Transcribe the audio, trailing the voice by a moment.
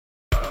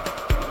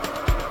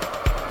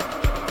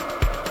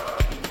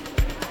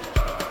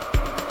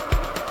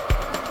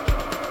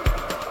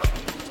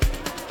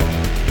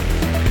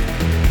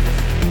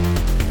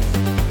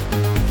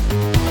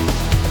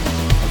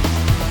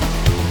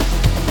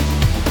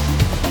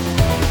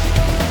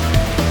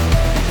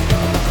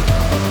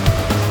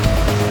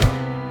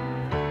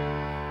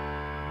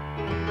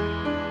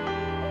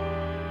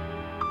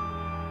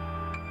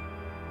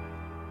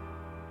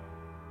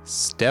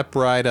Step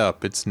right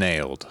up. It's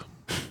nailed.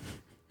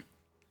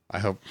 I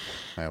hope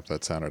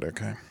that sounded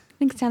okay. I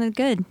think it sounded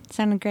good. It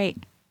sounded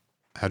great.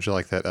 How'd you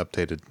like that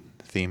updated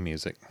theme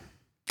music?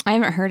 I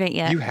haven't heard it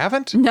yet. You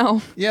haven't?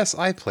 No. Yes,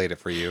 I played it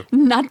for you.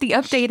 Not the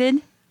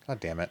updated. God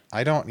damn it.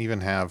 I don't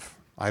even have...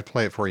 I'd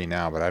play it for you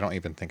now, but I don't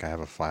even think I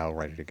have a file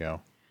ready to go.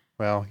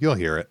 Well, you'll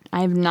hear it.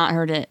 I have not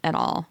heard it at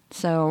all.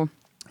 So...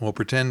 Well,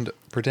 pretend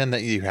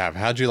that you have.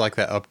 How'd you like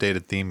that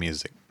updated theme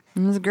music?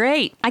 It was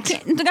great. I'm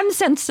going to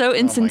sound so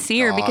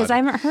insincere because I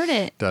haven't heard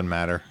it. Doesn't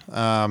matter.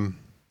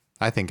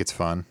 I think it's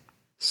fun.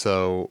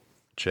 So,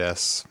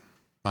 Jess,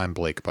 I'm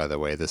Blake, by the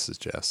way. This is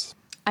Jess.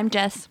 I'm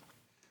Jess.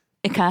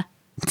 Ika.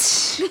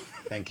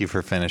 Thank you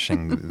for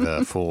finishing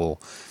the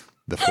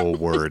full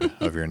word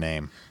of your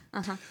name.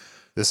 Uh-huh.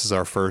 This is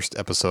our first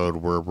episode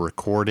we're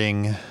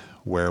recording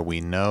where we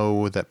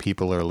know that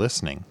people are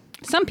listening.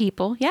 Some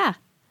people, yeah.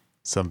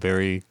 Some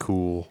very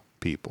cool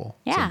people.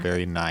 Yeah. Some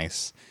very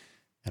nice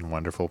and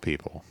wonderful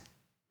people.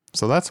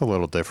 So that's a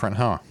little different,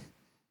 huh?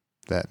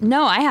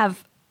 No, I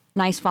have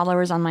nice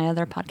followers on my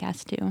other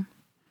podcast too.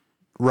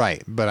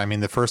 Right, but I mean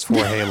the first 4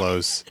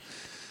 halos.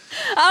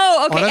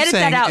 Oh, okay. Edit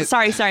that out.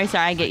 Sorry.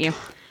 I get you.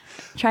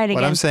 Try it again.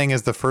 What I'm saying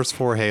is the first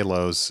 4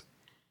 halos,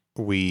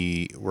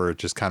 we were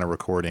just kind of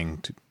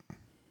recording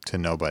to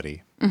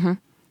nobody. Mm-hmm.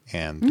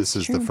 And this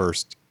is the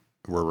first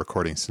we're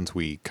recording since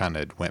we kind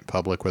of went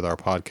public with our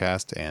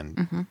podcast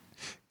and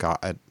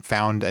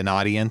found an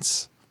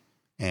audience,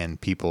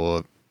 and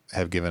people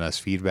have given us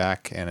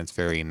feedback, and it's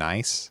very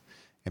nice,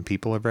 and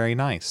people are very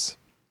nice.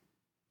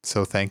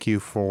 So thank you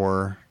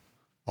for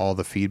all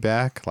the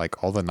feedback,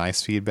 like all the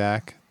nice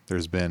feedback.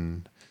 There's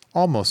been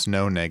almost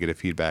no negative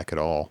feedback at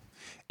all.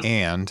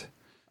 And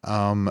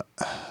the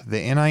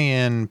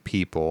NIN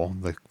people,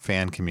 the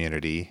fan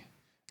community,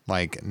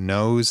 like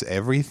knows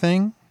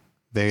everything.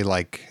 They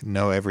like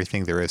know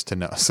everything there is to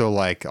know. So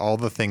like all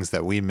the things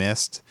that we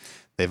missed,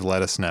 they've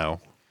let us know.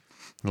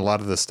 And a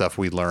lot of the stuff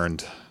we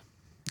learned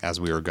as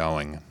we were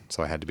going.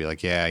 So I had to be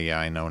like, yeah,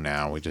 I know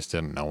now. We just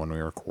didn't know when we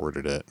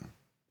recorded it.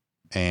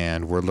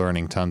 And we're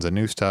learning tons of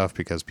new stuff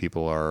because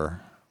people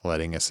are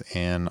letting us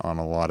in on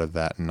a lot of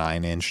that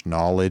 9-inch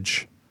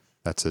knowledge.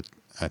 That's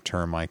a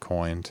term I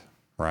coined,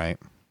 right?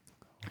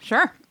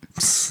 Sure.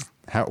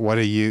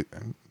 Do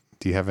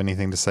you have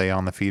anything to say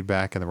on the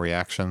feedback and the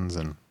reactions,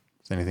 and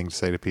anything to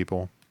say to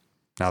people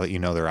now that you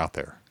know they're out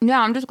there? Yeah,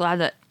 I'm just glad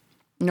that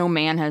no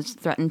man has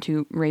threatened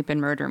to rape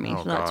and murder me.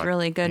 So that's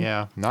really good.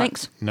 Yeah.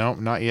 Thanks. No,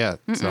 not yet.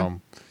 Mm-mm. So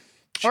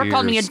or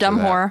called me a dumb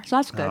whore. So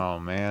that's good. Oh,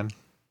 man.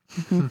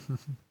 Mm-hmm.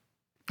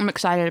 I'm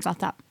excited about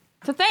that.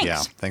 So thanks. Yeah,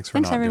 thanks for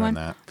not everyone.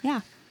 doing that.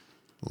 Yeah.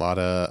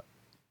 A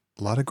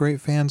lot of great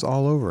fans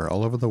all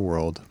over the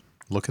world.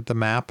 Look at the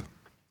map.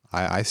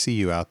 I see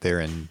you out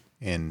there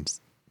in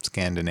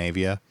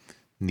Scandinavia,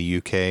 in the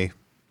UK,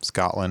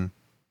 Scotland,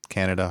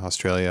 Canada,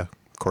 Australia,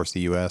 of course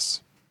the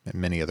US, and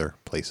many other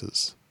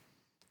places.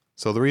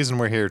 So the reason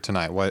we're here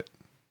tonight, what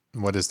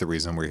is the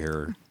reason we're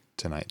here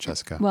tonight,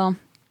 Jessica? Well,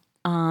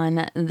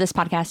 on this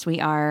podcast,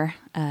 we are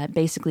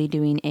basically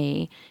doing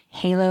a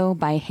Halo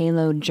by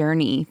Halo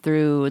journey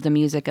through the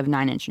music of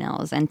 9 Inch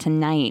Nails. And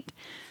tonight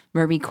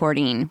we're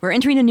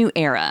entering a new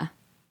era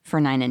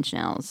for 9 Inch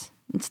Nails.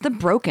 It's the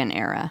broken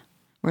era.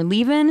 We're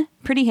leaving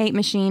Pretty Hate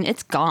Machine.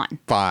 It's gone.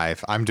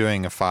 5. I'm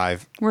doing a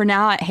 5. We're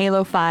now at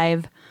Halo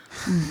 5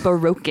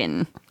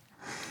 Broken.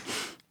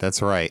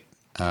 That's right.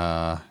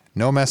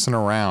 No messing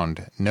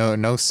around.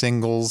 No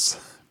singles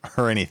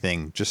or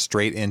anything. Just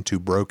straight into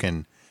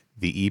Broken,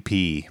 the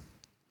EP.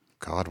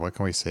 God, what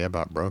can we say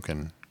about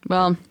Broken?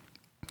 Well,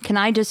 can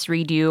I just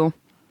read you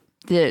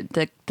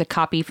the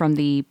copy from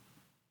the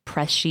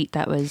press sheet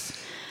that was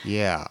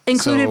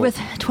included with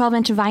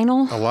 12-inch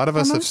vinyl? A lot of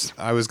us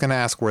I was going to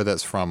ask where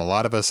that's from. A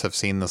lot of us have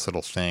seen this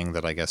little thing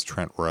that I guess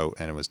Trent wrote,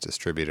 and it was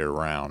distributed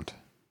around,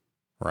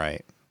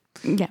 right?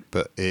 Yeah.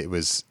 But it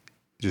was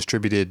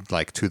distributed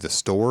like to the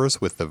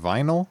stores with the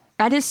vinyl?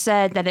 I just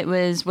said that it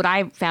was, what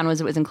I found was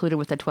it was included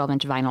with the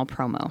 12-inch vinyl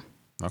promo.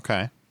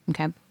 Okay.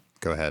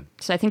 Go ahead.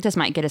 So I think this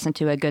might get us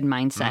into a good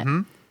mindset.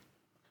 Mm-hmm.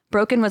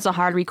 Broken was a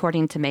hard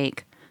recording to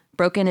make.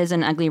 Broken is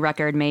an ugly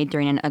record made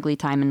during an ugly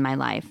time in my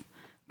life.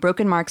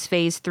 Broken marks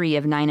phase 3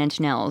 of 9 Inch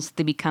Nails,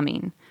 The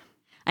Becoming.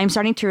 I'm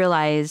starting to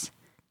realize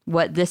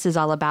what this is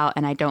all about,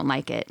 and I don't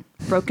like it.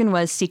 Broken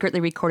was secretly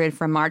recorded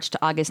from March to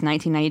August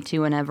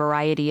 1992 in a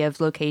variety of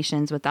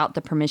locations without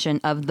the permission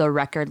of the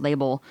record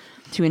label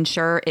to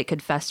ensure it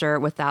could fester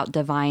without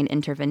divine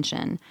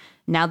intervention.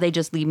 Now they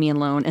just leave me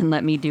alone and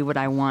let me do what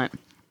I want.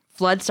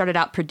 Flood started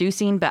out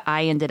producing, but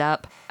I ended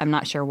up, I'm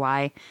not sure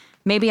why.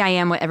 Maybe I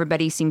am what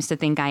everybody seems to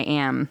think I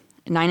am.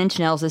 9 Inch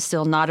Nails is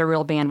still not a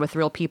real band with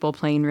real people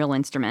playing real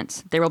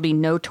instruments. There will be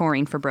no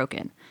touring for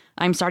Broken.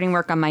 I'm starting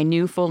work on my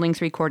new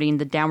full-length recording,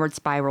 The Downward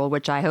Spiral,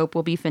 which I hope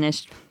will be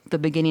finished the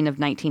beginning of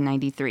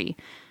 1993.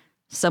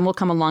 Some will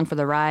come along for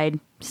the ride,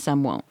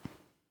 some won't.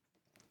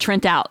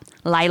 Trent out.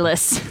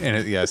 Lilas.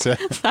 And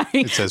Sorry.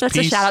 It says that's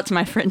peace. A shout out to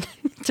my friend,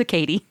 to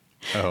Katie.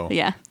 Oh.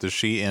 Yeah. Does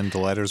she end the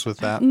letters with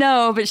that?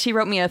 No, but she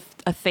wrote me a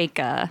fake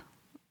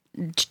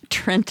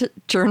Trent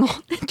journal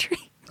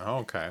entry. Oh,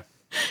 okay.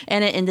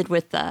 And it ended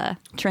with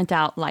Trent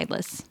out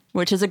lidless,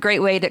 which is a great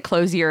way to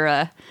close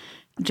your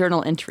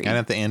journal entry. And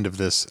at the end of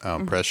this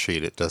press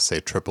sheet, it does say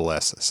triple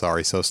S.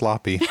 Sorry, so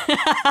sloppy.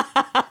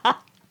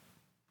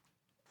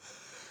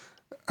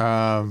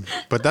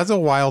 But that's a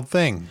wild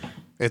thing.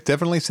 It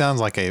definitely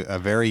sounds like a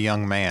very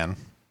young man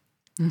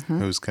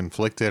who's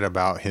conflicted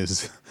about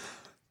his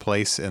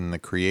place in the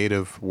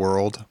creative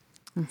world,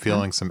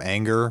 feeling some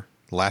anger,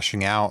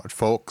 lashing out at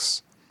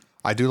folks.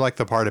 I do like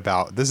the part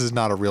about this is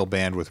not a real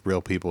band with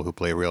real people who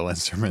play real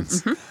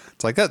instruments.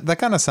 It's like that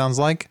kind of sounds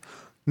like,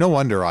 no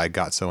wonder I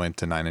got so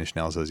into Nine Inch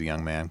Nails as a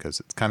young man, because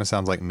it kind of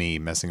sounds like me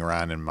messing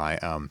around in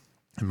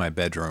my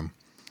bedroom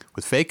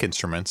with fake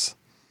instruments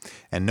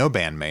and no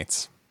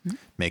bandmates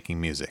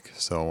making music.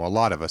 So a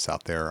lot of us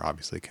out there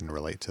obviously can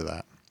relate to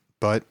that.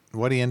 But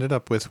what he ended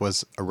up with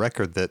was a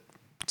record that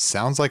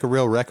sounds like a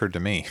real record to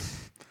me.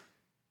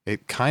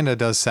 It kind of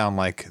does sound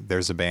like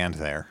there's a band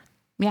there.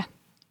 Yeah,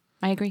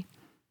 I agree.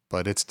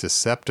 But it's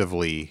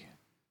deceptively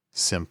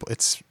simple.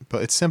 It's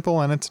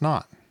simple and it's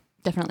not.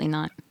 Definitely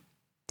not.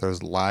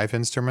 There's live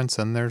instruments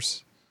and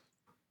there's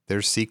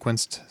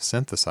sequenced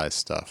synthesized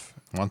stuff.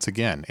 Once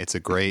again, it's a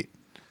great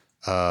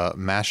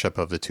mashup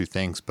of the two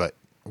things. But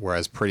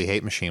whereas Pretty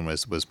Hate Machine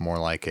was more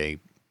like a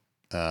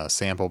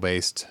sample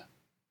based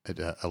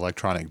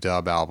electronic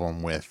dub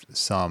album with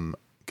some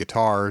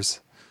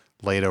guitars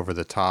laid over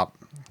the top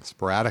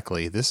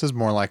sporadically, this is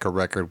more like a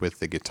record with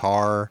the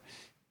guitar.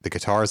 The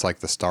guitar is like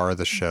the star of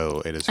the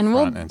show. It is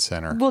front and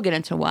center. We'll get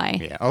into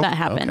why that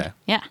happened. Okay.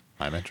 Yeah.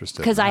 I'm interested.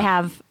 Because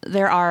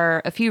there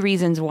are a few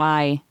reasons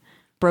why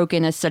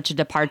Broken is such a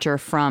departure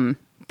from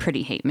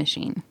Pretty Hate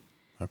Machine.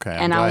 Okay.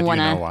 And I'm glad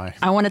you know why.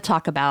 I want to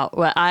talk about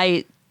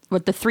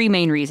what the three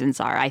main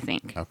reasons are, I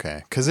think.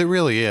 Okay. Because it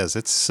really is.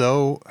 It's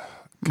so,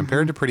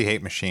 compared to Pretty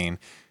Hate Machine,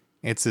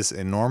 it's this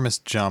enormous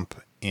jump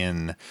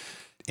in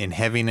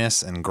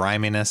heaviness and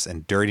griminess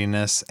and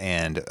dirtiness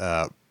and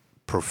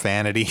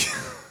profanity.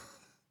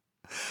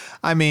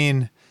 I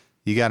mean,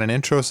 you got an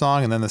intro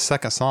song, and then the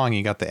second song,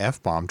 you got the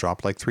F-bomb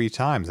dropped like 3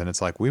 times, and it's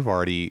like, we've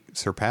already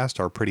surpassed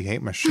our Pretty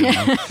Hate Machine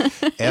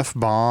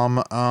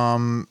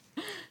F-bomb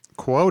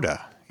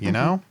quota, you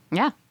know?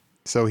 Yeah.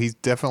 So he's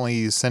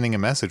definitely sending a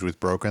message with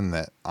Broken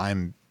that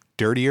I'm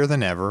dirtier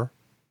than ever.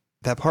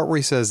 That part where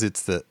he says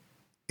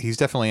he's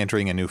definitely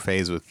entering a new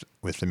phase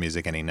with the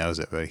music, and he knows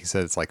it, but he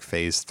said it's like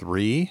phase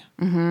 3.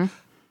 Mm-hmm.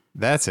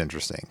 That's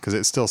interesting because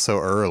it's still so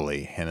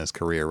early in his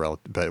career.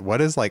 But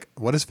what is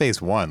phase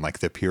 1? Like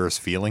the purest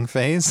feeling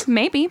phase?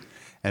 Maybe.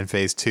 And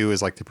phase 2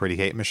 is like the Pretty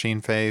Hate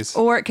Machine phase?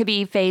 Or it could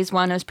be phase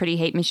 1 was Pretty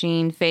Hate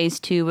Machine, phase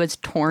 2 was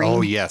Touring.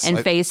 Oh, yes. And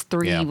phase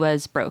 3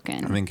 was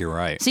Broken. I think you're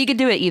right. So you could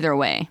do it either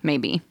way,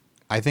 maybe.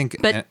 I think.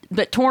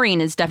 But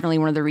Touring is definitely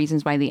one of the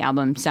reasons why the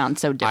album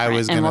sounds so different. I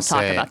was going to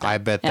talk about that. I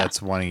bet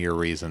that's one of your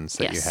reasons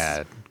that you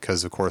had.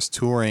 Because, of course,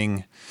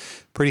 Touring,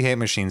 Pretty Hate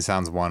Machine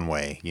sounds one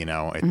way. You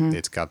know,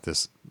 it's got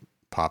this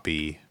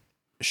poppy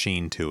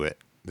sheen to it,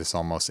 this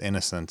almost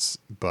innocence.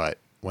 But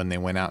when they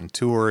went out and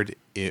toured,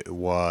 it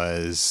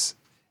was,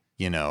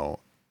 you know,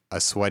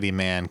 a sweaty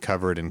man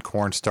covered in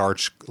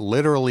cornstarch,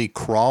 literally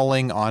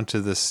crawling onto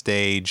the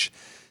stage,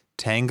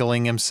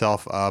 tangling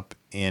himself up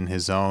in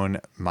his own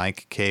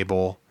mic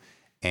cable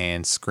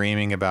and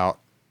screaming about,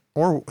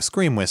 or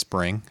scream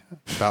whispering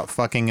about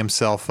fucking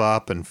himself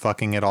up and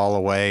fucking it all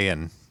away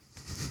and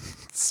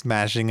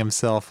smashing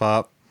himself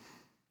up.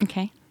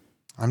 Okay.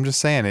 I'm just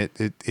saying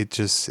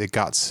it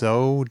got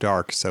so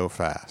dark so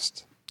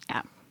fast.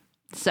 Yeah.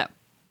 So.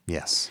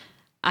 Yes.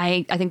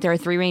 I think there are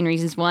 3 main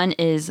reasons. One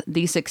is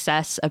the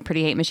success of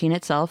Pretty Hate Machine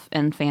itself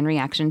and fan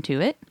reaction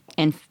to it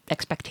and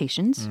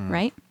expectations,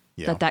 right?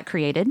 Yeah. That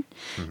created.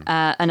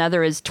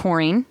 Another is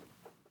Touring.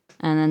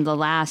 And then the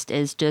last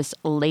is just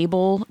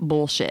label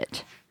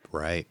bullshit.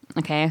 Right.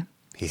 Okay.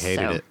 He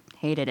hated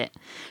it.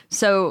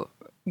 So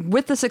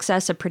with the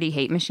success of Pretty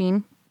Hate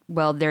Machine,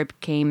 well, there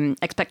came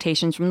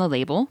expectations from the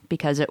label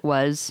because it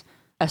was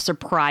a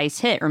surprise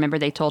hit. Remember,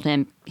 they told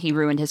him he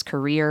ruined his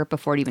career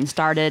before it even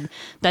started,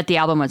 that the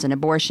album was an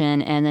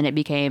abortion, and then it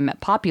became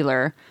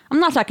popular. I'm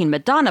not talking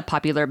Madonna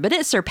popular, but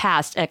it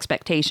surpassed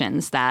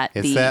expectations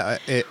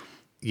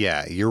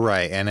yeah, you're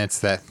right. And it's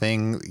that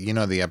thing, you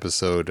know, the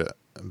episode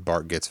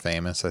Bart Gets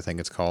Famous, I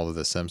think it's called, of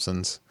The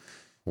Simpsons,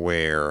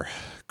 where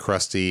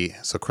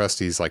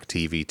Krusty's like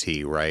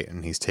TVT, right?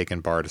 And he's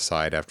taking Bart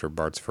aside after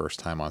Bart's first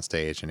time on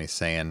stage, and he's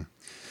saying,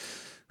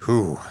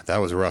 "Whew, that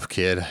was rough,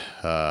 kid.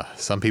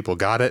 Some people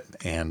got it,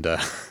 and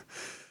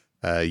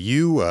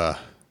you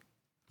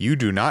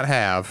do not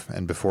have."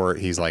 And before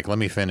he's like, "Let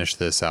me finish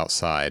this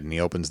outside," and he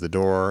opens the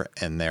door,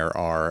 and there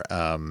are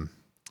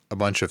a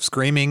bunch of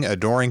screaming,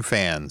 adoring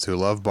fans who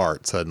love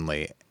Bart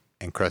suddenly,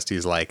 and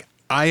Krusty's like,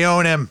 "I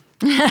own him."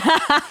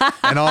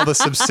 And all the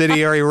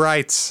subsidiary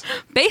rights.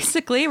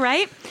 Basically,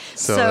 right?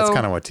 So that's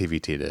kind of what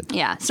TVT did.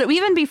 Yeah. So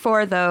even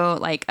before, though,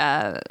 like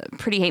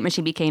Pretty Hate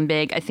Machine became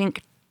big, I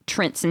think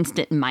Trent sensed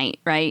it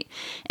might, right?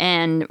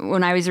 And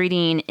when I was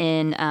reading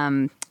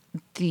in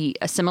the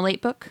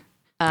Assimilate book,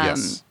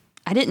 Yes.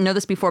 I didn't know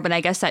this before, but I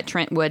guess that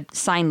Trent would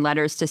sign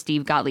letters to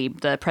Steve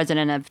Gottlieb, the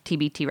president of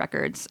TBT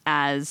Records,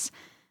 as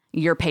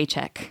your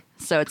paycheck.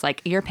 So it's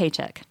like, your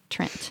paycheck,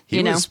 Trent. He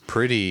you know? was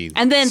pretty.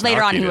 And then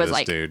later on, snarky he to was this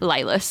like, dude.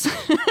 Lilas.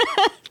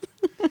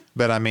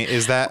 But I mean,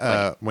 is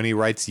that when he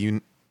writes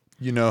you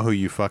know who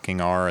you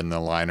fucking are and the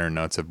liner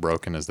notes have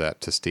broken? Is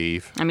that to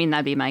Steve? I mean,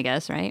 that'd be my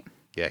guess, right?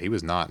 Yeah, he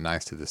was not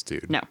nice to this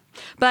dude. No.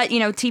 But, you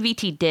know,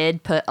 TVT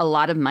did put a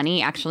lot of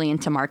money actually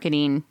into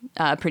marketing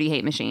Pretty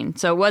Hate Machine.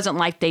 So it wasn't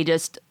like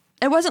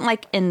it wasn't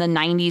like in the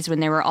 90s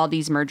when there were all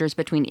these mergers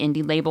between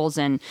indie labels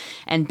and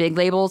big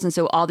labels. And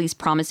so all these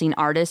promising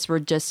artists were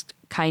just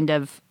kind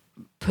of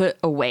put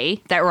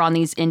away that were on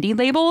these indie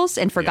labels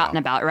and forgotten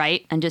about,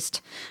 right? And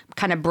just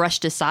kind of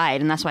brushed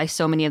aside. And that's why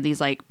so many of these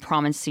like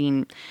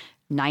promising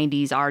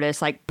 90s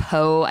artists like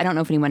Poe, I don't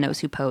know if anyone knows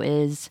who Poe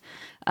is.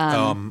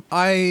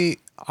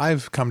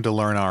 I've come to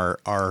learn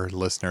our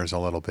listeners a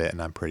little bit,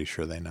 and I'm pretty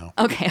sure they know.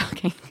 Okay,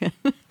 good.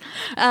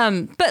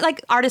 But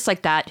like artists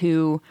like that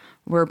who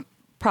were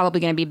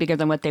probably going to be bigger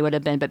than what they would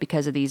have been, but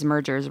because of these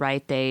mergers,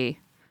 right, they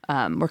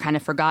were kind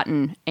of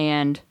forgotten.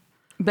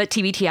 But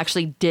TBT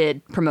actually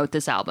did promote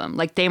this album.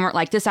 Like they weren't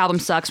like, this album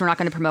sucks, we're not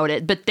going to promote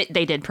it, but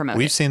they did promote it.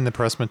 We've seen the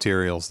press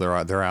materials; they're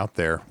out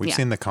there. We've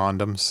seen the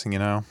condoms, you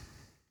know.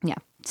 Yeah.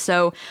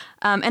 So,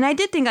 and I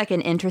did think like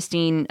an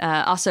interesting,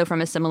 also from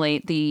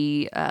Assimilate,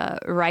 the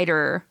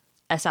writer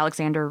S.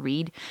 Alexander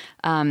Reed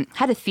had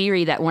a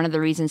theory that one of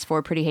the reasons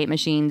for Pretty Hate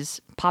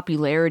Machine's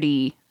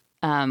popularity,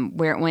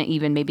 where it went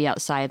even maybe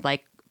outside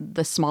like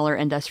the smaller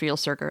industrial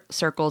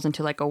circles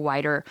into like a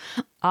wider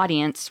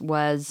audience,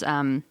 was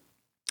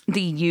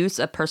the use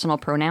of personal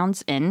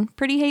pronouns in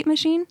Pretty Hate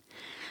Machine.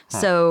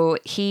 So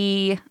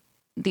the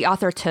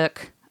author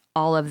took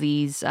all of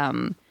these, I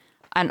don't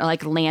know,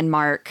 like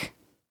landmark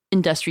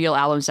industrial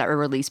albums that were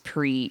released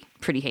pre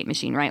Pretty Hate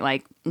Machine, right?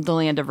 Like The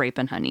Land of Rape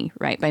and Honey,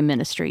 right? By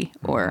Ministry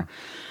or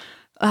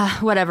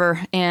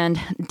whatever, and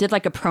did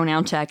like a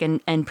pronoun check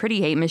and Pretty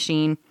Hate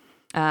Machine,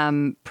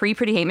 pre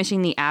Pretty Hate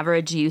Machine, the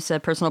average use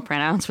of personal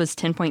pronouns was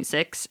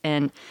 10.6,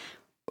 and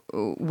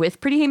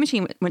with Pretty Hate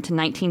Machine went to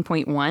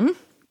 19.1.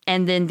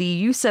 And then the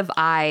use of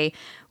I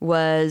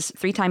was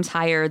 3 times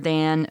higher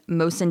than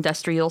most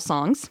industrial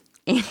songs.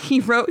 And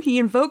he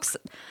invokes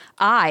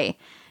I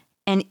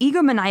and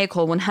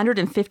egomaniacal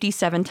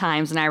 157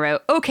 times. And I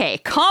wrote, okay,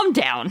 calm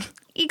down.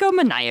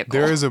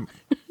 Egomaniacal.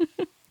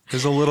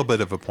 There's a little bit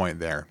of a point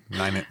there.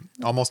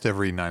 Almost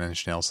every Nine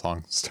Inch Nails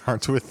song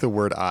starts with the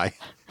word I.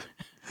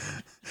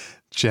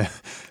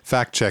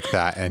 Fact check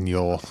that and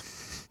you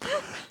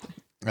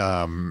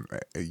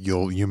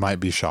might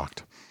be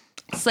shocked.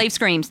 Slave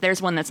Screams.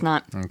 There's one that's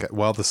not. Okay.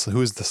 Well,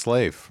 who is the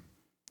slave?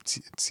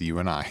 It's you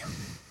and I.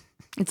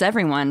 It's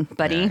everyone,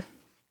 buddy. Yeah.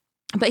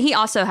 But he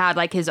also had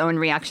like his own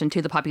reaction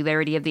to the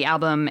popularity of the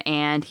album.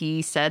 And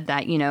he said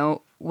that, you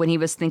know, when he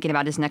was thinking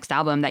about his next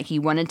album, that he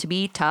wanted to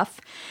be tough.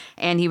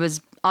 And he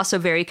was also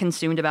very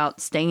consumed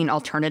about staying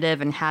alternative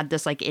and had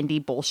this like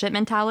indie bullshit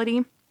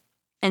mentality.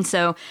 And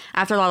so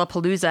after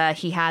Lollapalooza,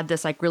 he had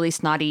this like really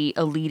snotty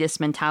elitist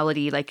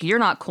mentality, like, you're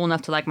not cool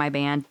enough to like my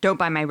band, don't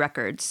buy my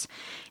records.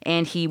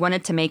 And he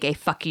wanted to make a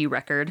fuck you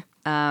record.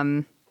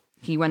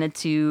 He wanted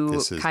to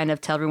kind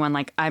of tell everyone,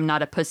 like, I'm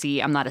not a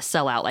pussy, I'm not a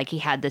sellout. Like, he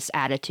had this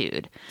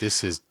attitude.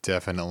 This is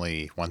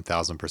definitely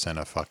 1,000%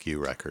 a fuck you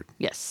record.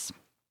 Yes.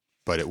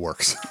 But it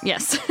works.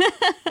 Yes.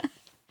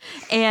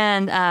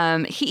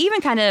 And he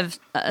even kind of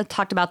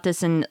talked about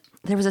this in,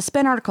 there was a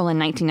Spin article in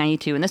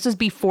 1992, and this was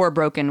before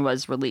Broken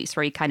was released,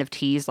 where he kind of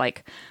teased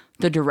like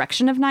the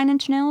direction of Nine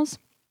Inch Nails.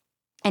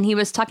 And he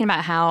was talking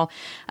about how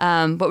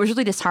what was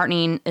really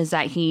disheartening is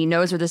that he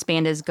knows where this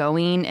band is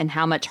going and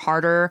how much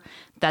harder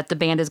that the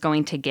band is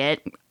going to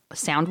get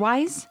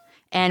sound-wise.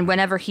 And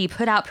whenever he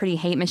put out Pretty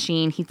Hate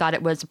Machine, he thought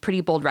it was a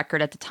pretty bold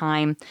record at the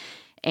time.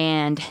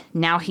 And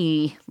now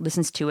he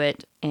listens to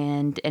it,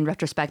 and in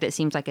retrospect, it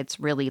seems like it's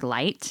really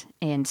light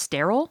and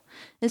sterile,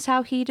 is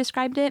how he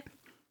described it.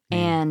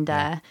 And,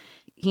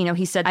 you know,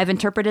 he said, I've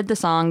interpreted the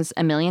songs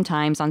a million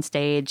times on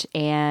stage,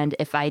 and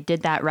if I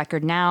did that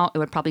record now, it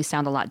would probably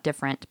sound a lot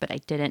different, but I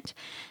didn't.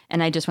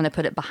 And I just want to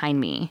put it behind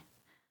me.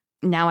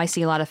 Now I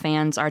see a lot of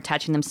fans are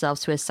attaching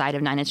themselves to a side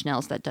of Nine Inch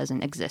Nails that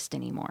doesn't exist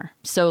anymore.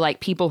 So like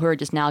people who are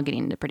just now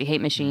getting into Pretty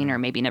Hate Machine, or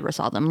maybe never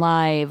saw them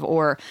live,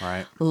 or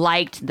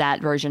liked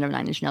that version of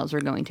Nine Inch Nails, are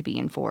going to be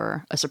in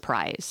for a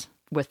surprise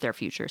with their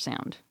future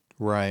sound.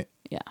 Right.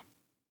 Yeah.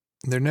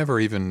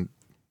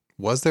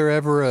 Was there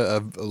ever a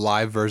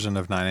live version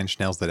of Nine Inch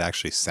Nails that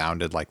actually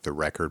sounded like the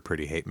record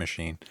Pretty Hate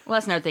Machine? Well,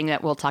 that's another thing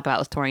that we'll talk about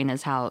with touring,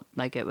 is how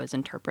like it was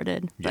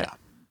interpreted. But, yeah.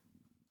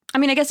 I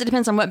mean, I guess it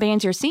depends on what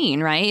bands you're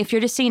seeing, right? If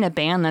you're just seeing a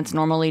band that's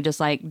normally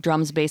just like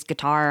drums, bass,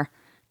 guitar,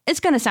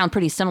 it's going to sound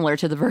pretty similar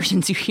to the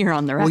versions you hear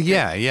on the record.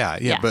 Well,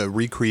 yeah. But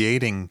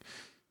recreating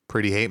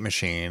Pretty Hate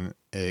Machine,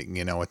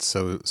 you know, it's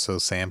so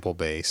sample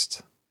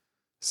based,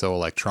 so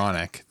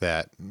electronic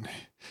that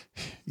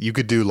you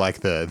could do like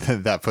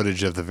that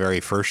footage of the very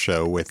first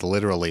show with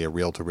literally a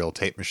reel-to-reel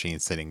tape machine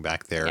sitting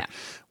back there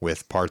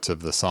with parts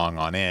of the song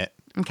on it,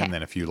 and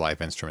then a few live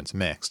instruments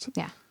mixed.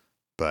 Yeah.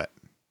 But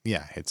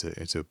yeah, it's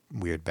a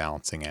weird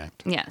balancing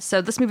act. Yeah. So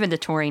let's move into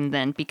touring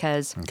then,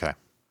 because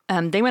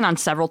They went on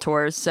several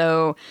tours.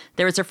 So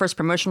there was their first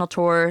promotional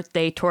tour.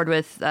 They toured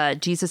with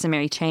Jesus and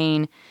Mary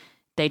Chain.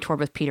 They toured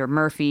with Peter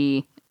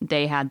Murphy.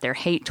 They had their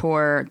Hate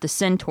tour, the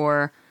Sin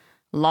tour,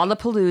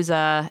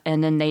 Lollapalooza,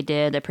 and then they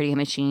did a Pretty Hate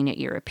Machine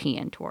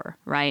European tour,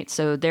 right?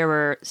 So there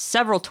were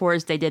several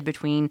tours they did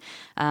between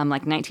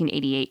like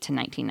 1988 to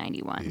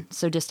 1991.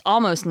 So just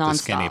almost nonstop. The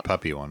Skinny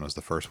Puppy one was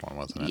the first one,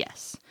 wasn't it?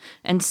 Yes.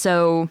 And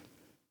so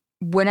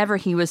whenever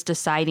he was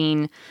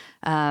deciding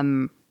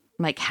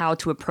like how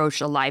to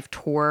approach a live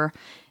tour,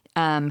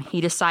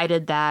 he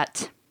decided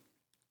that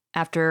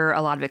after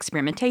a lot of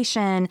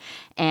experimentation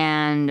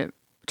and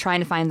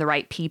trying to find the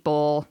right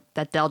people,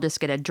 that they'll just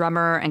get a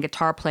drummer and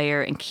guitar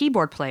player and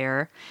keyboard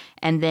player,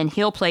 and then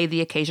he'll play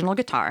the occasional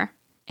guitar,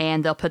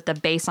 and they'll put the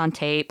bass on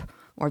tape,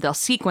 or they'll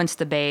sequence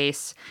the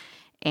bass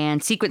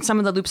and sequence some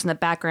of the loops in the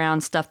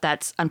background, stuff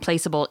that's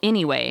unplaceable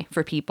anyway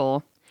for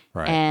people.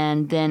 Right.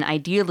 And then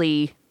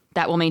ideally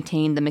that will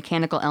maintain the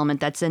mechanical element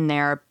that's in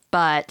there,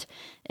 but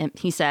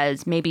he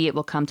says maybe it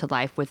will come to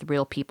life with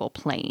real people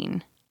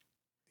playing.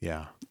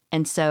 Yeah.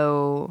 And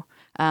so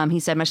he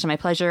said, much to my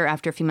pleasure,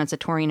 after a few months of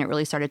touring, it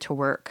really started to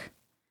work.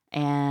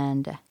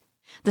 And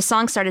the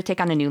songs started to take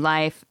on a new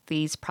life.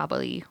 These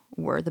probably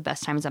were the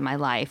best times of my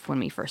life when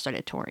we first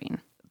started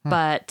touring.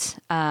 But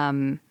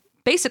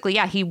basically,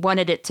 yeah, he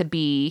wanted it to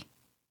be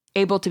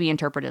able to be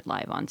interpreted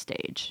live on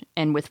stage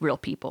and with real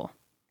people.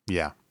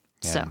 Yeah.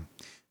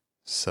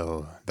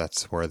 So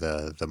that's where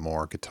the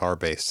more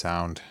guitar-based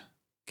sound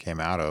came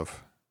out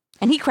of.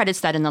 And he credits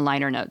that in the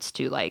liner notes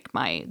too, like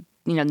the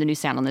new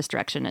sound on this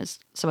direction is,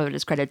 some of it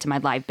is credited to my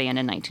live band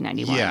in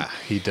 1991. Yeah,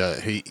 he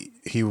does. He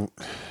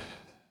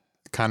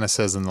kind of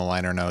says in the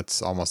liner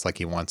notes almost like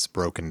he wants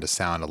Broken to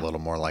sound a little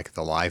more like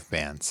the live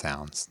band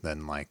sounds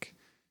than like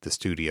the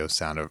studio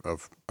sound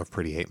of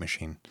Pretty Hate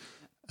Machine.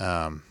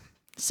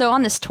 So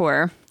on this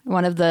tour,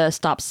 one of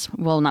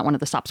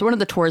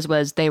the tours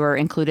was they were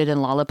included in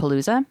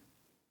Lollapalooza.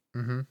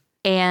 Mm-hmm.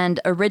 And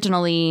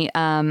originally,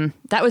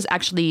 that was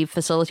actually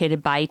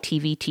facilitated by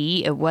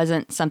TVT. It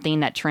wasn't something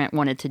that Trent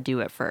wanted to do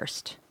at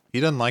first. He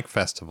doesn't like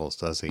festivals,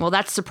 does he? Well,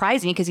 that's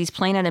surprising because he's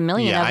playing at a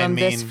million of them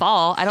this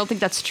fall. I don't think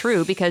that's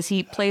true because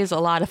he plays a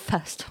lot of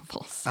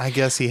festivals. I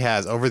guess he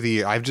has. Over the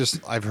year,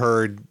 I've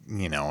heard,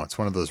 it's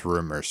one of those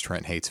rumors.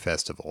 Trent hates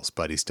festivals,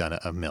 but he's done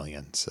a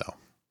million, so.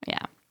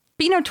 Yeah.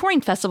 But,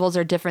 touring festivals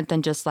are different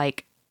than just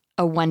like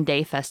a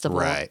 1-day festival,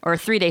 right, or a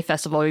 3-day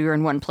festival where you're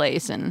in one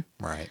place and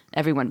right,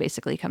 everyone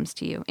basically comes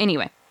to you.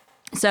 Anyway,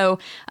 so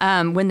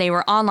when they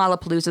were on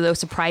Lollapalooza, though,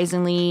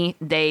 surprisingly,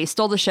 they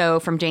stole the show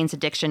from Jane's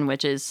Addiction,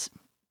 which is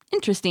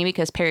interesting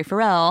because Perry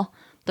Farrell,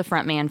 the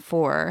frontman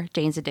for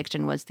Jane's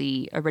Addiction, was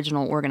the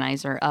original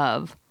organizer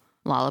of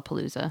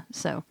Lollapalooza.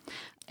 So,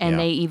 and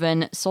they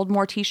even sold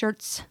more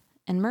T-shirts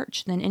and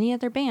merch than any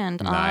other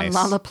band on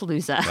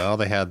Lollapalooza. Well,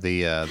 they had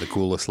the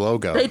coolest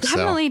logo. They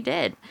definitely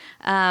did.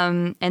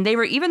 And they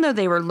were, even though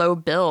they were low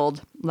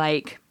billed,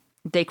 like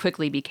they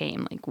quickly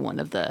became like one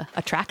of the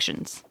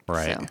attractions.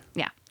 Right. So,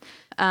 yeah.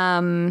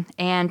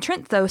 And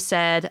Trent though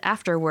said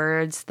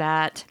afterwards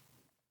that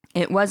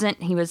it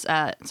wasn't, he was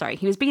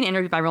being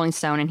interviewed by Rolling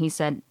Stone, and he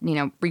said,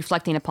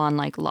 reflecting upon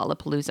like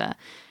Lollapalooza,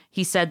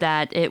 he said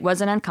that it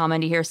wasn't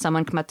uncommon to hear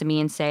someone come up to me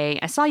and say,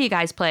 I saw you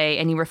guys play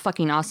and you were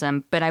fucking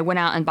awesome, but I went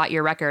out and bought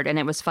your record and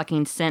it was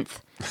fucking synth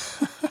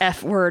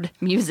F-word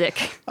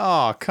music.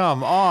 Oh,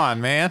 come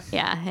on, man.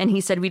 Yeah. And he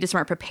said, we just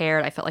weren't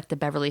prepared. I felt like the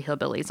Beverly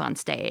Hillbillies on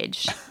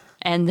stage.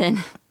 And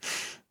then,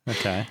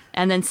 okay.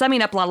 And then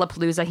summing up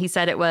Lollapalooza, he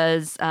said it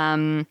was,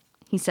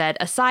 he said,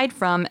 aside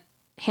from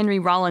Henry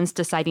Rollins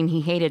deciding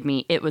he hated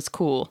me, it was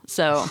cool.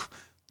 So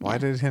why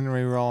did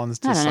Henry Rollins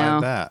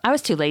decide that? I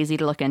was too lazy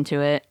to look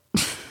into it.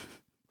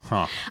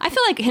 Huh. I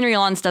feel like Henry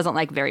Rollins doesn't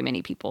like very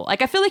many people.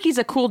 Like, I feel like he's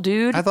a cool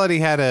dude. I thought he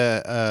had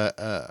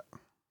a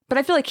But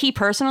I feel like he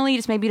personally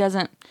just maybe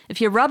doesn't, if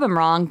you rub him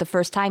wrong the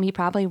first time, he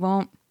probably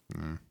won't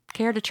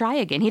care to try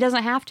again. He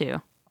doesn't have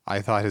to.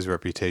 I thought his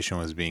reputation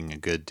was being a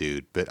good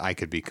dude, but I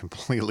could be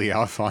completely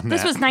off on that.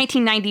 This was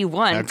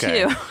 1991,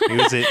 too.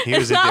 He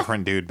was a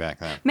different dude back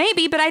then.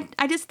 Maybe, but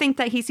I just think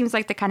that he seems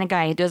like the kind of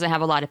guy who doesn't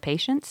have a lot of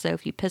patience. So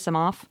if you piss him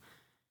off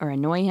or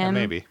annoy him,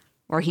 maybe,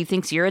 or he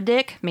thinks you're a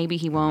dick, maybe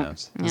he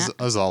won't. Yeah.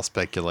 It was all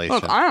speculation.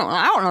 Look,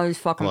 I don't know these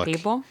fucking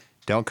people.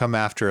 Don't come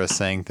after us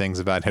saying things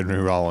about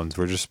Henry Rollins.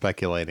 We're just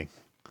speculating.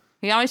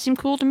 He always seemed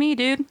cool to me,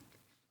 dude.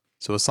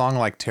 So a song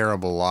like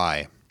Terrible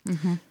Lie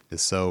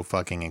is so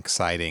fucking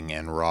exciting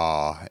and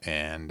raw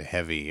and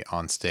heavy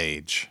on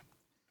stage.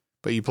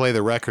 But you play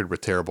the record with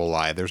Terrible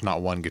Lie, there's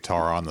not one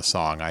guitar on the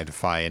song. I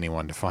defy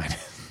anyone to find it.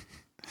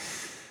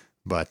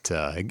 But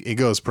it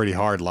goes pretty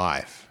hard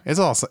live.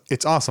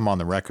 It's awesome on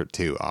the record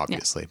too,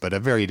 obviously, but a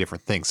very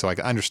different thing. So I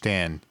can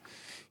understand,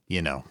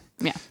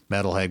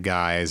 metalhead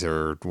guys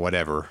or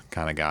whatever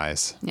kind of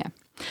guys. Yeah.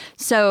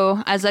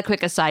 So as a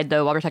quick aside,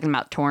 though, while we're talking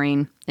about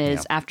touring,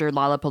 after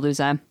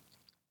Lollapalooza,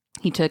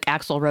 he took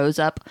Axl Rose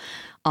up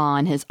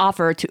on his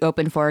offer to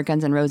open for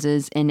Guns N'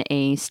 Roses in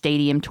a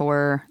stadium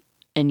tour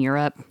in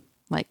Europe.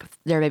 Like,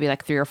 there may be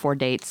like 3 or 4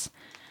 dates.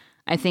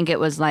 I think it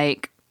was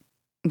like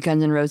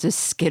Guns N' Roses,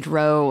 Skid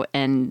Row,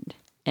 and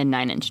and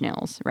Nine Inch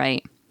Nails,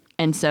 right?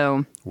 And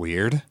so,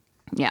 Weird.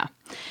 yeah.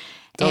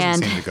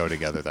 Doesn't seem to go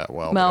together that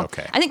well. Well, but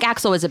okay. I think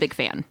Axl was a big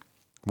fan.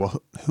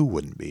 Well, who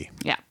wouldn't be?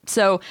 Yeah.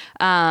 So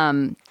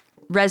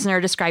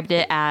Reznor described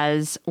it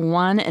as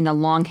one in a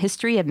long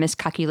history of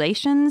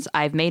miscalculations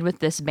I've made with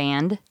this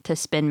band to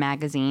Spin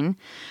Magazine.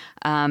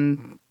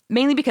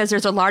 Mainly because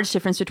there's a large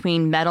difference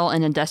between metal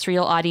and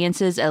industrial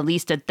audiences, at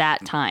least at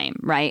that time,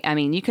 right? I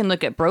mean, you can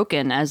look at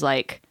Broken as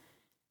like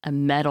a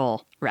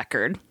metal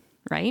record,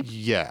 right?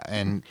 Yeah,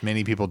 and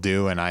many people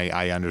do, and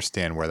I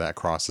understand where that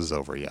crosses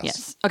over, yes.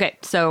 Yes. Okay,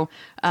 so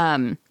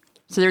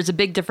there's a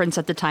big difference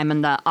at the time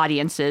in the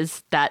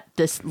audiences that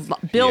this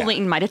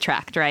building might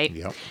attract, right?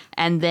 Yep.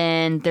 And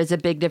then there's a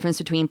big difference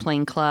between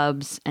playing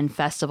clubs and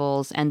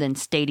festivals and then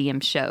stadium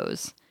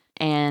shows.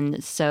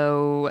 And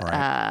so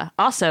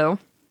also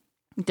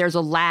there's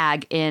a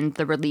lag in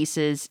the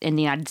releases in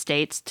the United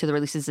States to the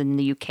releases in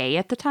the UK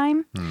at the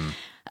time.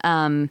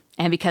 And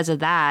because of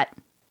that,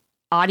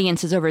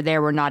 audiences over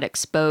there were not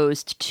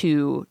exposed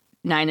to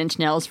Nine Inch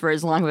Nails for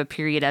as long of a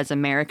period as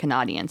American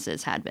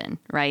audiences had been,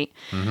 right?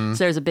 So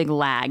there's a big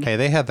lag. Hey,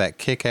 they had that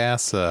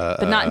kick-ass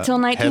But not until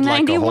Head Like a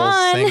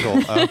 1991.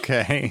 Hole single.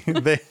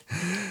 Okay.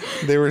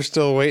 They were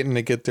still waiting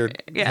to get their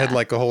Head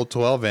Like a Hole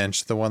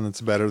 12-inch, the one that's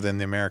better than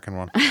the American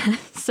one.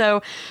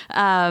 So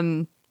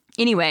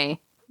anyway,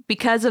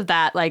 because of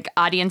that, like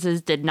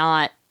audiences did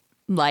not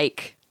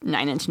like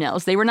Nine Inch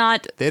Nails. They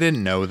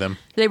didn't know them.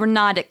 They were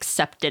not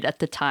accepted at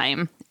the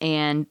time.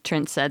 And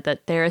Trent said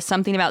that there is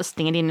something about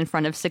standing in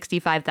front of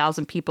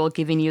 65,000 people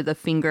giving you the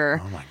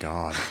finger. Oh my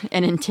God.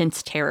 And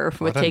intense terror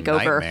would take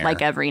over like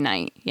every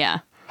night. Yeah.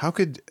 How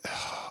could,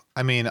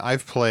 I mean,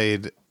 I've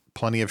played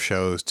plenty of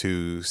shows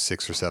to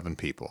 6 or 7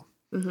 people.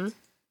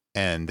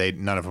 And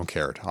none of them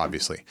cared,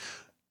 obviously.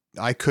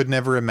 I could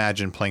never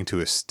imagine playing to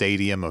a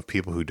stadium of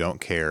people who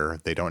don't care.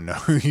 They don't know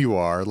who you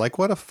are. Like,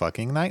 what a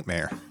fucking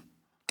nightmare.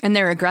 And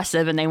they're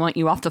aggressive and they want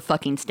you off the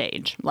fucking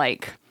stage.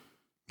 Like,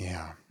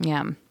 yeah.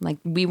 Like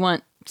we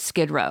want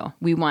Skid Row.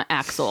 We want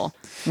Axl.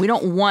 We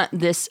don't want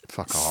this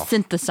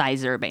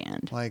synthesizer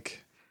band.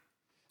 Like,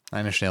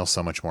 Nine Inch Nails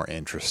so much more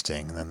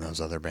interesting than those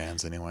other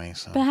bands anyway.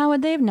 So. But how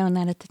would they have known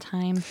that at the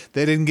time?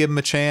 They didn't give them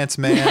a chance,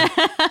 man.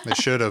 They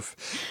should have.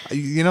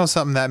 You know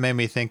something that made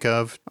me think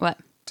of? What?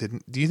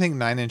 Do you think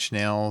Nine Inch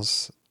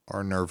Nails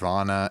or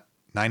Nirvana,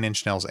 Nine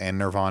Inch Nails and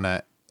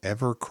Nirvana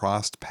ever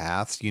crossed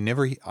paths?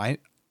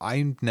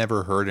 I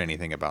never heard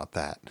anything about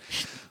that.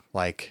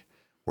 Like,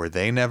 were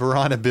they never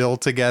on a bill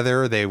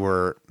together? They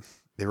were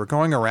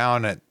going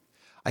around at,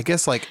 I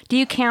guess, like. Do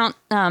you count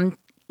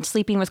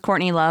sleeping with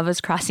Courtney Love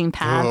as crossing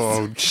paths?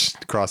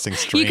 Oh, crossing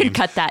streams. You can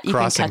cut that. You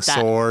crossing can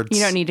cut swords. that.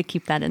 You don't need to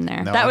keep that in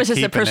there. No, that was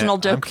just a personal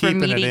joke from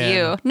me to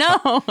you.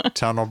 No.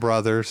 Tunnel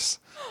Brothers.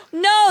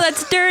 No,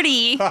 that's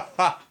dirty.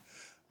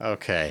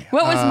 Okay.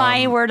 What was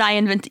my word I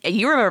invented?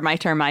 You remember my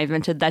term I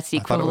invented. That's the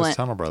equivalent. I thought it was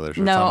Tunnel Brothers.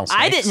 Or no, Tunnel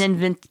Snakes. I didn't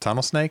invent.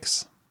 Tunnel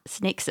Snakes?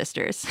 Snake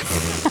Sisters.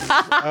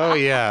 Oh,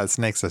 yeah.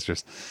 Snake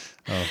Sisters.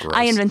 Oh, gross.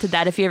 I invented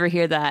that. If you ever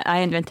hear that, I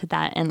invented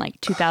that in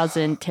like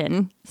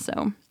 2010.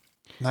 So.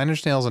 Nine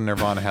Inch Nails and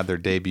Nirvana had their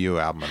debut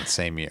album in the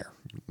same year.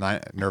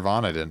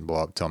 Nirvana didn't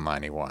blow up till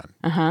 91.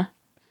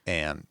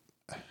 And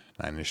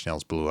Nine Inch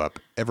Nails blew up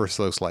ever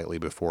so slightly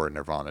before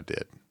Nirvana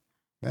did.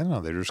 I don't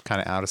know. They're just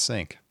kind of out of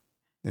sync.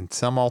 In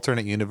some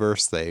alternate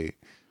universe, they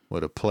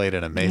would have played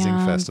an amazing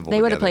festival. They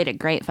would have played a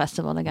great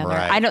festival together.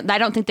 Right. I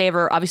don't think they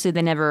ever. Obviously,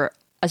 they never,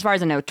 as far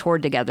as I know,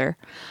 toured together.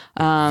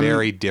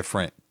 Very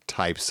different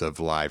types of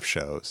live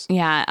shows.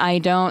 Yeah, I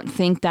don't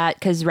think that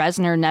because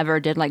Reznor never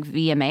did like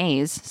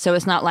VMAs, so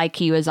it's not like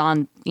he was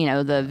on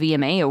the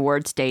VMA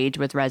award stage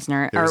with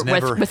Reznor or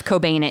with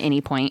Cobain at any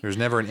point. There's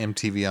never an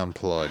MTV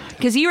Unplugged.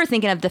 Because you were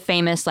thinking of the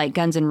famous like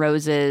Guns N'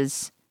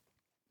 Roses,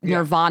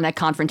 Nirvana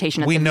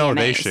confrontation at the VMAs. We know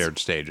they shared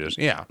stages.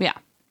 Yeah. Yeah.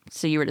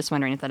 So you were just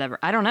wondering if that ever...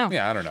 I don't know.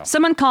 Yeah, I don't know.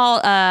 Someone call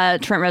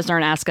Trent Reznor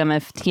and ask him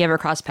if he ever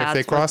crossed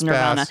paths with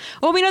Nirvana.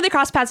 Well, we know they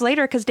crossed paths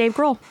later because Dave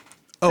Grohl.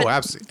 Oh,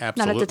 absolutely.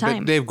 Not at the time.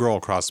 But Dave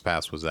Grohl crossed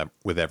paths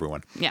with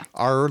everyone. Yeah.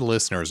 Our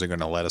listeners are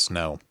going to let us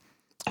know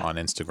on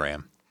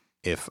Instagram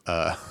if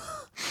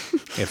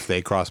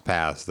they cross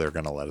paths. They're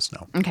going to let us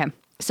know. Okay.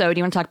 So do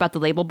you want to talk about the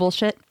label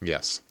bullshit?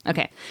 Yes.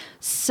 Okay.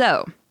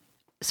 So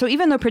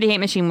even though Pretty Hate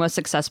Machine was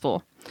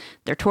successful,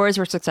 their tours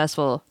were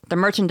successful, the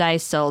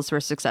merchandise sales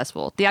were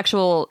successful, the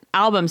actual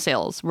album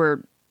sales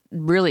were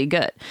really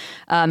good.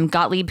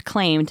 Gottlieb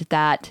claimed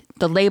that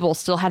the label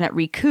still hadn't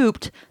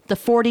recouped the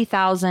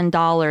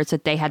 $40,000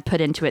 that they had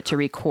put into it to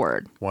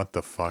record. What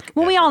the fuck?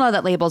 Well, we all know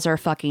that labels are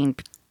fucking...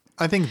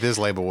 I think this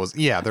label was...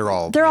 Yeah, they're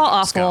all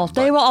awful. Scum,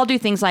 they will all do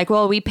things like,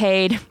 well, we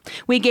gave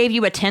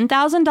you a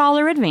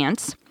 $10,000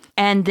 advance,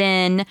 and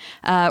then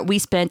we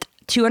spent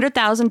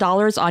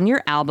 $200,000 on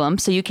your album,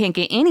 so you can't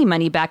get any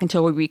money back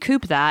until we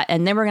recoup that,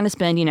 and then we're going to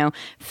spend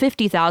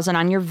 $50,000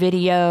 on your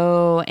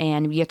video,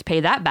 and you have to pay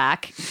that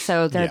back.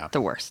 So they're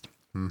the worst.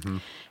 Mm-hmm.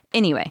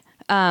 Anyway,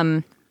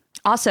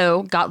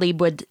 also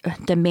Gottlieb would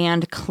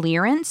demand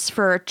clearance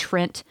for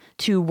Trent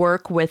to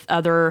work with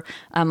other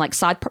like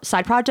side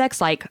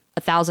projects, like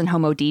 1,000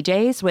 Homo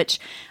DJs, which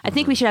I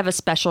think we should have a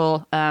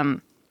special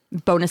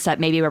bonus set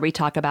maybe where we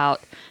talk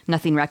about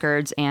Nothing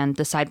Records and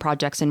the side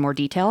projects in more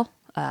detail.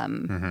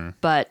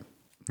 But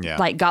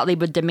like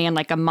Gottlieb would demand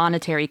like a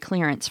monetary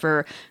clearance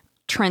for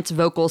Trent's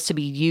vocals to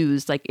be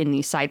used like in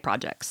these side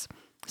projects.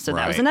 So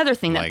that was another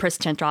thing that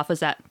pissed Trent off,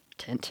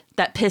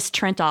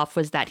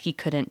 was that he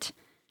couldn't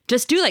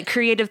just do like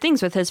creative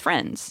things with his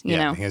friends, you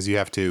know? Because you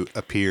have to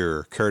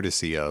appear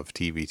courtesy of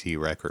TVT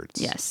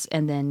Records. Yes.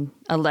 And then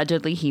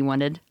allegedly he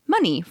wanted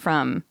money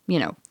from,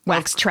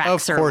 Wax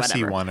Trax or whatever. Of course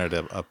he wanted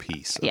a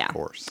piece, of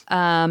course.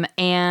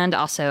 And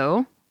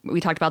also, we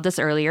talked about this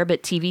earlier,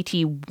 but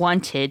TVT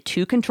wanted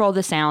to control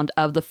the sound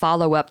of the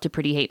follow-up to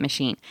Pretty Hate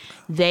Machine.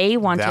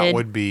 That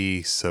would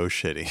be so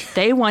shitty.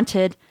 They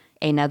wanted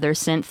another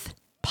synth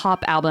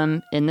pop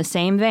album in the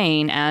same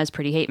vein as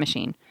Pretty Hate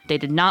Machine. They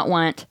did not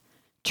want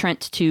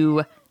Trent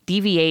to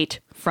deviate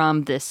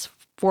from this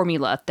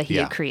formula that he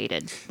had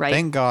created, right?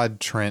 Thank God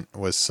Trent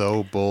was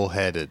so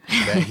bullheaded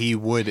that he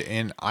would,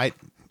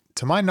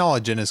 to my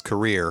knowledge in his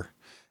career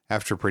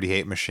after Pretty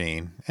Hate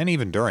Machine, and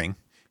even during,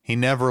 he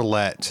never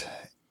let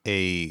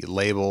a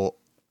label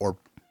or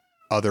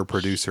other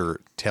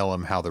producer tell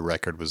him how the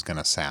record was going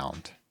to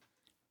sound.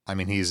 I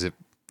mean, he's a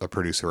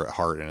producer at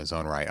heart in his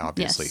own right,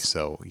 obviously. Yes.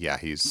 So yeah,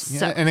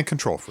 he's and a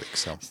control freak.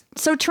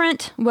 So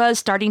Trent was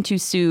starting to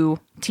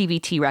sue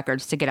TVT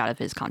Records to get out of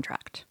his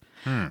contract.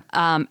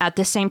 At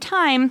the same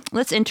time,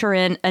 let's enter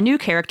in a new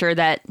character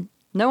that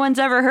no one's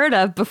ever heard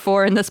of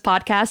before in this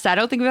podcast. I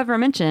don't think we've ever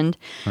mentioned,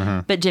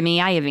 but Jimmy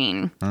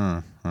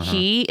Iovine.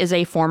 He is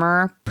a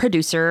former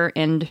producer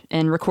and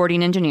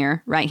recording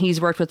engineer, right?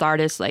 He's worked with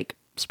artists like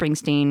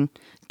Springsteen,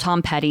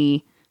 Tom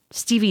Petty,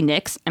 Stevie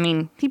Nicks. I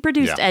mean, he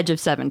produced Edge of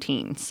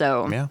 17.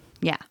 So,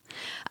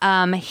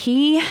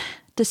 he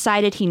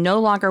decided he no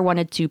longer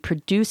wanted to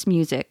produce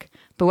music,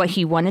 but what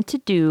he wanted to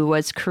do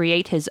was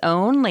create his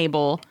own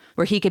label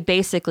where he could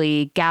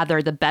basically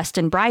gather the best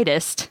and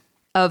brightest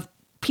of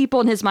people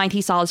in his mind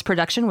he saw as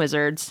production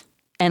wizards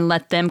and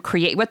let them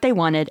create what they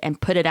wanted and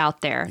put it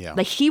out there. Yeah.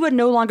 Like he would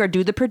no longer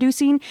do the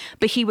producing,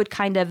 but he would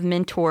kind of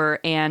mentor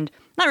and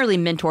not really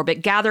mentor,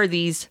 but gather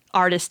these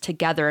artists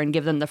together and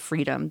give them the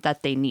freedom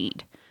that they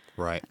need.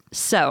 Right.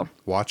 So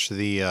watch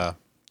the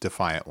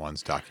Defiant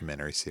Ones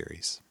documentary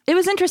series. It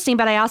was interesting,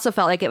 but I also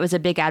felt like it was a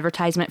big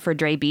advertisement for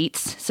Dre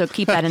Beats. So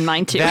keep that in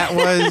mind too. That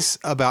was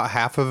about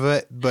half of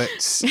it, but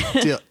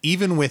still,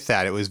 even with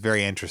that, it was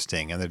very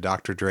interesting. And the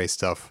Dr. Dre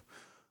stuff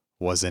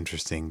was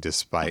interesting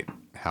despite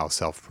how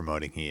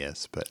self-promoting he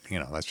is. But,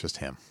 that's just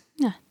him.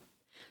 Yeah.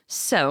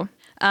 So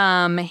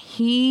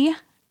he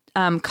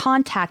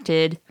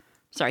contacted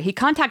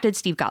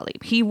Steve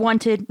Gottlieb. He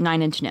wanted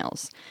 9 Inch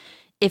Nails.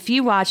 If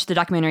you watch the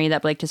documentary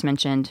that Blake just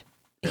mentioned,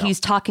 he's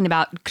talking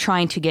about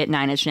trying to get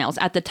 9 Inch Nails.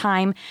 At the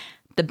time,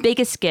 the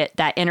biggest get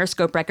that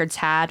Interscope Records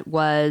had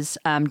was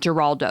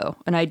Geraldo.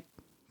 And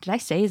did I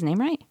say his name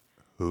right?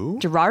 Who?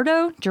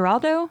 Geraldo?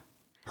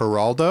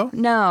 Geraldo?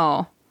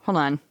 No. Hold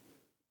on.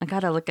 I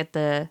got to look at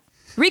the...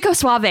 Rico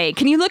Suave.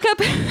 Can you look up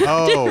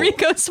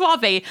Rico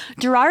Suave?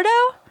 Gerardo?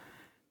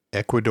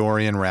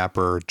 Ecuadorian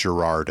rapper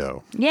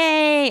Gerardo.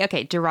 Yay.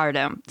 Okay,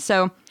 Gerardo.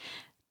 So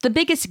the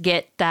biggest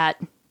get that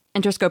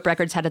Interscope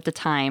Records had at the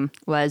time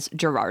was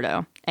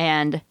Gerardo.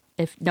 And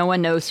if no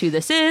one knows who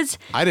this is...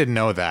 I didn't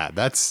know that.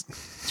 It's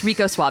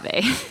Rico Suave.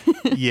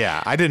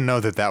 Yeah, I didn't know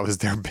that was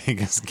their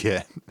biggest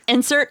get.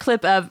 Insert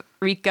clip of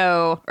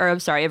Rico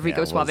Suave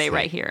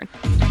right here.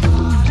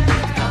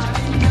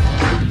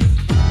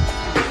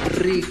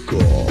 Rico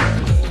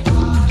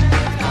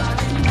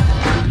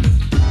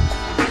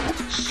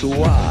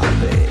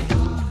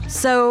Suave.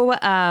 So,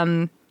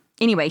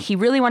 anyway, he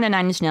really wanted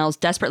 9 Inch Nails,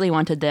 desperately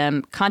wanted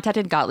them,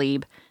 contacted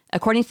Gottlieb.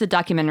 According to the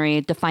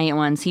documentary, Defiant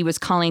Ones, he was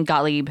calling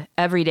Gottlieb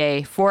every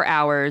day, 4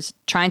 hours,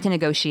 trying to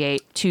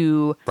negotiate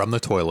to... From the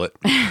toilet.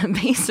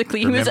 Basically,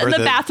 he was in the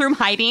bathroom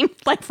hiding,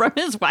 like, from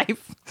his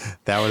wife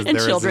There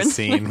was a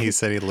scene, he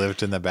said he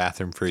lived in the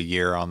bathroom for a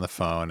year on the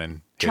phone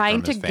and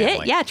trying to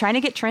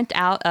get Trent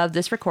out of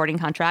this recording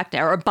contract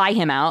or buy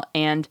him out.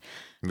 And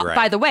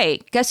by the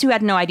way, guess who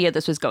had no idea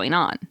this was going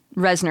on?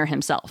 Reznor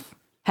himself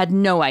had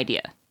no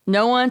idea.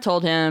 No one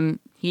told him.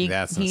 He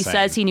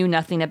says he knew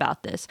nothing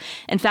about this.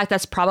 In fact,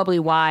 that's probably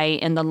why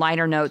in the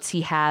liner notes,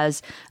 he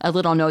has a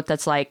little note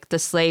that's like, the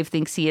slave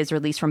thinks he is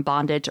released from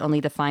bondage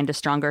only to find a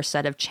stronger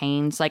set of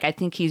chains. Like, I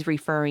think he's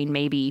referring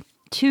maybe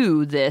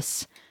to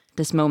this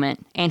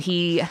moment. And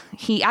he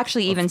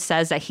actually even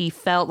says that he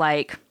felt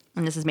like,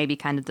 and this is maybe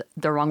kind of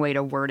the wrong way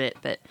to word it,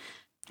 but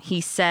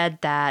he said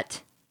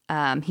that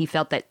he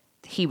felt that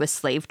he was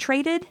slave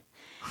traded.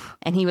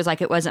 And he was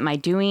like, it wasn't my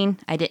doing.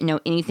 I didn't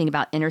know anything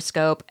about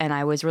Interscope, and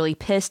I was really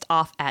pissed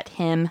off at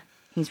him.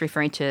 He's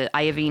referring to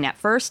Iovine at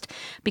first,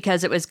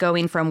 because it was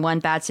going from one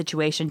bad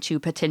situation to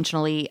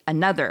potentially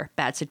another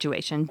bad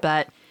situation.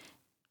 But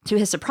to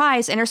his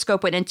surprise,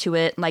 Interscope went into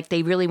it like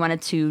they really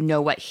wanted to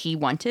know what he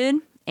wanted.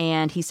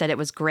 And he said it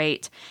was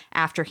great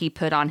after he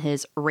put on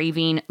his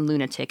raving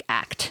lunatic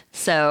act.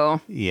 So,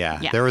 yeah,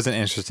 there was an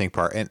interesting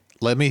part. And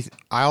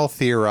I'll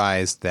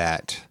theorize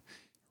that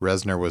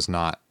Reznor was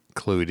not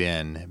clued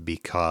in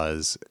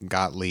because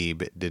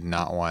Gottlieb did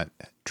not want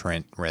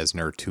Trent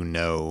Reznor to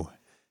know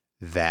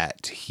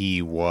that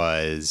he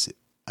was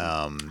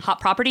Hot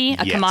property,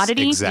 a yes,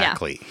 commodity.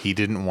 Exactly. He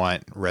didn't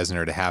want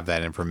Reznor to have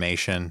that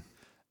information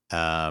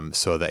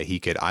so that he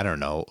could, I don't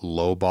know,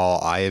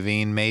 lowball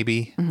Iovine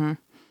maybe. Mm-hmm.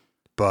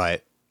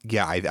 But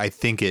yeah, I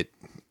think it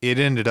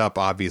ended up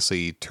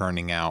obviously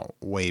turning out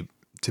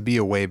to be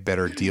a way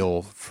better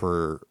deal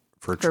for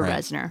Trent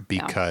Reznor,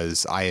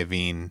 because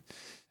Iovine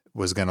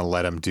was going to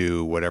let him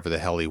do whatever the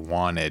hell he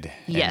wanted.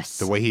 Yes.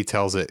 And the way he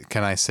tells it,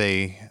 can I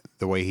say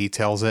the way he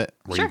tells it?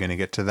 Were Sure. you going to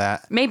get to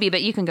that? Maybe,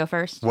 but you can go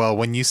first. Well,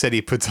 when you said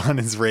he puts on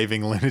his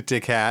raving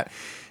lunatic hat,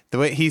 the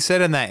way he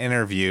said in that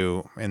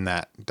interview, in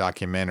that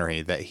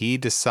documentary, that he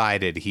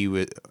decided he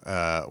would,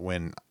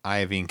 when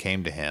Iovine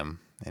came to him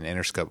and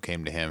Interscope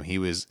came to him,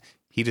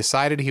 he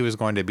decided he was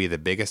going to be the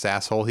biggest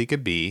asshole he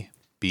could be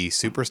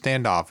super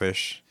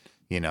standoffish.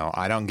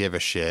 I don't give a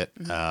shit.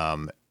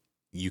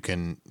 You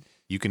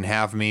can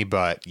have me,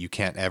 but you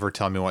can't ever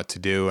tell me what to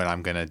do, and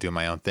I'm going to do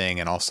my own thing.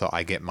 And also,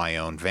 I get my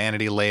own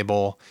vanity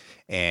label,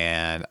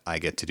 and I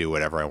get to do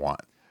whatever I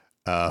want.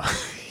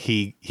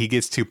 He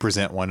gets to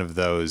present one of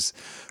those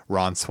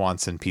Ron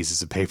Swanson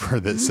pieces of paper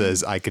that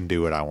says, I can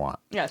do what I want.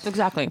 Yes,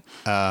 exactly.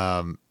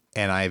 And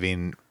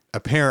Iovine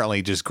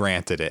apparently just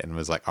granted it and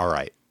was like, all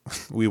right,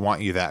 we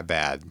want you that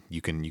bad.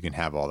 You can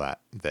have all that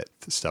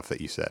stuff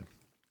that you said.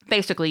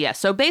 Basically, yes.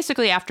 So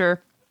basically,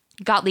 after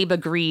Gottlieb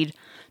agreed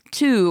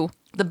to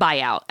the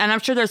buyout, and I'm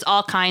sure there's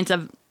all kinds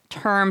of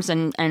terms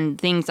and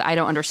things that I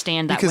don't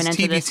understand that because went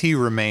into this.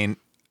 TVT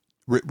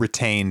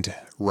retained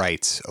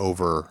rights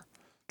over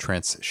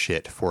Trent's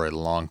shit for a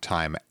long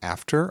time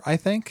after, I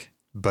think,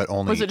 but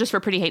only Was it just for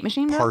Pretty Hate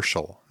Machine? Though?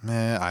 partial.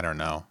 I don't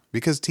know,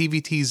 because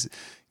TVT's,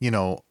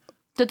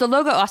 Did the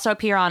logo also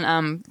appear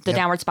on the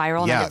Downward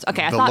Spiral? yeah,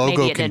 Okay, I the thought logo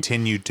maybe it did.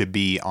 continued to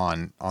be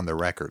on the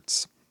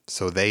records,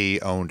 so they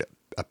owned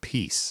a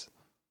piece.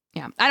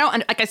 Yeah, I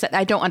don't. Like I said,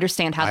 I don't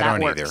understand how I that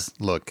don't works.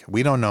 either. Look,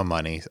 we don't know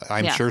money.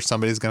 I'm Yeah. sure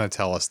somebody's going to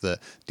tell us the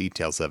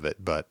details of it,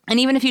 but And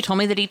even if you told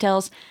me the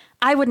details,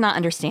 I would not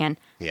understand.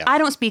 Yeah. I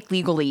don't speak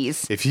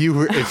legalese. if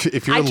you're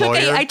a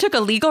lawyer, I took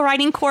a legal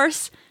writing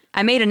course.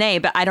 I made an A,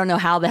 but I don't know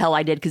how the hell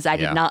I did because I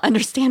did Yeah. not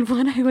understand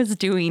what I was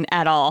doing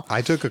at all.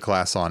 I took a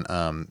class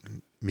on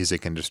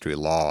music industry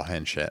law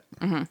and shit,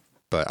 Mm-hmm.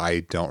 but I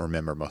don't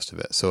remember most of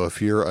it. So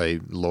if you're a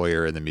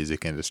lawyer in the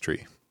music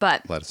industry,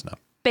 But let us know.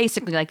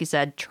 basically, like you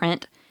said,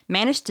 Trent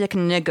managed to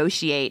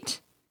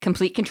negotiate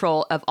complete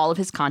control of all of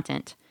his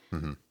content,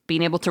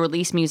 being able to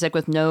release music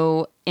with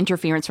no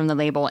interference from the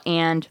label,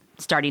 and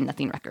starting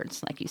Nothing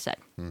Records, like you said.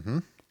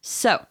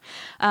 So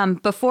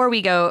before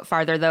we go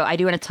farther, though, I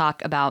do want to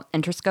talk about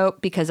Interscope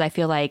because I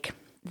feel like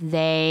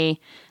they,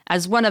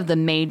 as one of the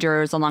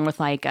majors, along with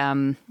like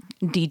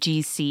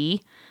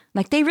DGC,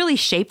 like they really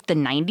shaped the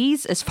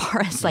 90s as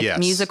far as like Yes.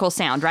 musical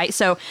sound, right?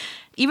 So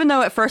even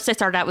though at first I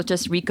started out with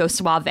just Rico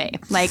Suave,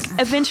 like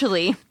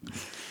eventually,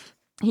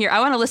 here, I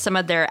want to list some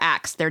of their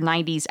acts, their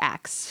 90s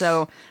acts.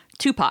 So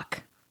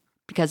Tupac,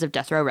 because of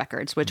Death Row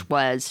Records, which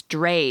was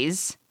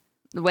Dre's.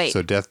 Wait,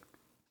 So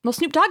well,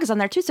 Snoop Dogg is on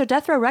there too. So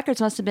Death Row Records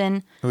must have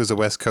been, it was a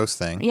West Coast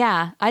thing.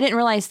 yeah. I didn't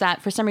realize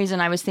that. For some reason,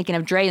 I was thinking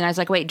of Dre, and I was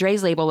like, wait,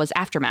 Dre's label was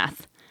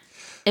Aftermath.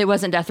 It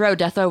wasn't Death Row.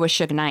 Death Row was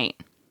Suge Knight.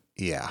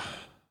 Yeah.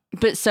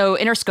 But so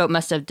Interscope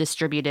must have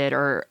distributed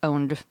or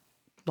owned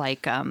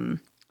like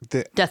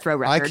Death Row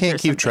Records. I can't or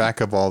keep something. track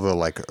of all the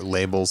like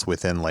labels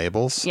within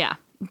labels. Yeah.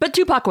 But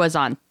Tupac was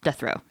on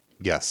Death Row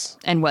Yes.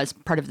 and was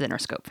part of the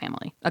Interscope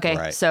family. Okay.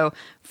 Right. So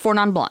Four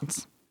Non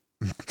Blondes,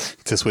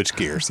 To switch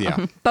gears.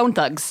 Yeah. Bone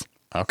Thugs.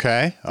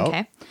 Okay. Oh.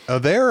 Okay. Oh,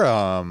 they're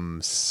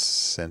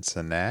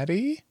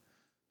Cincinnati,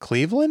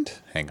 Cleveland.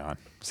 Hang on.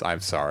 I'm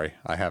sorry.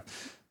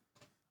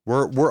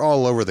 We're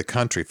all over the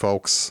country,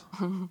 folks.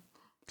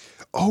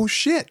 Oh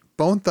shit.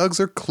 Bone Thugs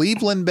are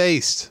Cleveland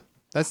based.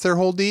 That's their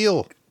whole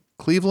deal.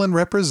 Cleveland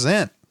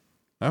represent.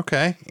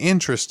 Okay.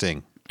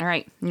 Interesting. All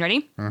right. You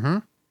ready? Mm-hmm.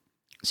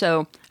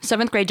 So,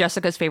 7th grade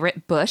Jessica's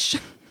favorite, Bush.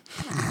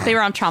 They were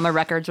on Trauma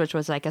Records, which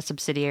was like a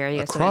subsidiary.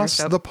 of Across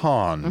Interscope. the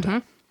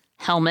pond.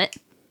 Helmet,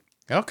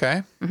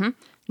 Okay.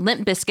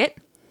 Limp Bizkit.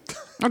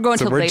 We're going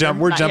So to we're, later.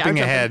 we're Not yet, jumping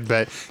we're ahead,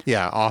 but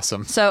yeah,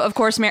 awesome. So, of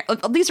course,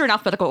 these are in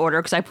alphabetical order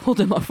because I pulled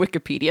them off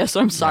Wikipedia, so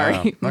I'm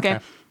sorry. Oh, okay.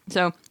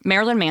 So,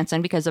 Marilyn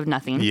Manson, because of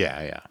Nothing.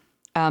 Yeah.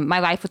 My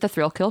Life with the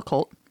Thrill Kill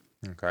Cult.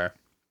 Okay.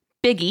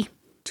 Biggie.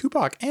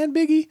 Tupac and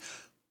Biggie.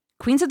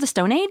 Queens of the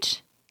Stone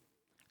Age.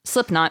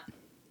 Slipknot.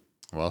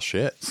 Well,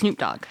 shit. Snoop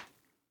Dogg.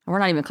 We're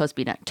not even close to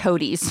being at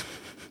Toadies.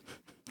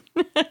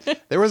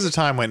 There was a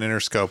time when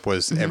Interscope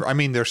was, I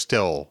mean, they're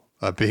still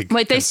a big.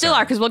 Wait, they still are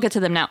concern. because we'll get to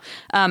them now.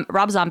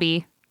 Rob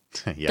Zombie,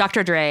 Yeah,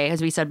 Dr. Dre,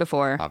 as we said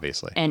before,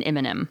 obviously. and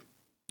Eminem.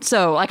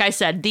 So, like I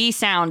said, the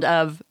sound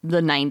of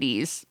the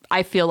 90s,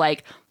 I feel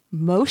like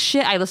most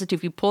shit I listened to,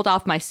 if you pulled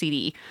off my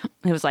CD,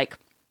 it was like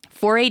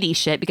 480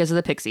 shit because of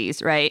the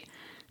Pixies, right?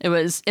 It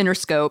was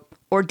Interscope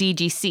or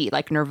DGC,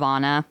 like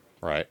Nirvana.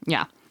 Right.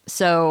 Yeah.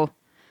 So,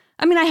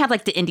 I mean, I had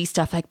like the indie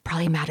stuff, like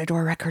probably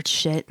Matador Records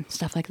shit,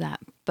 stuff like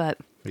that. But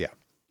Yeah.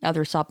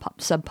 other sub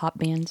pop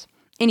bands.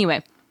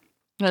 Anyway,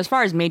 And as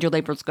far as major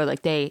labels go,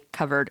 like they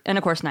covered, and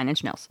of course, Nine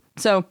Inch Nails.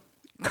 So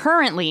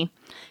currently,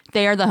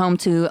 they are the home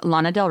to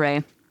Lana Del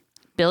Rey,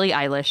 Billie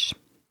Eilish,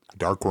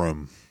 Dark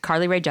Room.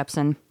 Carly Rae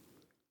Jepsen,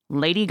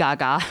 Lady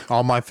Gaga,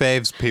 All my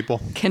faves, people.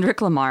 Kendrick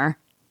Lamar,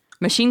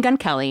 Machine Gun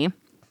Kelly,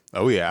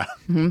 Oh, yeah.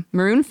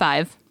 Maroon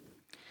 5,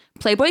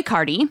 Playboy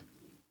Cardi,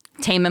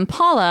 Tame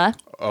Impala,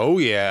 Oh,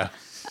 yeah.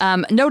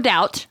 No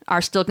Doubt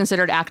are still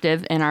considered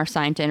active and are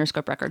signed to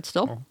Interscope Records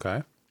still.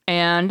 Okay.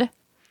 And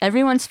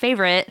everyone's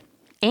favorite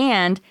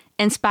and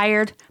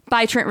inspired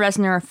by Trent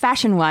Reznor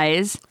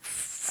fashion-wise,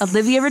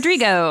 Olivia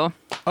Rodrigo.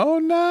 Oh,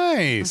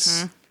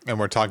 nice. And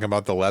we're talking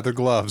about the leather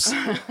gloves.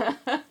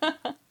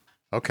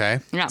 Okay.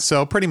 Yeah.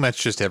 So pretty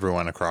much just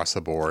everyone across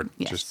the board.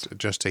 Yes.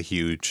 Just a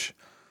huge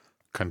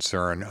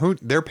concern. Who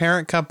their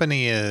parent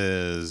company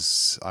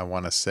is, I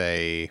want to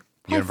say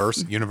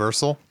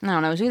Universal. I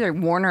don't know. It was either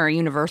Warner or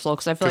Universal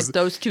because I feel like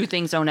those two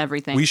things own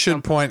everything. We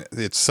should point,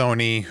 it's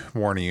Sony,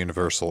 Warner,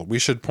 Universal. We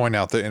should point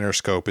out that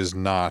Interscope is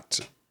not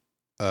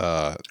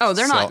they're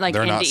not like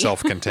they're not indie.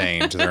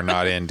 self-contained. They're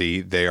not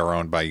indie. They are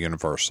owned by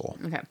Universal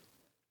Okay.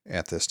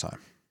 at this time.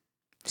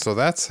 So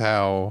that's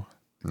how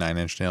Nine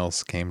Inch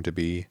Nails came to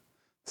be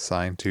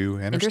signed to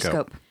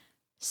Interscope.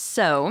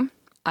 So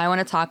I want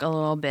to talk a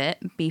little bit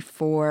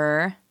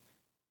before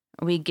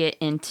we get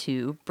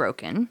into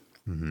Broken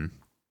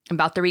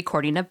about the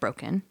recording of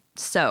Broken.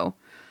 So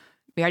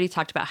we already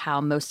talked about how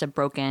most of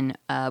Broken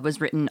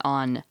was written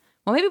on,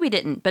 well, maybe we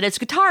didn't, but it's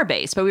guitar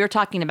based, but we were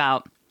talking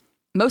about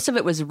most of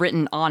it was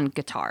written on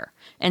guitar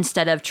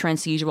instead of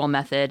Trent's usual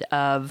method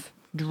of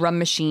drum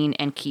machine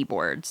and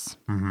keyboards.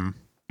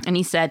 And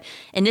he said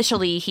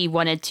initially he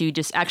wanted to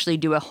just actually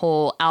do a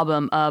whole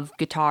album of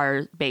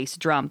guitar, bass,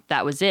 drum.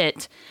 That was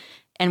it.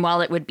 And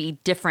while it would be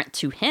different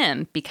to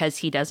him because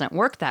he doesn't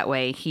work that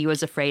way, he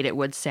was afraid it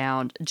would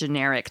sound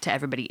generic to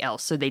everybody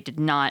else. So they did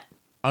not.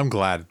 I'm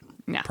glad,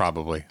 Yeah.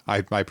 probably.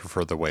 I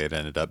prefer the way it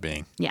ended up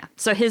being. Yeah.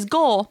 So his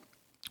goal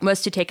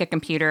was to take a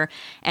computer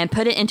and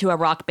put it into a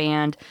rock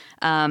band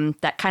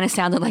that kind of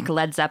sounded like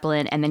Led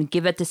Zeppelin and then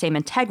give it the same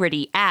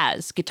integrity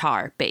as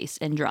guitar, bass,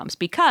 and drums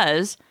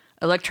because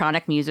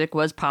electronic music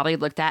was probably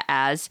looked at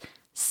as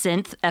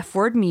synth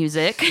F-word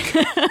music.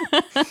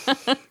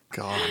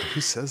 God,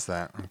 who says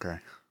that? Okay.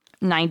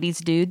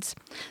 90s dudes.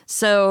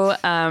 So,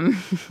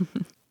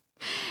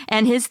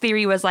 and his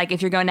theory was like,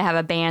 if you're going to have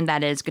a band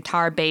that is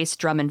guitar, bass,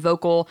 drum, and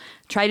vocal,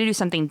 try to do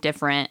something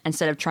different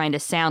instead of trying to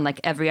sound like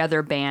every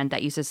other band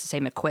that uses the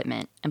same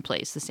equipment and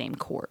plays the same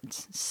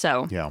chords.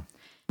 So Yeah.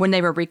 when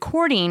they were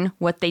recording,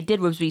 what they did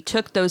was we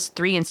took those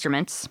three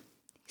instruments,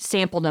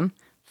 sampled them,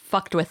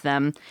 fucked with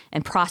them,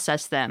 and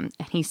processed them.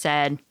 And he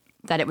said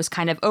that it was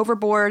kind of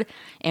overboard,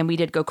 and we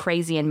did go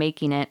crazy in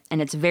making it,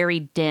 and it's very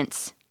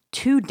dense,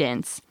 too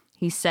dense.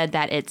 He said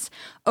that it's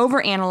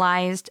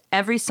overanalyzed.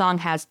 Every song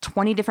has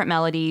 20 different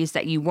melodies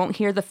that you won't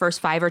hear the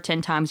first 5 or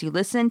 10 times you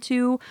listen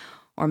to,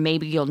 or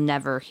maybe you'll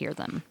never hear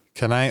them.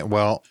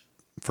 Well,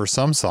 for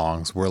some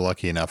songs, we're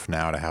lucky enough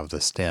now to have the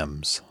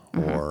stems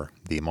or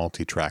the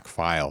multi-track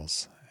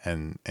files.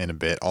 And in a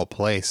bit, I'll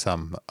play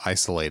some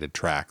isolated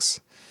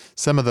tracks.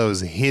 Some of those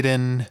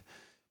hidden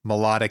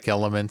melodic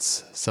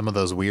elements, some of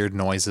those weird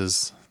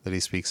noises that he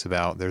speaks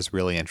about. There's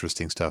really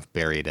interesting stuff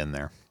buried in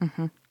there.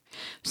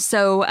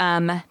 So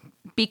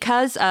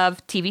because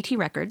of TVT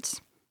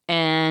Records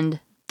and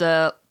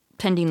the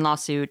pending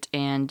lawsuit,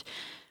 and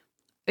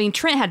I mean,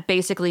 Trent had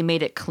basically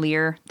made it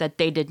clear that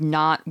they did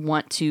not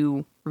want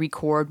to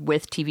record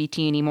with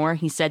TVT anymore.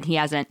 He said he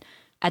hasn't,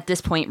 at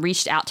this point,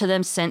 reached out to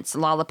them since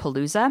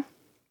Lollapalooza.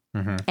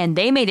 And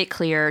they made it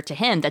clear to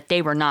him that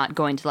they were not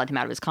going to let him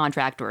out of his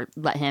contract or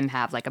let him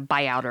have like a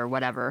buyout or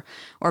whatever,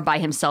 or buy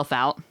himself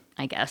out,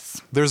 I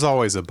guess. There's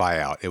always a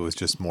buyout. It was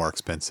just more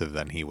expensive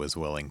than he was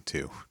willing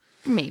to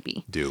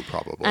Maybe. do,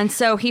 probably. And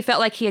so he felt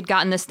like he had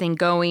gotten this thing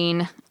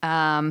going,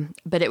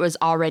 but it was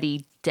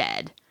already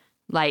dead.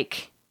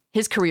 Like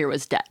his career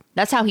was dead.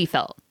 That's how he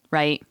felt,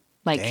 right?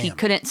 Like he Damn.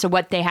 couldn't. So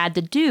what they had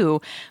to do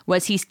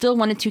was he still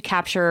wanted to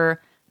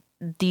capture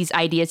these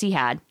ideas he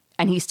had,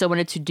 and he still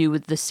wanted to do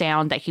with the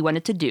sound that he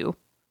wanted to do.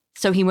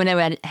 So he went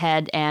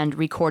ahead and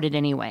recorded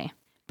anyway.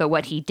 But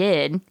what he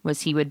did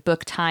was he would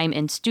book time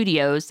in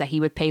studios that he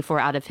would pay for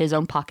out of his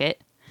own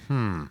pocket.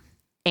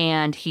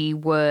 And he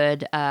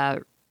would,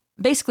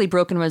 basically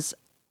Broken was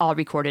all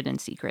recorded in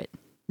secret.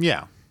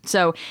 Yeah.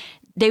 So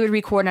they would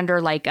record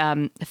under like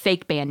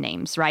fake band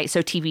names, right?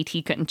 So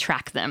TVT couldn't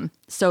track them.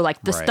 So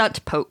like the Right.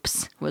 Stunt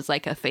Popes was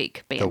like a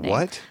fake band The name.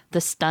 what?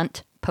 The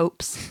Stunt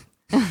Popes.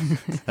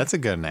 That's a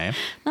good name.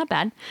 Not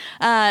bad.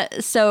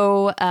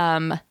 So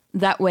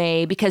that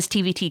way, because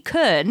TVT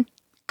could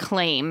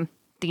claim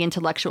the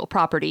intellectual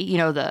property, you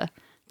know, the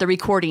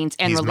recordings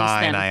and He's release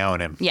mine. them. I own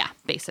him. Yeah,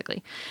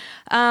 basically.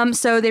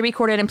 So they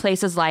recorded in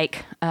places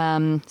like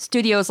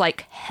studios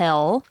like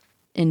Hell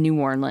in New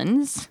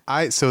Orleans.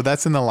 So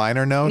that's in the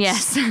liner notes?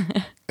 Yes.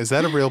 Is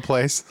that a real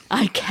place?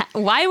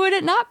 Why would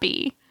it not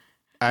be?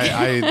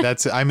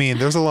 I mean,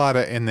 there's a lot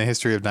of, in the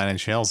history of Nine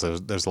Inch Nails,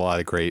 there's a lot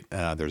of great,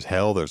 there's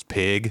Hell, there's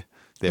Pig.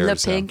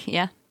 There's The Pig,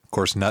 yeah. Of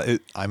course,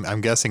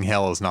 I'm guessing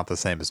Hell is not the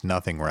same as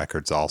Nothing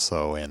Records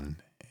also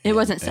It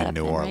wasn't set in up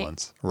New then, right?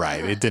 Orleans.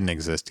 Right. It didn't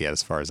exist yet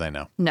as far as I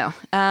know. No.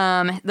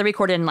 They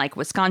recorded in like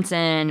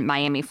Wisconsin,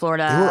 Miami,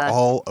 Florida. They were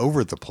all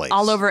over the place.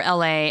 all over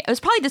LA. It was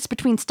probably just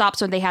between stops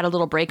when they had a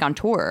little break on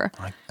tour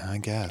I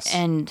guess.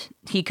 and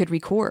he could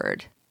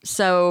record.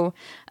 So,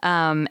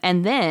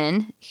 and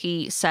then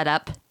he set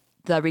up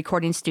the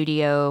recording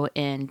studio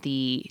in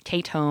the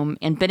Tate home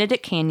in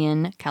Benedict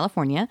Canyon,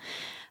 California.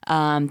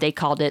 They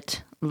called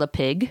it La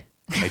Pig.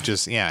 It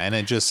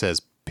just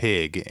says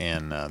Pig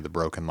in the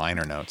broken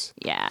liner notes.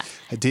 Yeah.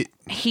 Did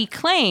He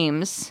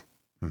claims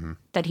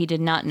that he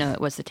did not know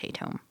it was the Tate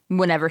home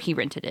whenever he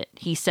rented it.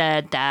 He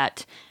said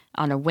that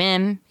on a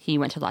whim, he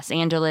went to Los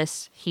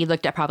Angeles. He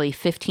looked at probably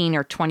 15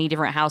 or 20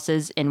 different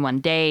houses in one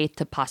day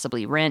to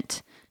possibly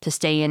rent, to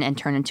stay in and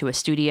turn into a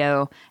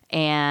studio.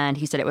 And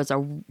he said it was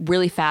a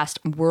really fast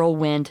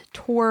whirlwind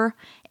tour.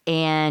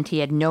 And he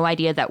had no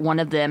idea that one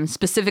of them,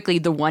 specifically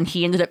the one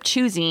he ended up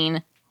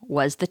choosing,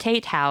 was the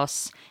Tate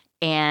house.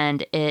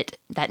 And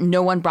that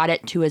no one brought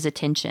it to his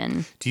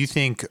attention, do you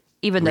think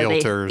even though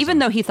realtors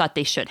though he thought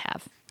they should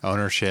have.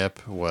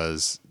 ownership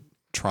was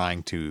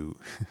trying to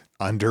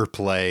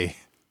play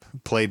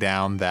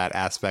down that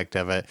aspect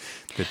of it,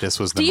 that this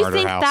was the Do you murder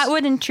think house? that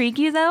would intrigue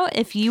you though,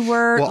 if you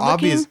were Well, looking?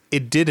 obvious.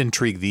 It did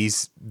intrigue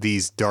these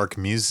dark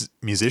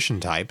musician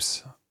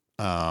types.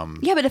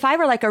 Yeah, but if I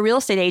were like a real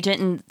estate agent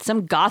and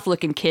some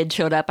goth-looking kid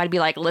showed up, I'd be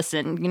like,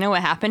 "Listen, you know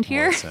what happened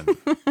here? Listen,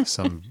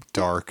 some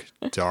dark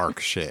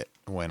shit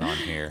went on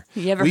here.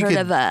 You ever heard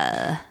of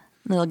a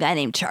little guy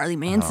named Charlie Oh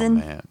Manson?"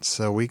 man!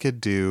 So we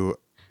could do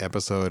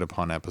episode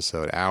upon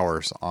episode,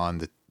 hours on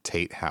the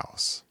Tate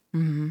house,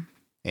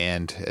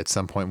 and at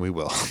some point we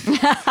will.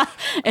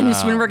 And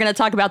it's when we're going to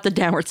talk about the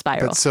downward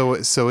spiral.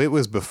 But so it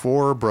was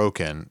before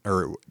Broken,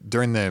 or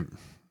during the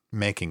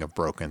making of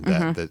Broken,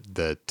 that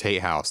the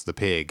Tate house, the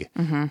Pig,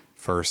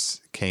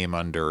 first became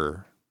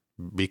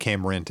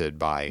rented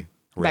by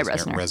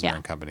Reznor yeah.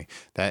 and Company.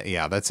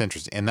 That's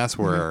interesting, and that's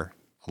where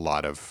a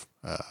lot of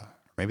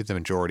maybe the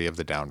majority of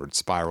the downward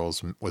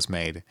spirals was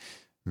made.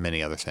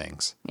 Many other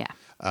things. Yeah.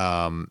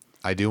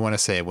 I do want to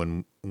say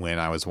when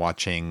I was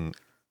watching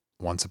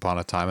Once Upon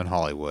a Time in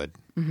Hollywood,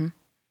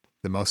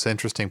 the most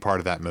interesting part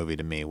of that movie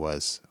to me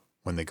was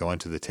when they go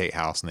into the Tate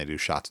house and they do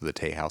shots of the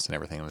Tate house and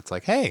everything, and it's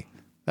like, hey,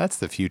 that's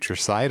the future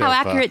side How of.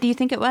 accurate do you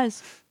think it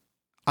was?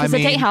 I Because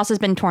mean, the Tate house has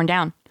been torn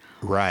down.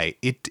 right?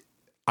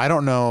 I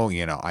don't know.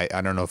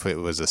 I don't know if it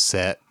was a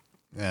set,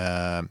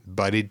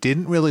 but it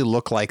didn't really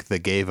look like the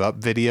Gave Up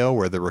video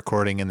where they're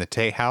recording in the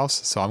Tate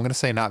house. So I'm going to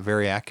say not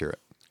very accurate.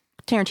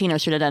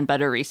 Tarantino should have done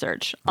better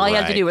research. All you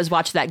had to Right. do was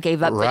watch that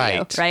Gave Up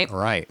video, right?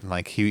 Right.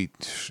 Like he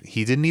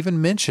didn't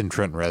even mention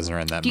Trent Reznor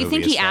in that movie. Do you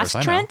think he as far asked as I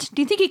know. Trent?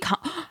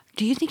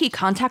 Do you think he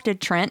contacted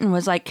Trent and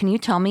was like, "Can you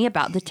tell me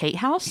about the Tate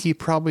house?" He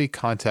probably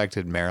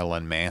contacted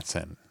Marilyn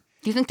Manson.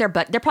 Do you think they're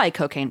probably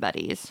cocaine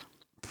buddies?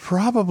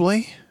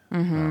 Probably. Oh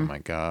my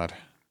God.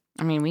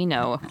 I mean, we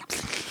know.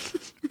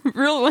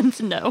 Real ones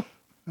know.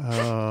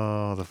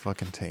 Oh, the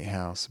fucking Tate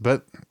house.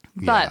 But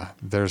yeah,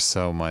 there's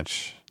so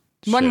much.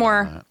 One shit more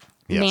on that.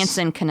 Yes.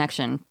 Manson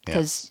connection,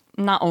 because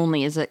not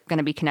only is it going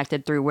to be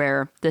connected through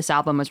where this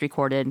album was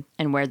recorded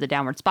and where the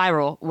Downward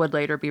Spiral would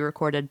later be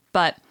recorded,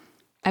 but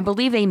I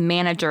believe a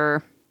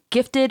manager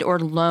gifted or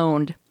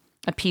loaned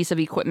a piece of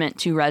equipment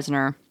to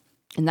Reznor,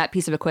 and that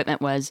piece of equipment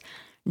was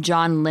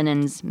John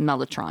Lennon's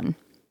Mellotron.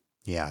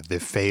 Yeah, the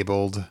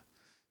fabled,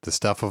 the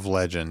stuff of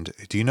legend.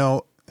 Do you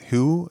know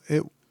who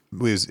it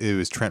was? It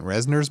was Trent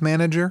Reznor's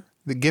manager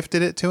that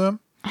gifted it to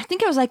him. I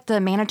think it was like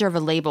the manager of a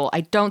label.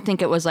 I don't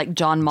think it was like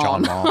John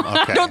Malm. John Malm,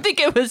 I okay. don't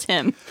think it was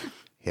him.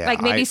 Yeah,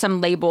 Like maybe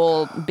some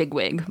label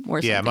bigwig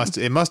or something. Yeah,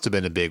 it must have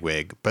been a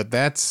bigwig, but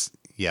that's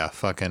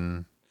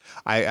fucking.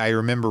 I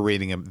remember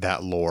reading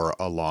that lore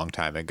a long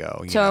time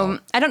ago. You know?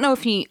 I don't know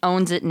if he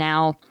owns it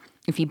now,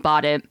 if he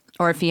bought it,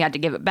 or if he had to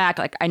give it back.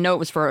 Like, I know it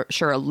was for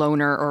sure a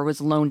loaner or was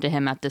loaned to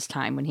him at this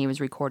time when he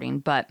was recording,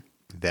 but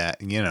that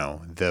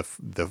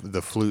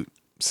the flute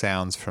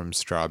sounds from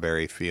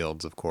Strawberry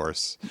Fields, of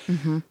course,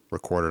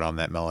 recorded on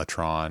that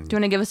Mellotron. do you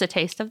want to give us a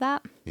taste of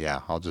that?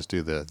 Yeah, I'll just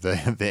do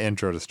the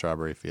intro to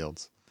Strawberry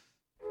Fields.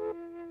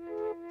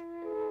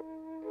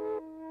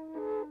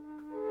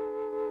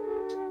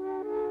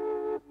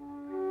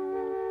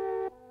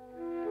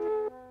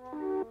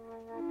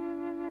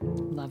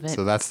 Love it.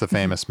 So that's the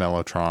famous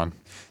Mellotron.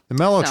 The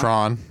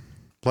Mellotron.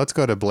 Let's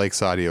go to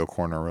Blake's audio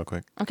corner real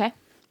quick. Okay.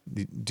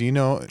 Do you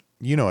know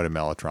what a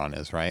Mellotron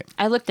is, right?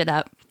 I looked it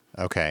up.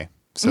 Okay,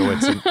 so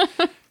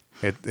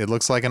it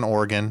looks like an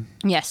organ.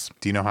 Yes.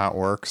 Do you know how it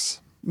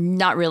works?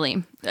 Not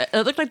really.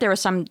 It looked like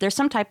there's some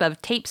type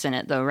of tapes in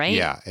it though, right?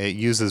 Yeah, it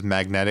uses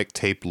magnetic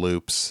tape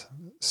loops.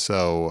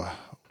 So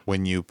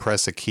when you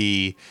press a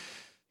key,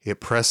 it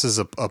presses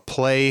a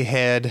play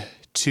head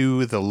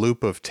to the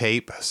loop of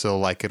tape. So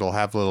like it'll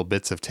have little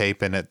bits of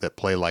tape in it that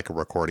play like a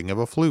recording of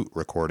a flute,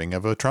 recording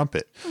of a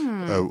trumpet,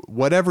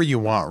 whatever you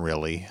want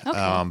really.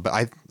 Okay.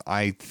 But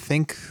I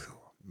think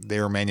they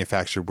were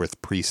manufactured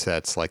with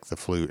presets like the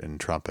flute and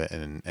trumpet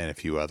and a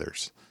few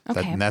others.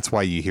 Okay. And that's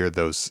why you hear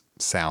those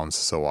sounds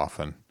so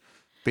often.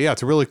 But yeah,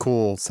 it's a really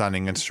cool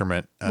sounding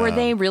instrument. Were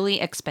they really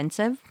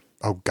expensive?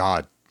 Oh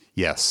God,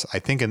 yes. I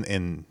think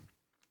in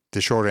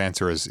the short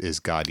answer is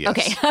God,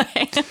 yes.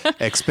 Okay.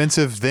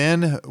 Expensive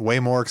then, way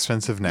more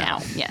expensive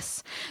now.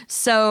 Yes.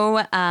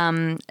 So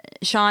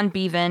Sean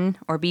Bevan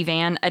or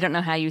Bevan, I don't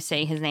know how you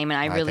say his name, and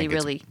I think it's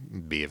really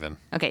Bevan.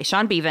 Okay,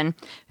 Sean Bevan,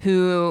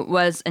 who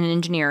was an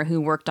engineer who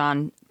worked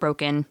on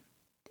Broken,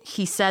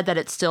 he said that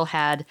it still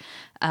had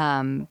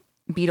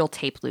Beetle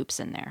tape loops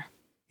in there.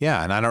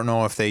 Yeah, and I don't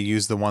know if they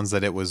used the ones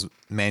that it was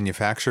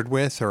manufactured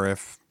with, or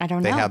if I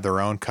don't they know. had their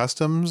own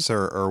customs,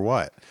 or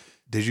what.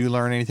 Did you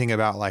learn anything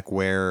about like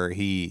where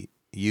he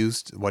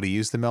used the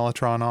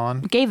Mellotron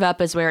on? Gave Up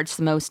is where it's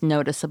the most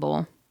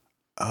noticeable.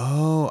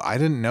 Oh, I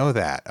didn't know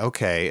that.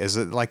 Okay, is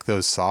it like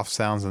those soft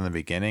sounds in the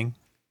beginning?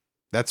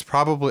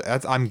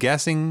 I'm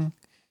guessing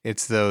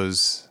it's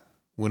those.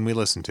 When we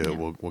listen to it,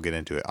 we'll get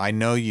into it. I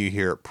know you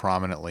hear it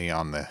prominently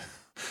on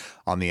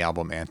the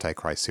album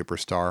Antichrist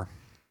Superstar.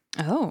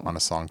 Oh, On a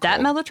song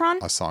that called,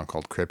 Mellotron? a song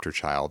called Cryptor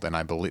Child, and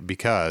I believe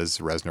because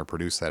Reznor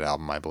produced that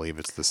album, I believe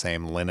it's the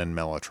same Lennon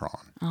Mellotron.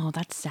 Oh,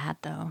 that's sad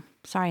though.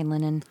 Sorry,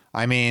 Lennon.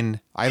 I mean,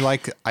 I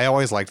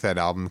always liked that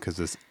album because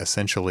it's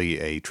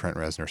essentially a Trent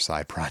Reznor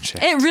side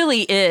project. It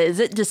really is.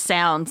 It just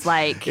sounds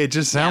like It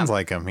just sounds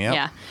like him. Yep.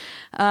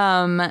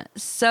 Yeah.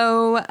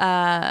 So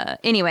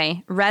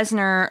anyway,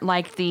 Reznor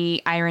liked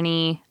the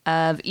irony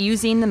of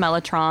using the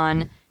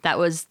Mellotron. That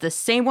was the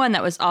same one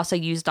that was also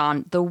used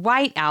on the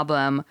White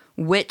Album,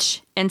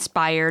 which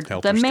inspired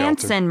Helter the Skelter.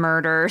 Manson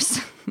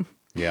murders,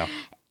 Yeah.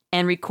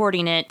 and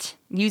using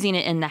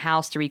it in the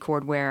house to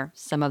record where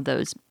some of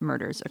those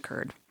murders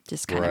occurred.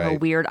 Just kind of a Right.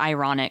 weird,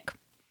 ironic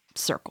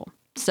circle.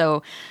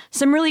 So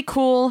some really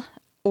cool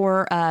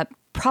or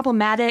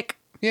problematic.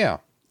 Yeah.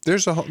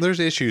 There's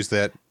issues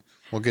that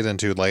we'll get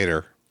into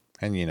later,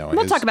 and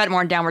We'll talk about it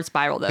more in Downward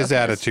Spiral, though. his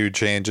attitude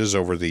changes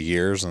over the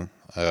years and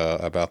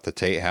about the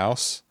Tate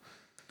House.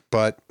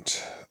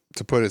 But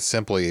to put it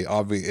simply,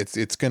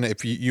 it's gonna,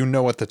 if you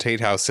know what the Tate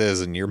House is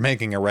and you're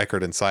making a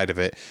record inside of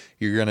it,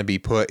 you're gonna be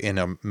put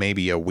in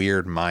maybe a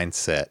weird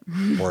mindset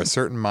or a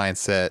certain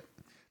mindset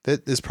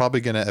that is probably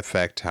gonna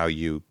affect how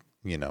you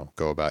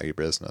go about your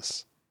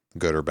business,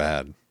 good or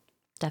bad.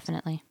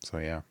 Definitely. So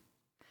yeah.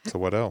 So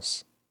what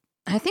else?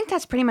 I think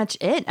that's pretty much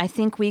it. I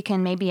think we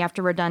can maybe,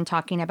 after we're done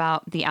talking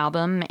about the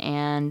album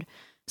and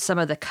some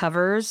of the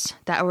covers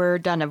that were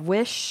done of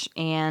Wish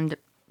and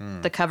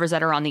the covers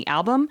that are on the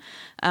album,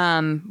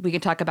 we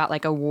can talk about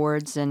like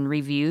awards and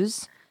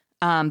reviews.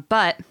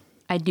 But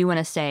I do want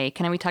to say,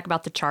 can we talk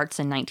about the charts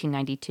in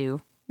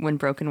 1992 when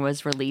Broken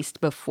was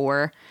released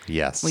before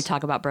Yes. we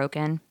talk about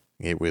Broken?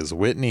 It was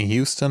Whitney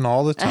Houston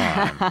all the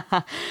time.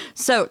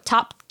 So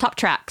top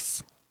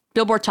tracks,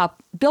 Billboard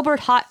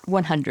Hot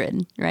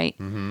 100, right?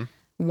 Mm-hmm.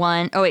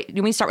 Let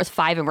me start with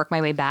 5 and work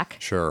my way back.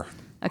 Sure.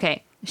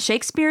 Okay,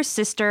 Shakespeare's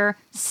Sister,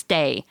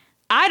 Stay.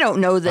 I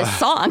don't know this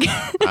song.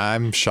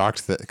 I'm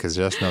shocked that because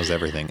Jess knows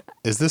everything.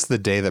 Is this the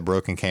day that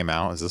Broken came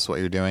out? Is this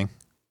what you're doing?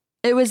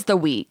 It was the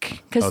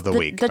week because the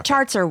week. The Okay.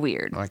 charts are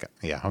weird. Okay.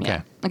 Yeah. Okay.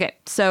 Yeah. Okay.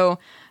 So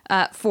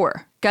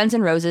 4, Guns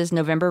N' Roses,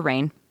 November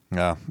Rain.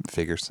 Yeah.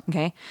 Figures.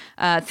 Okay.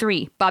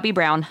 3, Bobby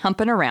Brown,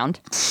 Humpin'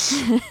 Around.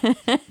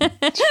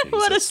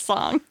 What a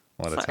song.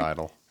 What a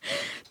title.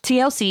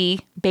 TLC,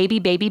 Baby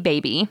Baby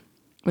Baby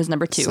was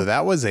number 2. So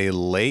that was a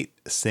late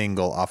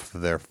single off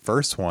of their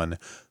first one,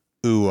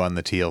 Ooh, on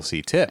the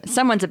TLC tip.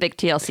 Someone's a big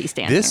TLC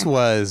stan This here.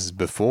 was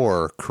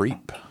before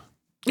Creep.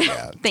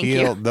 Yeah. Thank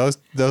you.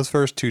 Those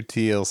first 2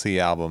 TLC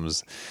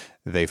albums,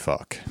 they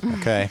fuck.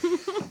 Okay.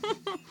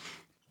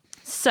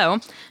 So,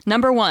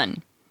 number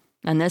 1,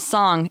 and this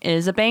song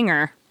is a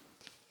banger.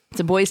 It's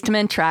a Boyz II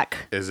Men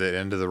track. Is it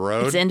End of the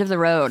Road? It's End of the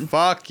Road.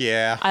 Fuck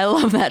yeah. I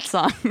love that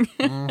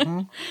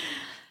song.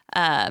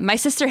 My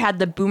sister had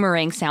the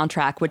Boomerang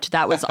soundtrack, which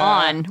that was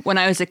on when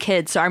I was a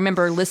kid. So I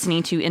remember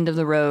listening to End of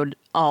the Road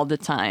all the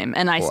time.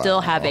 And I still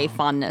have a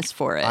fondness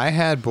for it. I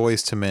had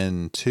Boyz II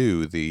Men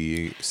 2,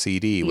 the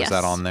CD. Was Yes.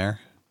 that on there?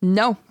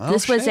 No,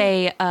 this was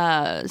shit.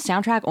 a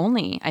soundtrack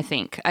only, I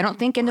think. I don't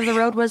think End of the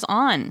Road was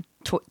on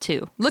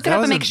 2. Look it That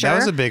up was and make sure. That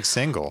was a big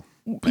single.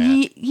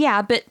 man.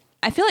 Yeah, but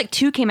I feel like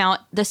 2 came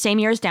out the same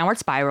year as Downward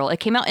Spiral. It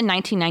came out in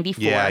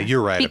 1994. Yeah,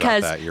 you're right about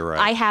because that. You're right.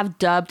 I have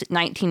dubbed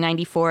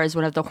 1994 as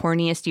one of the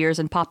horniest years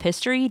in pop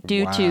history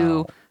due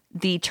to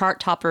the chart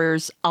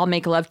toppers I'll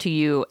Make Love to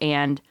You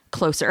and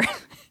Closer.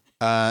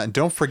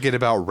 Don't forget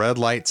about Red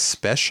Light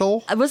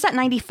Special. Was that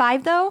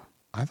 95 though?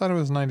 I thought it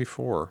was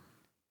 94.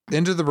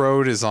 End of the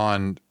Road is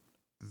on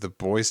the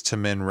Boyz II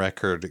Men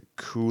record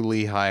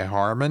Cooley High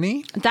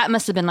Harmony, That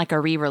must have been like a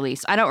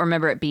re-release. I don't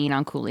remember it being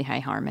on Cooley High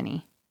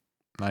Harmony.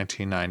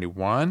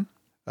 1991.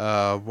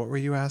 What were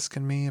you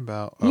asking me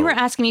about? You were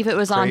asking me if it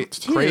was on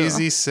 2.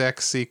 Crazy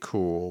Sexy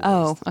Cool.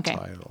 Oh, was the okay.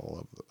 Title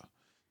of the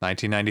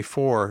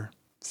 1994.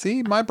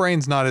 See, my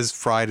brain's not as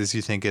fried as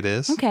you think it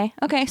is. Okay.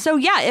 So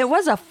yeah, it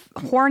was a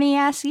horny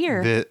ass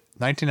year. The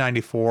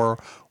 1994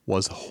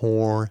 was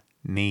horny.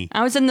 Knee.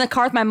 I was in the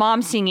car with my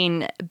mom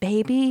singing,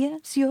 "Baby,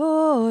 it's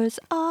yours,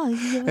 all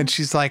yours." And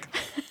she's like,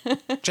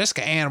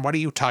 Jessica Ann, what are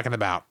you talking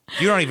about?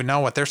 You don't even know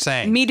what they're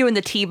saying. Me doing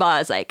the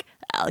T-Bar is like,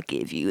 "I'll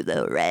give you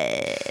the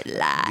red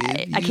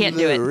light." I can't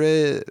do it.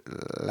 Red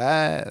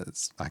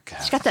lights. I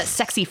can't. She's got that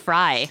sexy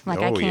fry. Like,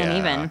 I can't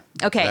even.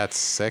 Okay. That's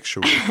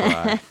sexual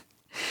fry.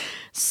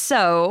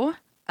 So,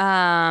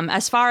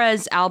 as far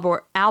as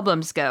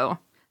albums go,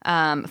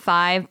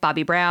 5,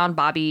 Bobby Brown.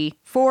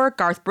 4,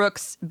 Garth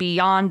Brooks,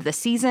 Beyond the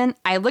Season.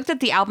 I looked at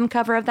the album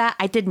cover of that.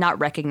 I did not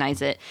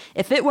recognize it.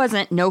 If it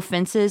wasn't No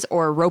Fences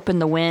or Rope in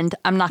the Wind,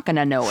 I'm not going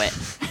to know it.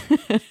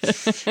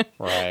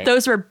 Right.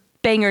 Those were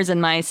bangers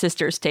in my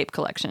sister's tape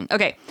collection.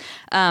 Okay.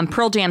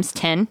 Pearl Jam's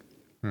 10.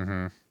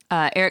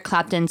 Eric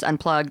Clapton's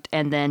Unplugged,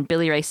 and then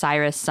Billy Ray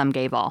Cyrus, Some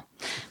Gave All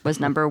was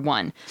number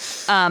 1.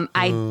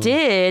 I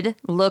did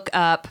look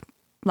up,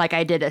 like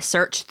I did a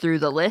search through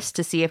the list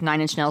to see if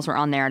Nine Inch Nails were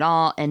on there at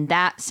all. And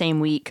that same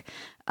week,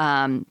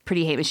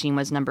 Pretty Hate Machine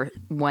was number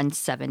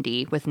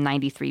 170 with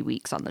 93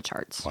 weeks on the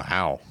charts.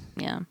 Wow.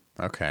 Yeah.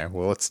 Okay.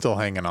 Well, it's still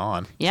hanging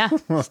on. Yeah.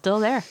 Still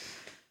there.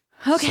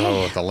 Okay.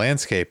 So the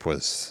landscape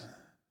was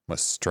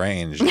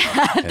strange. The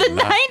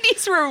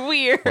 90s were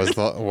weird.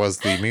 Was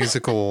the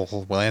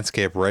musical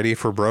landscape ready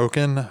for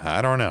Broken?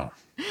 I don't know.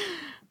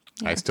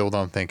 Yeah. I still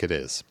don't think it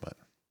is, but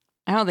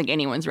I don't think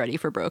anyone's ready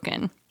for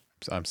Broken.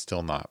 I'm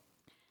still not.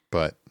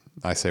 But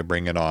I say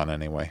bring it on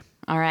anyway.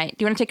 All right.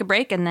 Do you want to take a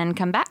break and then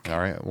come back? All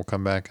right. We'll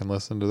come back and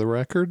listen to the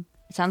record.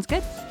 Sounds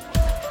good.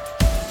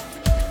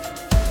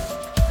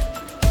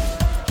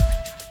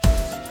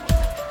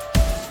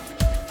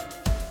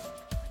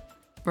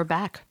 We're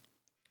back.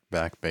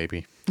 Back,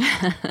 baby.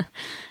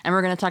 And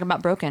we're going to talk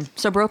about Broken.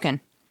 So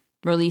Broken,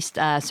 released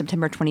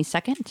September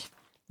 22nd,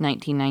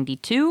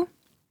 1992.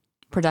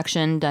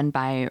 Production done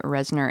by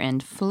Reznor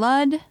and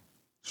Flood.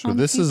 So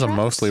this is a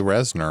mostly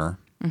Reznor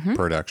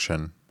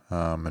production.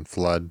 And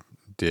Flood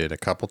did a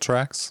couple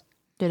tracks.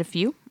 Did a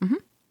few.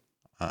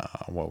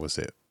 What was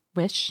it?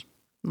 Wish,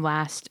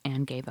 Last,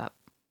 and Gave Up.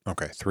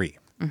 Okay, 3.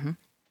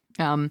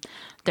 The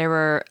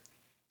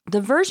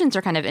versions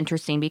are kind of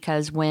interesting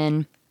because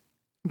when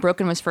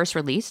Broken was first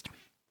released,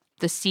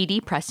 the CD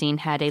pressing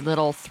had a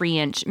little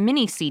 3-inch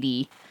mini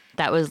CD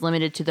that was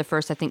limited to the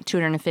first, I think,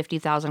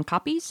 250,000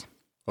 copies.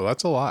 Well,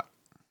 that's a lot.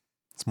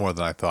 It's more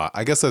than I thought.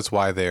 I guess that's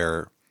why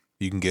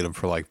you can get them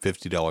for like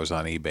 $50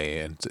 on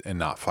eBay and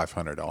not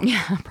 $500.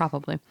 Yeah,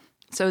 probably.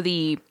 So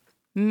the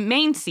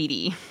main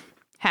CD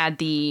had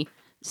the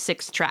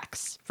 6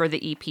 tracks for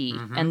the EP,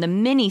 and the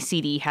mini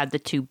CD had the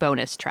 2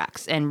 bonus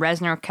tracks. And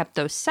Reznor kept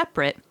those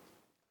separate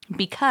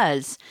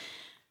because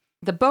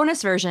the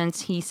bonus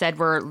versions, he said,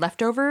 were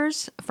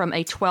leftovers from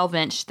a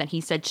 12-inch that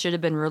he said should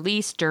have been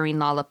released during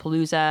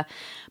Lollapalooza,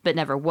 but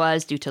never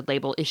was due to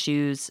label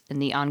issues and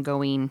the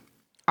ongoing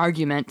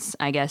arguments,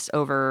 I guess,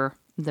 over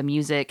the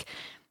music.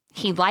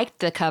 He liked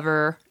the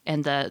cover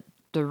and the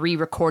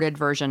re-recorded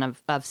version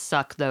of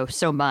Suck, though,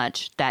 so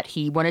much that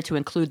he wanted to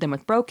include them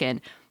with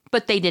Broken,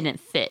 but they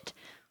didn't fit.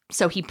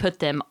 So he put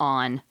them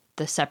on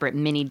the separate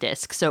mini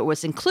disc. So it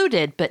was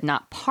included, but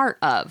not part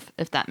of,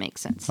 if that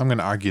makes sense. I'm going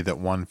to argue that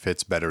one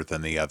fits better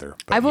than the other.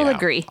 But I will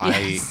agree.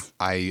 Yes.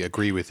 I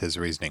agree with his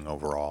reasoning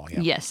overall. Yeah.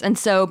 Yes. And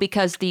so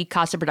because the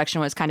cost of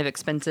production was kind of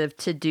expensive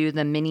to do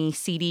the mini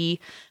CD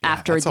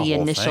after the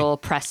initial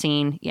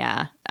pressing,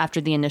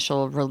 after the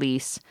initial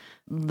release,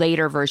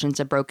 later versions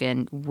of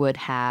Broken would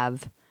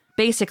have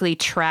basically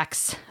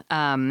tracks.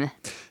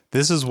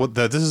 This is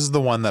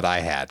the one that I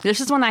had. This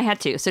is one I had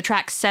too. So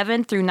tracks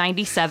 7 through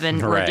 97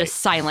 were just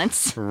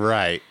silence.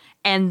 Right.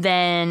 And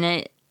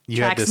then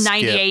tracks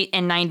 98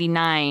 and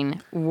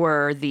 99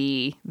 were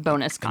the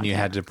bonus content. And you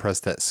had to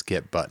press that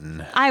skip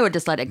button. I would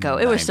just let it go.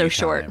 It was so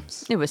short.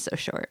 Times. It was so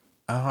short.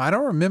 Oh, I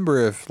don't remember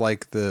if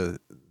like the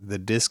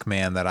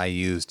Discman that I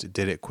used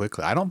did it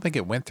quickly. I don't think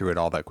it went through it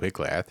all that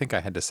quickly. I think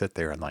I had to sit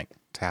there and like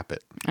tap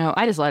it. Oh,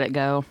 I just let it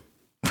go.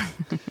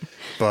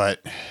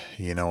 But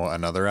you know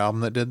another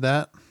album that did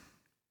that?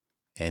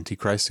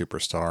 Antichrist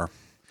Superstar.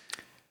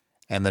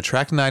 And the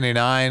track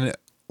 99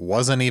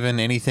 wasn't even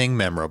anything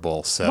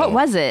memorable. So what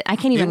was it? I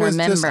can't even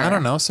remember. Just, I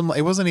don't know.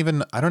 It wasn't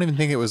even, I don't even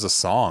think it was a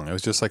song. It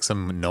was just like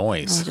some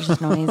noise. Oh,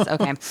 just noise.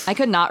 Okay. I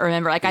could not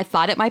remember. Like I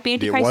thought it might be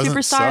Antichrist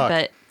Superstar, Suck.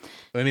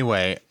 but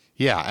anyway,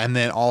 yeah. And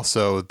then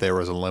also there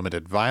was a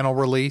limited vinyl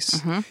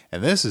release.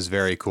 And this is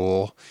very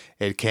cool.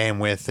 It came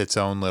with its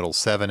own little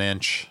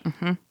 7-inch.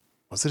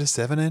 Was it a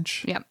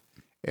 7-inch? Yep.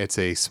 It's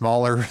a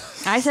smaller.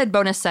 I said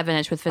bonus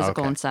 7-inch with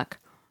Physical and Suck.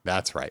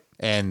 That's right.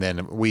 And then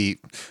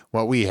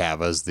what we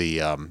have is the,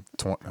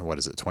 what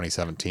is it,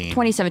 2017?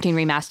 2017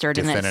 remastered.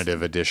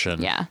 Definitive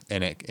edition. Yeah.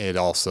 And it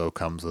also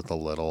comes with a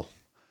little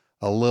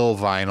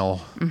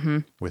vinyl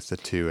with the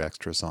 2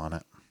 extras on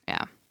it.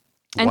 Yeah.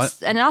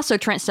 And also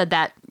Trent said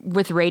that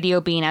with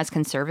radio being as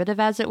conservative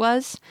as it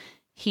was,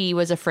 he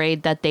was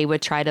afraid that they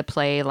would try to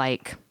play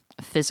like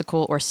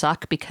Physical or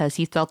Suck because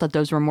he felt that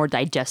those were more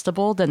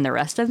digestible than the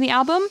rest of the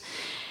album.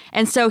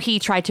 And so he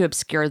tried to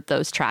obscure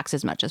those tracks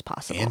as much as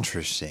possible.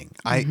 Interesting.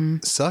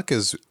 Suck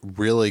is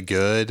really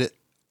good.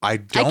 I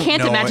don't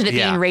can't know imagine it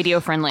yeah. being radio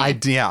friendly.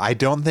 I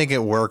don't think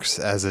it works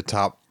as a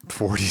top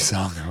 40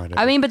 song or whatever.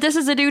 I mean, but this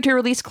is a dude who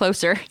released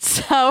Closer,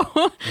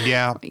 so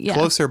yeah, Yeah.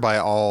 Closer by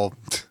all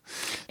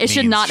it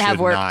should means not have should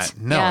worked. not-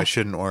 no, Yeah. it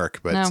shouldn't work,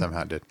 but No.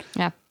 somehow it did.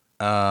 Yeah.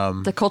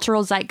 The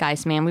cultural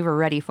zeitgeist, man. We were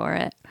ready for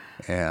it.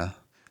 Yeah.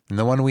 And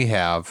the one we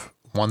have,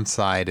 one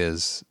side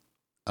of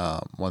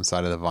the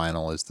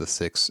vinyl is the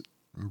 6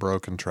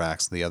 broken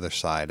tracks. The other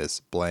side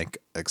is blank,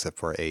 except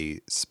for a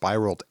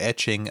spiraled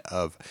etching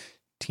of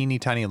teeny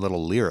tiny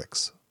little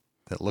lyrics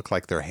that look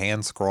like they're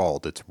hand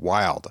scrawled. It's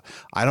wild.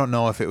 I don't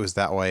know if it was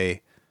that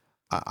way.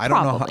 I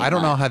don't know. Probably I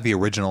don't know not. how the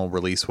original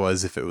release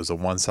was. If it was a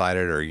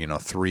one-sided or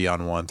 3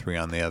 on one, 3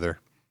 on the other.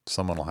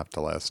 Someone will have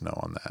to let us know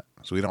on that.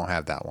 So we don't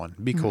have that one.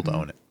 It'd be cool to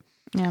own it.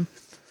 Yeah.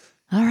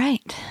 All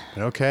right.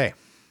 Okay.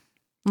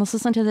 Let's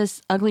listen to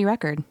this ugly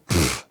record.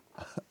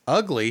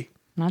 Ugly.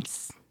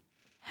 That's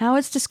how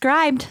it's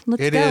described.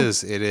 Let's It go.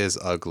 is. It is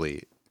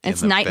ugly. in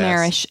It's the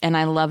nightmarish, and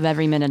I love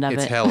every minute of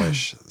It's it.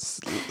 hellish.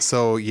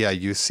 So yeah,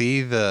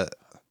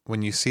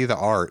 when you see the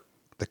art,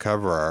 the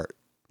cover art,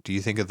 do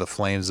you think of the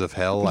flames of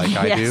hell like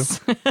Yes.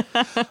 I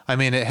do? I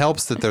mean, it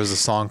helps that there's a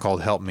song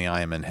called "Help Me,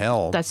 I Am in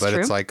Hell." That's but true.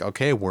 it's like,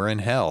 okay, we're in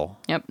hell.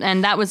 Yep.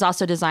 And that was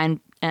also designed,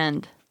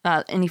 and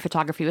any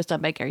photography was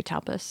done by Gary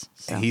Talpas.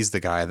 So. He's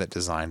the guy that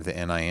designed the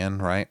NIN,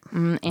 right?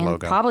 And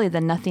logo. probably the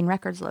Nothing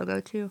Records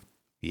logo, too.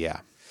 Yeah.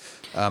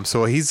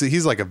 So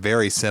he's like a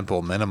very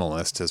simple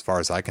minimalist as far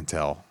as I can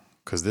tell,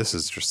 because this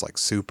is just like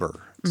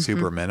super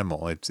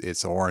minimal.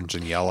 It's orange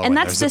and yellow, And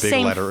there's that's the a big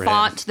same letter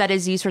font that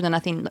is used for the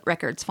Nothing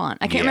Records font.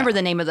 I can't Yeah. remember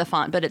the name of the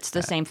font, but it's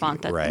the same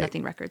font that right.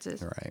 Nothing Records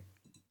is. Right.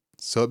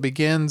 So it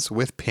begins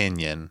with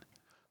Pinion,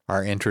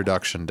 our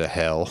introduction to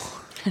hell,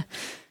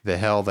 the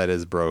hell that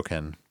is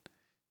broken.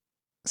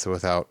 So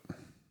without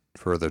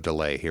further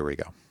delay, here we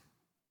go.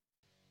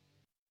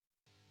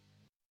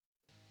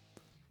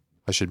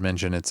 I should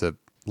mention it's a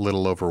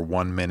little over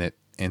 1 minute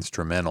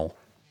instrumental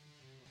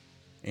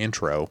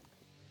intro.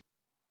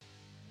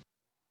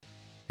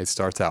 It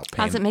starts out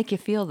How does it make you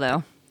feel,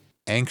 though?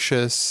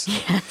 anxious.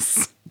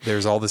 Yes.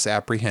 There's all this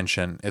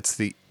apprehension. It's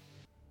the,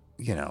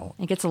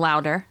 It gets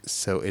louder.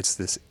 so it's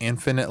this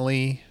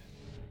infinitely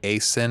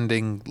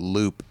ascending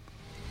loop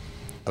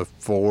of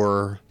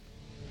 4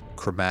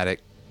 chromatic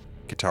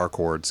guitar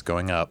chords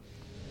going up,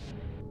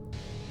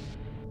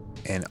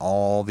 and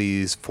all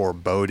these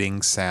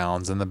foreboding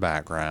sounds in the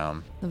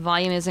background, The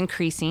volume is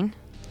increasing.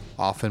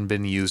 often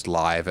been used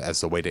live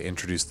as a way to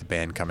introduce the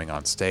band coming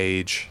on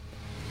stage.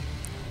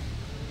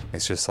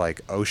 It's just like,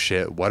 oh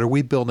shit, what are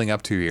we building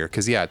up to here?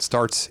 Because yeah, it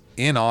starts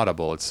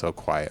inaudible. It's so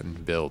quiet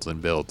and builds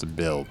and builds and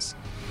builds.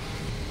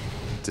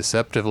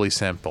 Deceptively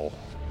simple.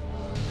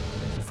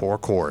 4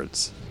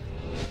 chords.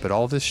 But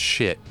all this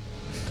shit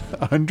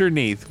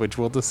underneath, which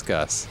we'll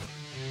discuss.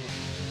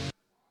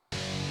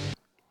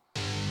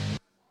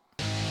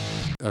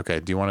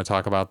 Okay, do you want to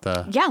talk about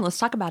the... Yeah, let's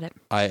talk about it.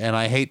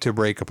 I hate to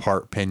break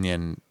apart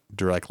Pinion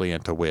directly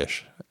into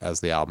Wish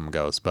as the album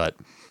goes, but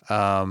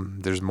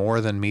there's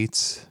more than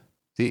meets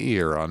the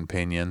ear on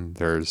Pinion.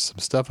 There's some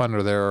stuff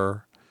under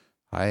there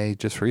I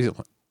just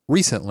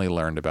recently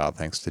learned about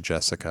thanks to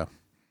Jessica.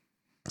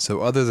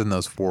 So other than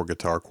those 4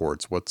 guitar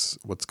chords, what's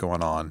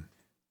going on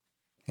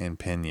in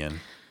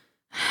Pinion?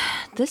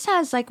 This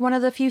has like one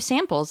of the few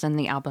samples in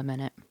the album in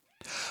it.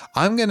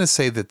 I'm going to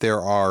say that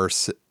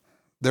there's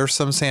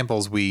some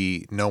samples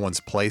no one's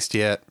placed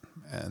yet,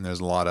 and there's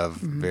a lot of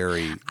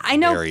very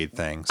varied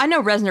things. I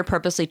know Reznor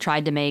purposely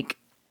tried to make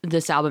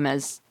this album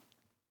as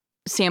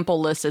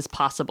sample-less as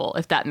possible,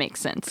 if that makes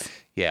sense.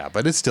 Yeah,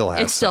 but it still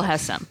has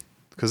some.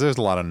 because there's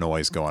a lot of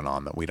noise going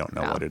on that we don't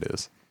know what it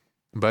is.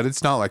 But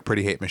it's not like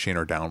Pretty Hate Machine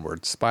or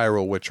Downward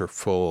Spiral, which are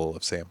full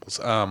of samples.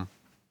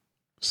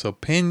 So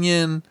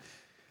Pinion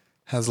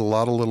has a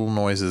lot of little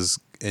noises,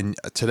 and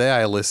today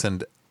I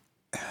listened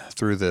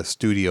through the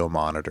studio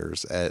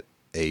monitors at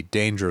a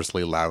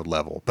dangerously loud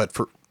level. But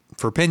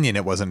for Pinion,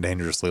 it wasn't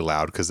dangerously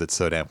loud because it's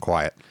so damn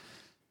quiet.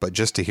 But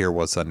just to hear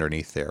what's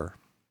underneath there.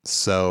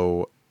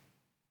 So,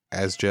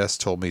 as Jess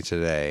told me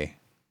today,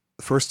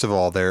 first of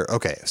all,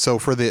 so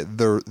for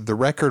the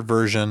record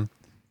version,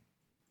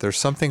 there's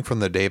something from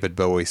the David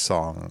Bowie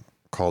song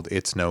called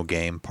 "It's No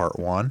Game" Part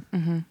 1.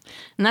 And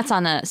that's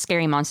on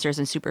Scary Monsters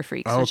and Super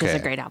Freaks, which is a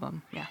Okay. great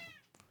album. Yeah.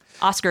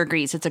 Oscar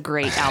agrees. It's a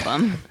great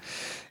album.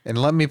 And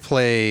let me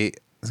play.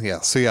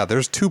 So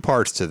there's 2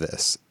 parts to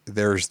this.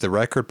 There's the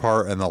record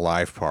part and the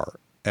live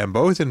part, and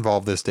both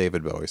involve this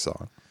David Bowie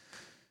song.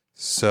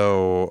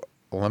 So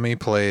let me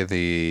play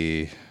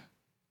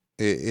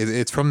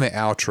it's from the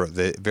outro,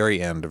 the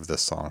very end of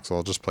this song. So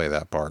I'll just play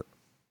that part.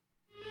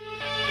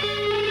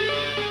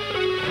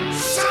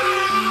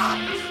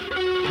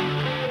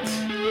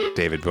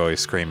 David Bowie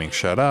screaming,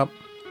 "Shut up."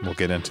 We'll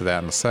get into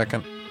that in a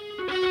second.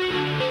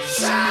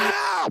 Shut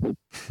up!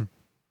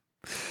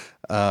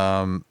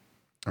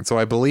 And so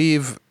I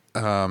believe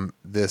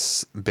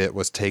this bit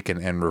was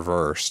taken and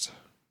reversed.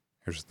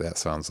 Here's what that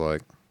sounds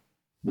like.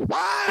 What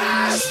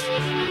ass?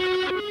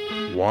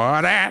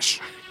 What ass?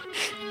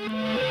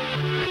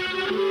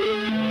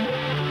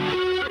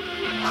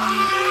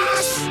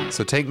 Ass!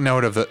 So take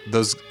note of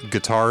those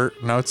guitar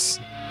notes.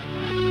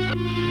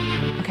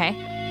 Okay.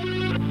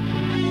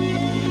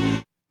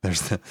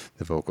 There's the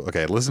vocal.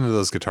 Okay, listen to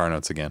those guitar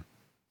notes again.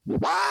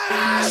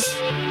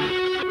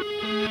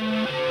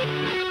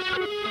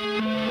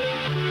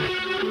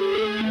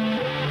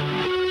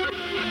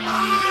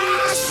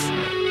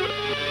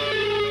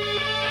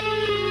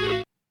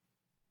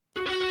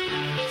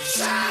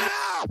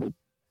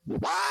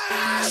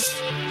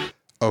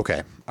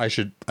 Okay, I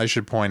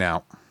should point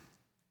out.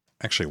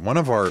 Actually, one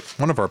of our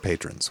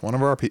patrons, one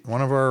of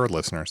our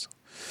listeners,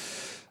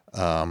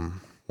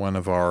 one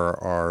of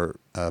our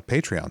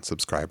Patreon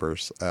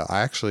subscribers, I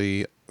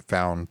actually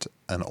found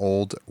an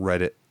old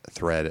Reddit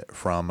thread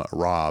from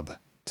Rob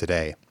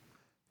today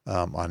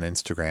on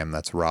Instagram.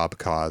 That's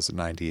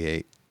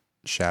RobCause98.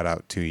 Shout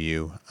out to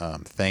you.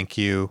 Thank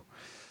you.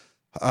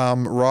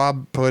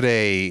 Rob put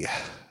a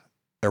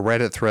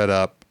Reddit thread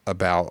up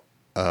about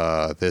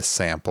this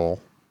sample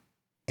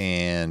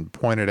and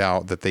pointed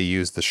out that they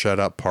used the shut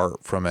up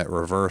part from it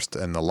reversed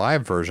in the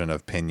live version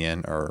of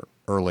Pinion or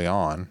early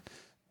on.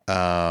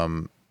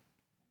 And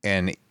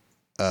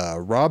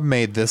Rob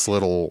made this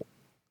little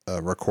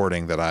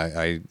recording that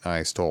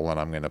I stole and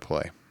I'm going to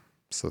play.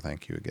 So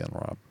thank you again,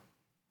 Rob.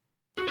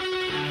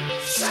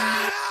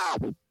 Shut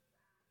up!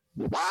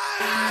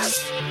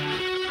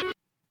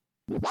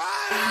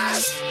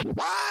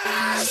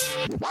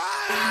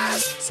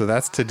 So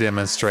that's to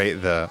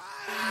demonstrate the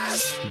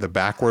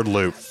backward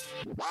loop.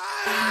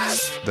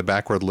 The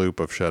backward loop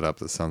of shut up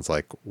that sounds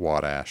like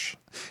Wadash.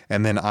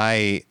 And then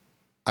I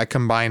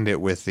combined it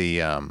with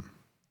the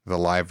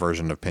live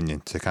version of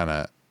Pinion to kind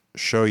of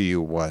show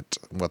you what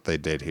they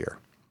did here.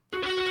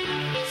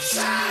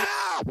 Shut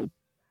up!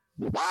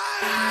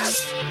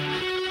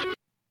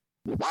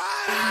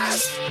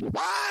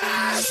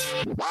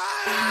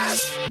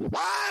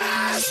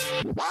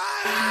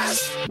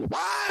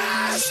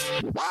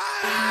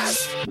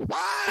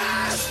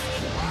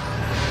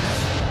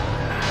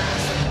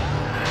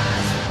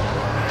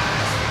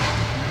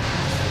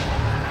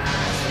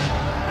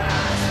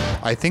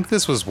 I think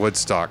this was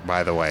Woodstock,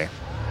 by the way.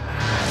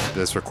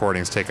 This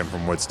recording's taken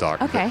from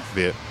Woodstock. Okay.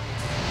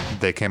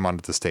 They came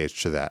onto the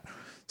stage to that.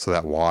 So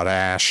that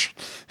Wadash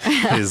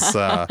is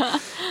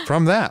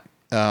from that.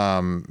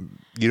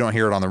 You don't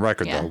hear it on the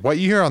record, though. What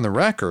you hear on the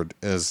record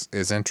is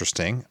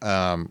interesting.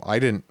 I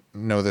didn't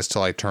know this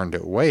till I turned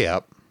it way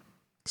up.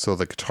 So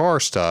the guitar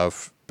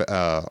stuff,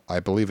 I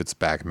believe it's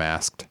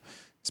backmasked.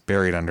 It's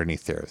buried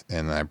underneath there.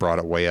 And I brought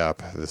it way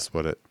up. This is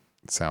what it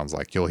sounds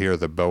like. You'll hear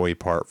the Bowie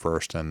part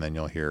first, and then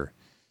you'll hear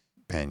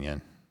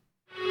Pinion.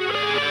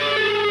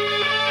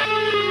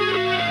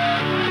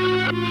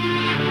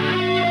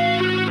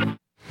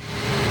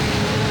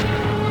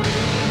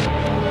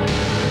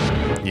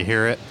 You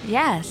hear it?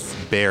 Yes.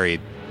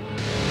 Buried.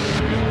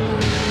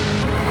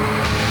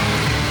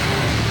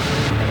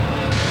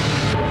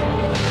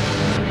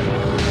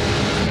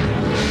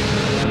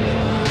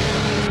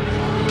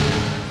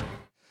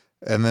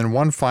 And then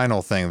one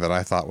final thing that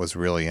I thought was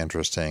really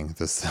interesting.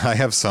 I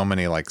have so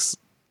many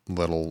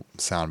little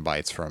sound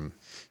bites from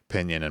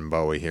Pinion and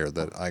Bowie here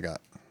that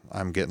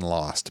I'm getting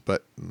lost.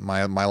 But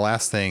my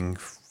last thing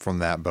from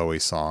that Bowie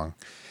song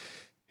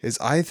is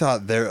I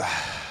thought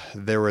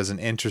there was an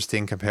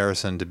interesting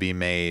comparison to be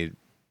made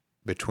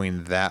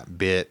between that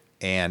bit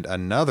and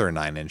another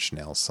Nine Inch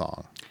Nails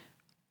song.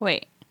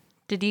 Wait,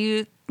 did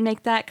you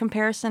make that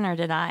comparison or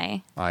did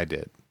I? I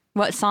did.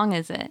 What song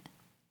is it?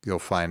 You'll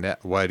find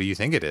out. What do you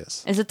think it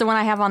is? Is it the one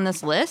I have on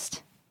this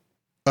list?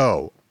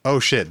 Oh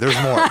shit.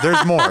 There's more.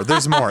 There's more.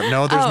 There's more.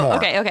 No, there's more.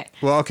 Okay.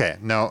 Well, okay.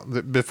 No,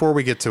 before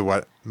we get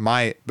to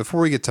my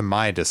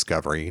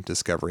discovery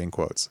in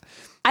quotes.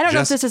 I don't know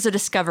if this is a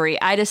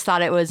discovery. I just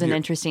thought it was an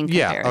interesting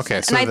comparison. Yeah,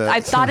 okay. So and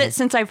I've thought it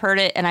since I've heard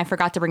it, and I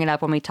forgot to bring it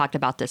up when we talked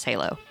about this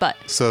Halo. But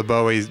so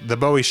the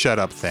Bowie shut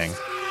up thing.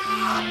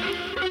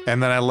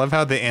 And then I love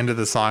how the end of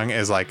the song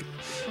is like,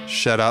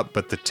 shut up,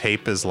 but the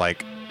tape is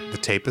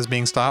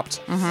being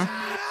stopped.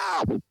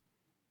 Mm-hmm.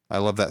 I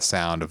love that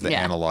sound of the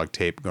analog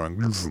tape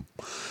going.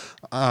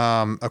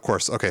 Of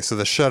course. Okay. So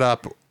the shut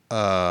up,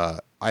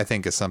 I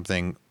think is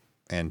something,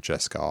 and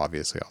Jessica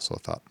obviously also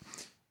thought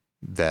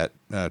that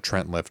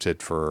Trent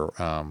lifted for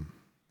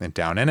and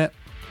Down in It.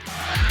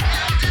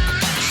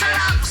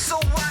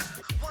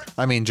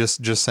 I mean,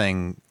 just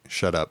saying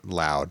shut up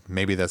loud.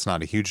 Maybe that's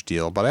not a huge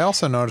deal, but I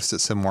also noticed it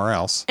somewhere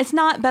else. It's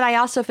not, but I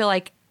also feel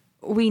like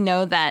we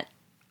know that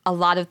a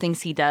lot of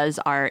things he does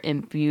are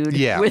imbued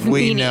with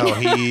meaning. Yeah,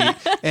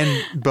 we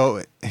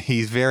know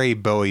he's very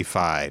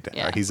Bowie-fied.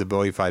 Yeah. He's a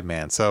Bowie-fied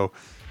man. So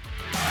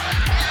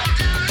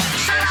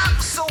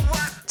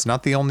it's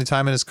not the only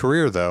time in his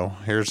career, though.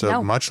 Here's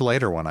a much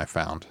later one I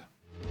found.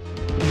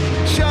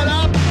 Shut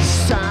up,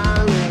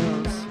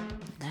 silence.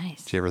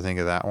 Nice. Did you ever think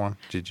of that one?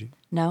 Did you?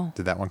 No.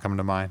 Did that one come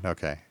to mind?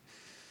 Okay.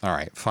 All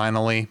right.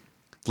 Finally,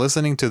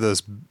 listening to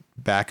those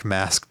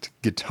backmasked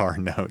guitar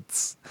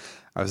notes,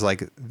 I was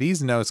like,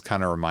 these notes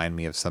kind of remind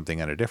me of something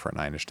in a different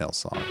Nine Inch Nails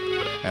song.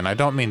 And I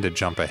don't mean to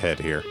jump ahead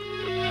here.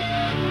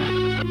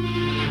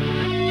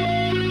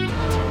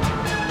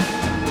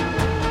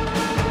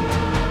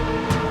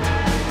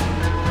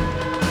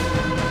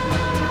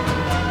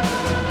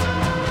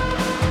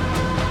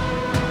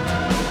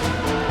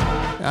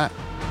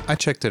 I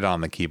checked it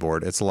on the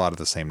keyboard. It's a lot of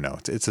the same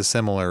notes. It's a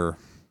similar.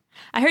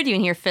 I heard you in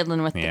here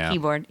fiddling with Yeah. the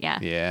keyboard. Yeah.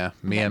 Yeah,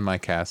 me and my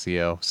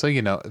Casio. So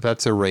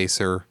that's a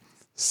Racer.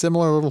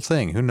 Similar little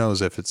thing. Who knows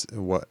if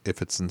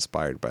it's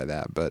inspired by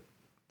that? But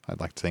I'd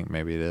like to think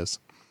maybe it is.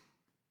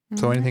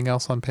 So anything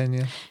else on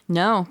Pena?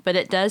 No, but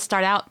it does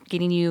start out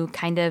getting you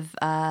kind of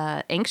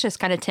anxious,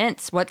 kind of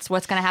tense. What's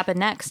going to happen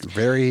next?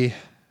 Very,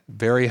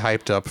 very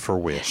hyped up for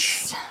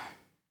Wish.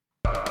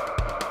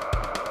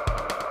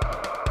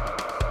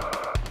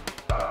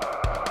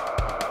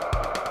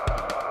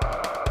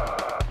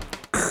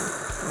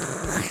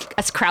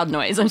 That's crowd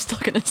noise. I'm still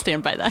going to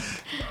stand by that.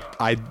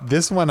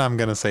 This one I'm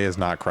gonna say is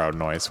not crowd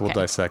noise. We'll Okay.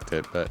 dissect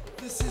it, but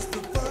This is the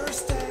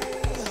first day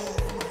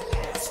of my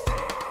last day.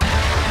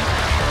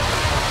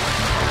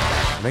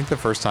 I think the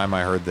first time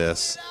I heard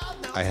this,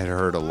 I had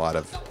heard a lot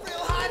of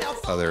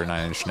other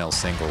Nine Inch Nails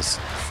singles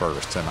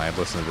first, and I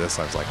listened to this.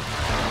 I was like,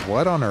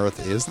 "What on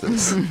earth is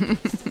this?"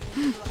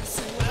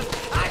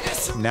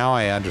 Now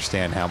I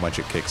understand how much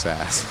it kicks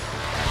ass.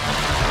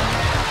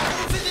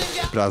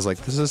 But I was like,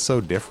 "This is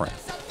so different."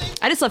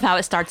 I just love how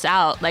it starts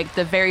out. Like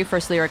the very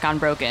first lyric on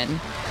Broken.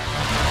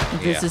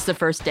 This Yeah. is the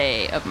first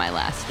day of my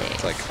last day.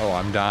 It's like, "Oh,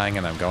 I'm dying,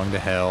 and I'm going to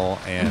hell,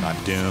 and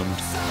I'm doomed,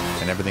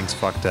 and everything's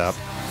fucked up,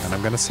 and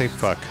I'm gonna say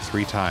fuck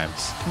 3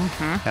 times,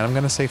 and I'm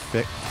gonna say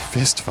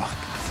fist fuck."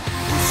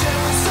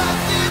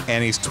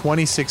 And he's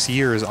 26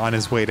 years on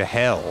his way to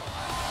hell.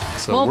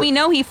 So Well, we're- we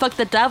know he fucked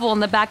the devil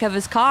in the back of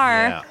his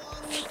car Yeah.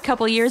 a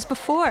couple years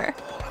before.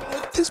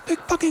 This big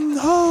fucking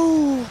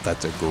hoe.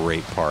 That's a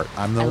great part.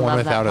 I'm the I one love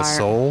that without a part.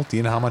 soul. Do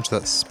you know how much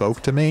that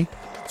spoke to me?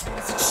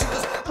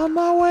 On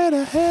my way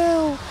to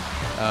hell.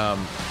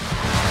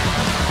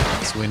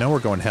 So we know we're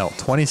going hell.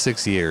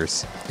 26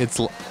 years.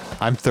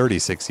 I'm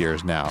 36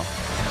 years now.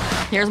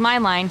 Here's my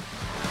line.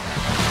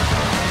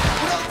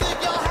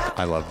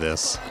 I love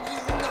this.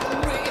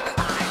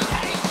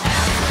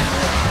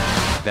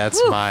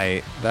 That's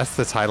that's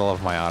the title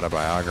of my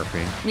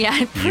autobiography.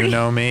 Yeah, You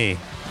know me.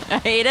 I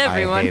hate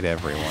everyone. I hate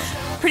everyone.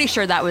 Pretty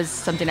sure that was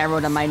something I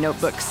wrote on my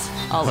notebooks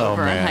all Oh,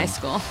 over in man. high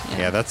school.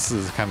 Yeah, that's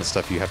the kind of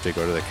stuff you have to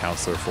go to the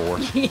counselor for.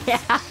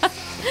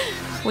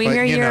 We But,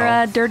 hear you you're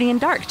know, dirty and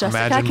dark, Jessica.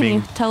 imagine Can you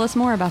being- tell us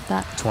more about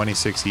that?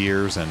 26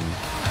 years and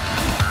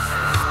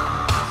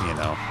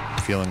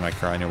feeling like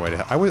you're on your way to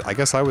hell. I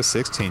guess I was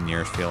 16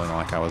 years feeling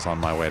like I was on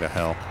my way to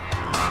hell.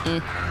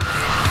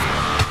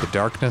 The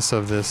darkness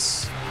of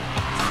this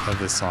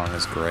song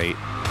is great.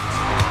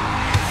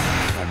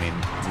 I mean,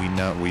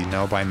 we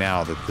know by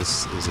now that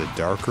this is a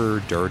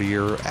darker,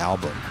 dirtier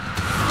album.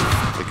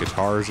 The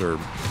guitars are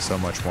so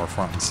much more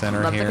front and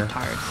center Love here. the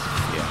guitars.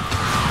 Yeah.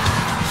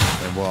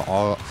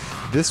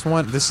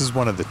 And this is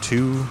one of the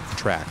 2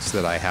 tracks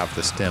that I have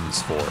the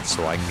stems for,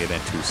 so I can get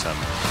into some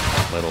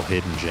little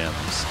hidden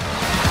gems.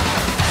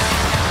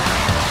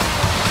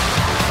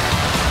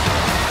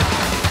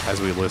 As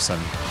we listen,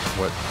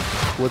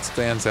 what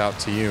stands out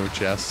to you,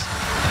 Jess?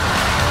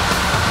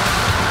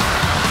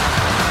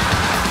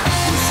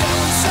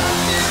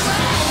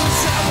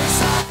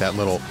 That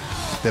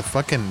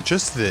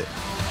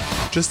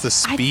just the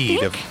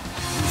speed of.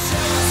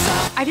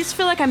 I just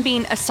feel like I'm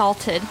being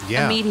assaulted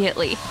Yeah.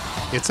 immediately.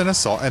 It's an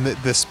assault, and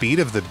the speed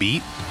of the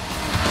beat.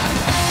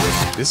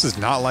 This is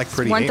not like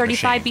Pretty Hate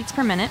 135 Machine. beats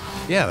per minute.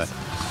 Yeah.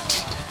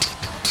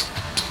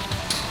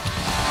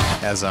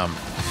 As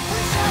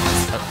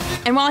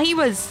And while he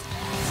was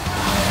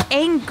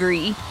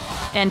angry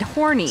and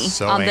horny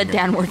So on angry. the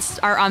downwards,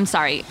 or I'm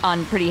sorry,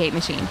 on Pretty Hate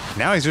Machine,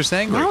 now he's just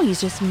angry. now he's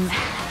just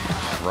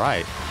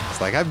Right.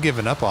 It's like I've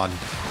given up on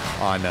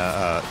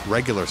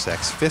regular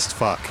sex. Fist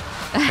fuck.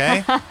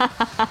 Okay.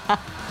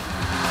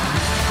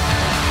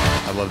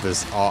 I love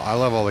this. I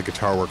love all the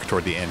guitar work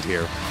toward the end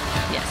here.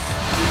 yes.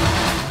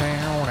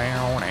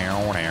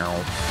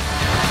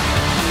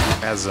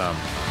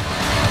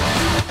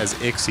 As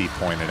Ixie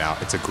pointed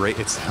out, it's a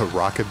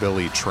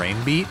rockabilly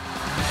train beat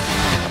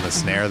on the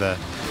snare.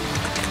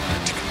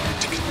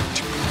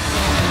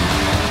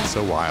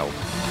 So wild.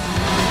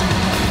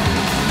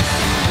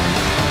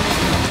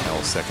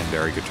 Little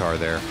secondary guitar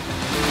there.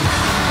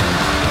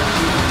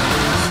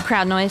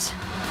 Crowd noise.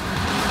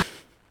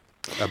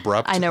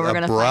 Abrupt. I know we're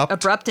gonna find-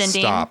 abrupt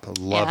ending. Stop.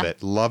 Love Yeah.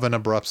 it. Love an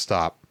abrupt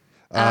stop.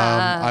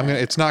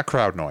 It's not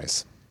crowd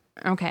noise.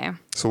 Okay.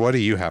 So what do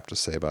you have to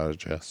say about it,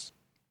 Jess?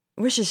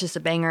 Wish is just a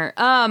banger.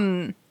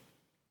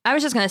 I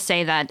was just gonna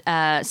say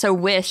that. So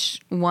Wish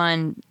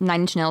won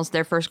Nine Inch Nails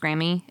their first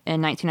Grammy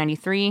in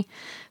 1993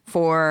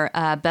 for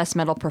Best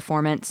Metal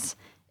Performance.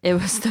 It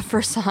was the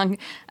first song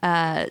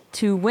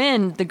to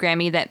win the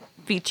Grammy that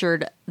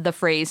featured the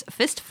phrase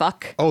 "fist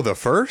fuck." Oh, the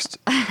first?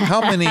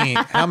 How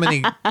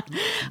many?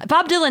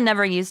 Bob Dylan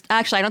never used.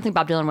 Actually, I don't think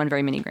Bob Dylan won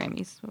very many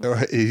Grammys.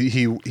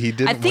 He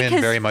didn't think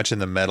win very much in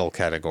the metal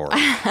category.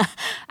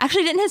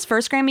 Actually, didn't his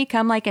first Grammy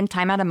come like in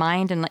Time Out of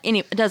Mind? And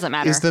anyway, it doesn't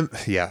matter.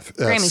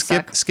 Grammys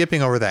suck.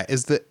 skipping over that.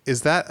 Is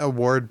that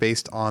award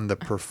based on the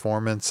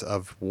performance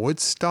of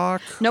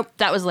Woodstock? Nope,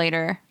 that was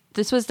later.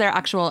 This was their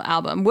actual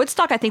album.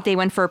 Woodstock, I think they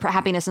went for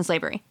Happiness and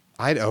Slavery.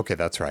 Okay,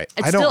 that's right.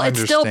 It's I don't still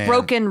understand.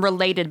 Broken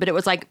related, but it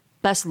was like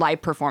best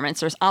live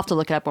performance. I'll have to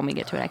look it up when we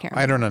get to it. I can't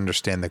remember. I don't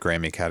understand the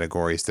Grammy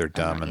categories. They're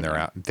dumb and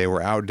they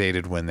were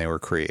outdated when they were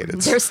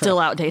created. They're still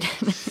outdated.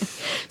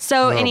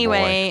 So Oh,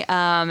 anyway,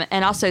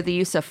 and also the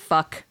use of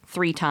fuck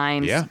 3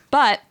 times. Yeah.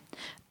 But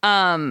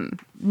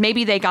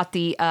maybe they got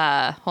the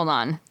hold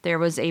on. There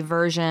was a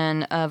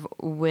version of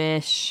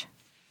Wish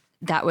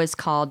that was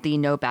called the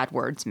No Bad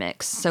Words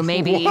mix. So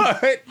maybe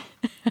What?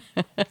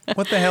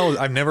 What the hell?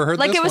 I've never heard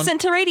like this it was one.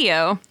 sent to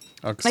radio.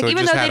 Okay, Like so it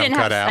even just though had they them didn't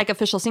have cut out. like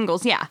official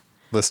singles, yeah.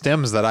 The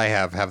stems that I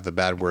have the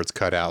bad words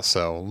cut out,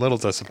 so a little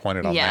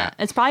disappointed on Yeah, that.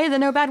 it's probably the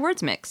No Bad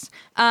Words mix.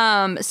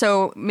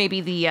 So maybe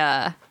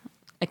the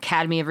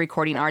Academy of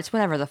Recording Arts,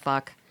 whatever the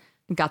fuck,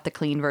 got the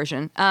clean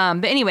version.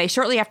 But anyway,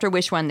 shortly after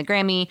Wish won the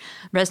Grammy,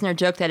 Reznor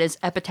joked that his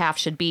epitaph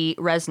should be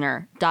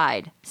Reznor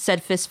died,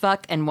 said fist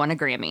fuck, and won a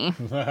Grammy.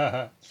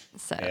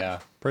 So Yeah,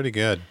 pretty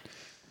good.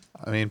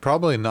 I mean,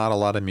 probably not a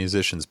lot of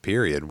musicians,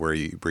 period, were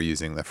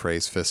using the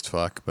phrase fist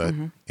fuck, but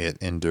it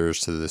endures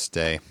to this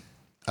day.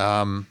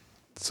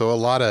 So a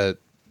lot of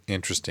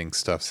interesting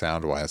stuff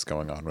sound-wise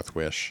going on with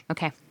Wish.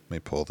 okay, Let me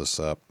pull this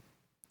up.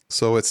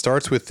 So it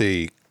starts with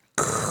the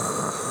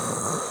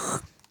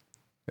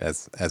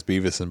as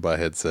Beavis and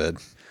Butthead said,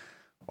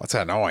 "What's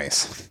that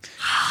noise?"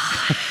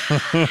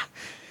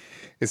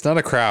 It's not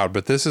a crowd,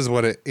 but this is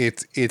what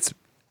it's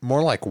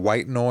more like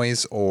white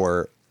noise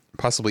or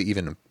possibly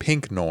even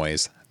pink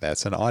noise.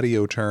 That's an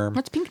audio term.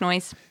 what's pink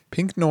noise?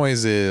 Pink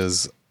noise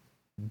is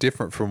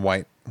different from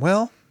white.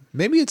 Well,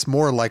 maybe it's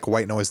more like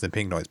white noise than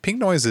pink noise. Pink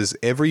noise is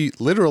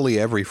literally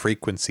every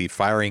frequency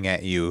firing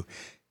at you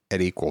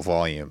at equal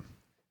volume.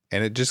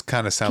 And it just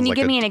kind of sounds Can you like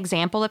give me an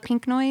example of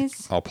pink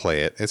noise? I'll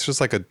play it. It's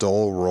just like a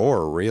dull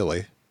roar,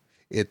 really.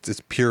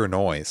 It's pure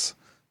noise.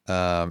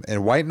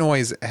 And white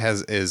noise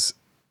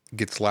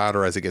gets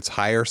louder as it gets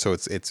higher, so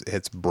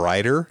it's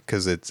brighter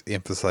because it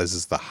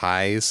emphasizes the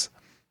highs.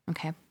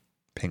 Okay.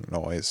 Pink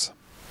noise.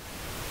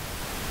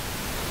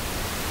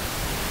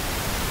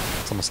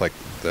 It's almost like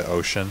the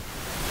ocean.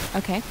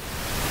 Okay.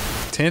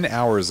 10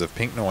 hours of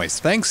pink noise.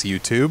 Thanks,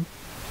 YouTube.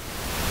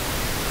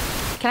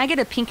 Can I get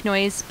a pink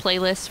noise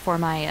playlist for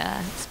my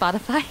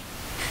Spotify?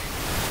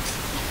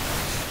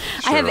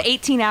 I have Sure.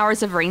 18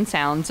 hours of rain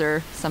sounds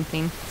or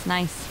something. It's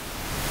nice.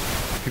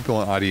 People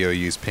in audio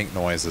use pink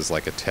noise as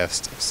like a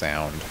test of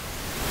sound.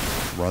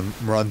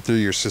 Run through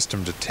your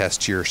system to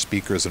test your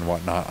speakers and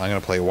whatnot. I'm going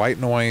to play white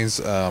noise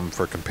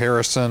for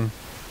comparison.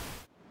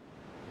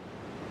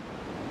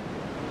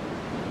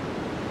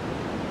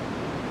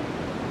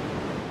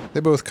 They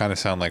both kind of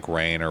sound like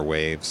rain or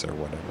waves or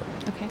whatever.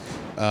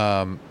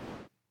 Okay.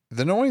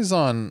 The noise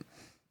on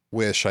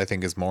Wish, I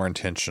think, is more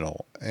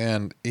intentional.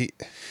 And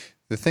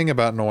the thing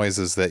about noise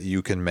is that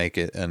you can make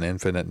it an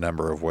infinite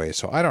number of ways.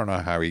 So I don't know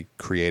how he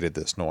created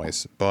this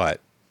noise,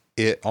 but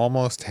it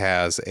almost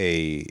has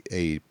a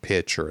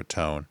pitch or a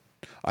tone.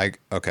 I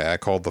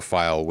called the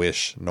file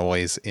Wish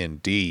noise in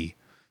D.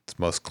 It's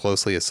most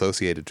closely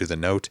associated to the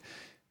note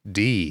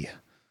D.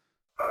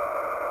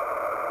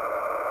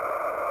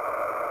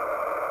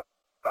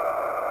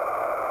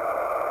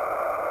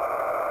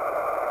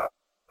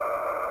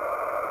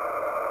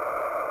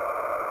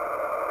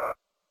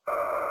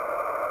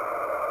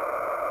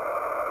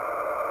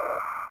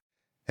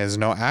 It's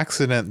no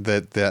accident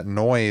that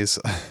noise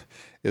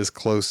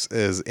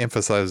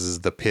emphasizes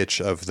the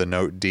pitch of the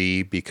note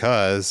D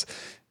because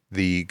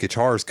the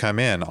guitars come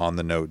in on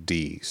the note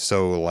D.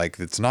 So like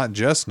it's not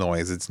just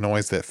noise, it's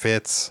noise that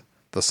fits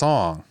the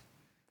song.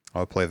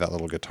 I'll play that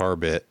little guitar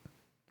bit.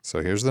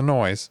 So here's the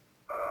noise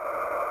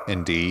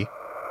in D.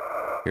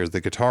 Here's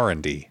the guitar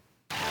in D.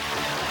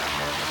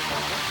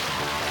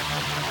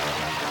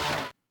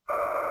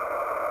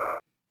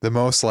 The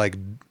most like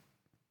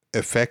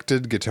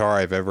affected guitar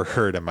I've ever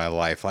heard in my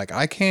life. Like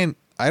I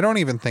don't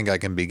even think I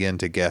can begin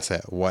to guess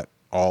at what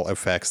all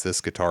effects this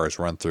guitar has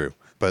run through,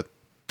 but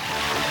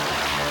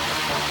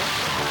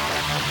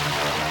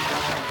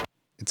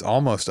it's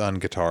almost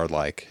unguitar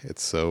like.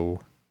 It's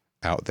so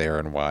out there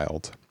and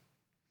wild.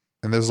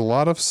 And there's a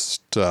lot of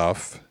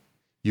stuff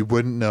you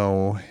wouldn't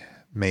know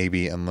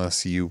maybe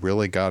unless you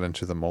really got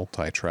into the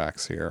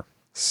multi-tracks here.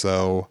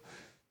 So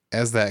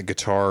as that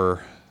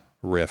guitar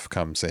riff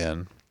comes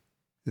in,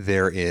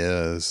 there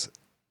is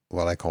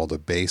what I call the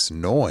bass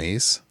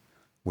noise,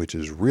 which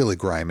is really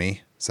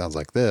grimy. Sounds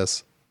like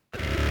this.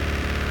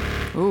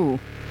 Ooh.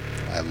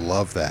 I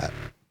love that.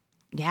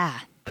 Yeah.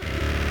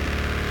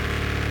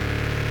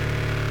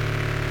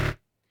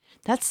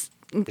 That's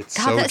It's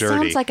God. so That dirty.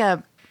 sounds like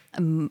a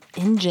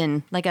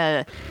engine, like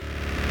a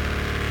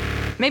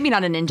maybe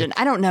not an engine.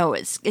 I don't know.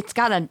 It's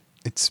got a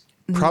It's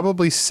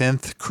probably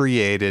synth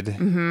created.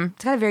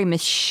 it's got a very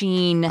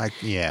machine.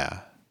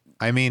 Yeah.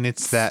 I mean,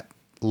 it's that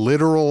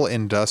literal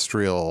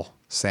industrial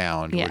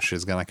sound, Yeah. which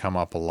is going to come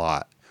up a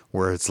lot,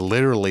 where it's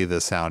literally the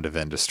sound of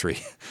industry.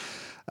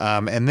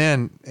 And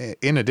then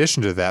in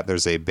addition to that,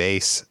 there's a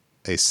bass,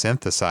 a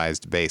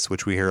synthesized bass,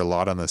 which we hear a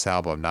lot on this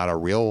album, not a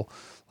real,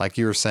 like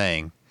you were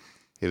saying,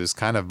 it was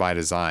kind of by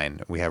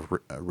design. We have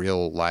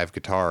real live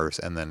guitars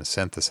and then a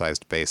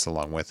synthesized bass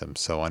along with them.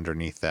 So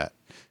underneath that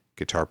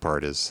guitar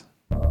part is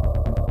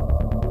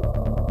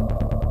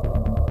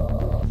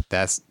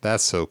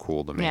That's so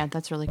cool to me. Yeah,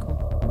 that's really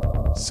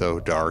cool. So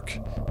dark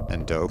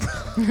and dope.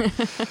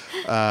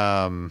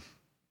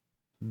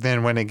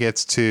 Then when it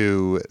gets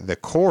to the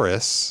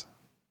chorus,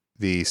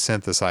 the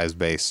synthesized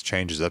bass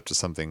changes up to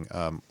something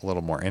a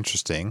little more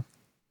interesting.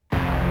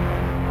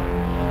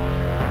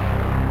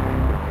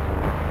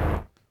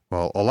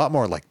 Well, a lot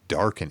more like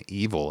dark and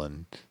evil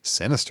and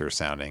sinister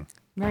sounding.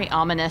 Very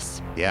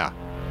ominous. Yeah.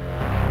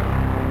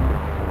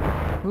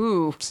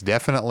 Ooh. It's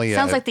definitely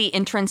Sounds like the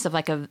entrance of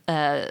like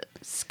a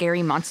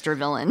scary monster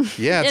villain.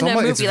 Yeah, it's in a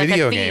almost it's movie, like a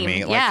video theme.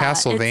 gamey. Like Yeah,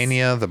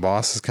 Castlevania, the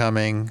boss is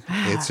coming.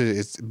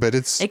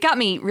 It's It got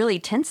me really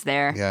tense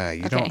there. yeah,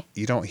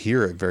 you don't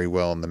hear it very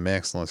well in the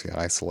mix unless you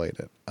isolate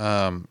it.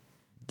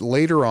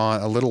 Later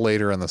on, a little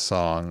later in the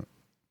song,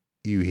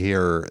 you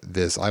hear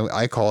this.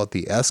 I call it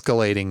the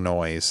escalating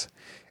noise,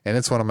 and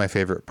it's one of my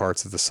favorite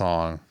parts of the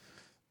song.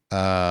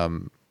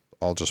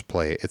 I'll just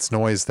play it. It's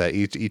noise that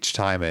each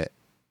time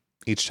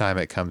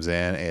it comes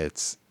in,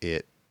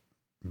 it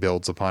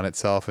builds upon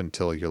itself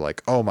until you're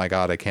like, oh my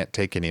God, I can't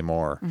take any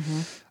more.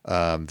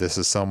 This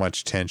is so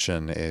much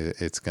tension.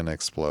 It's going to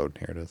explode.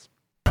 Here it is.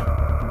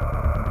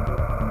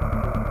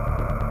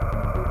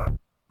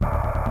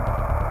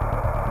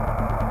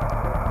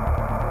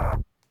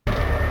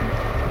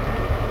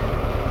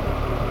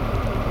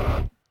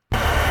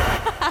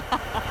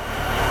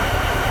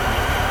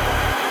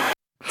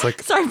 It's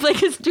like Sorry,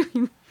 Blake is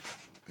doing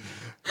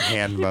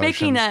hand motions.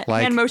 making like,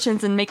 hand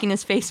motions and making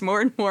his face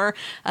more and more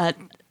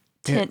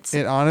tense.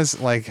 It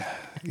honestly, like,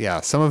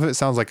 yeah, some of it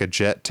sounds like a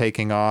jet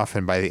taking off,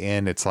 and by the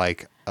end, it's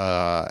like,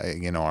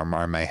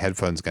 are my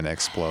headphones going to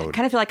explode? I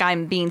kind of feel like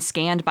I'm being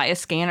scanned by a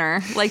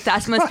scanner. Like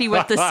that must be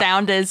what the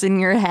sound is in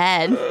your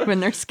head when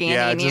they're scanning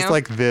Yeah, you. just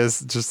like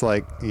this, just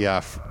like,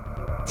 yeah.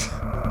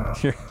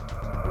 Here.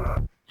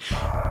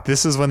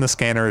 This is when the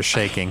scanner is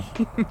shaking,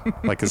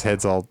 like his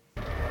head's all,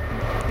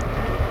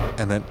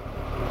 and then.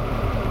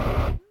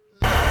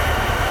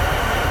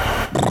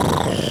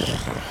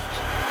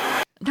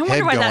 No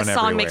wonder why that going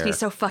song makes me everywhere.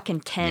 so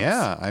fucking tense.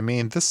 Yeah, I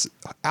mean, this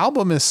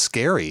album is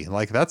scary.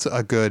 Like, that's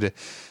a good.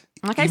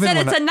 Like I even said,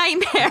 when it's a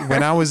nightmare.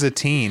 When I was a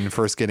teen,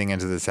 first getting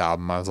into this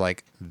album, I was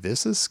like,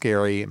 this is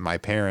scary. My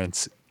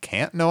parents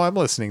can't know I'm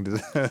listening to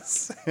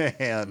this.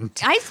 And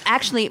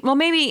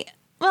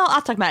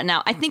I'll talk about it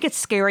now. I think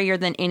it's scarier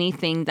than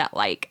anything that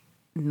like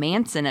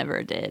Manson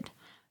ever did.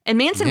 And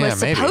Manson Yeah,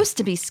 was maybe. supposed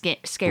to be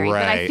scary,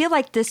 but I Right. feel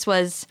like this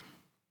was.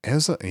 it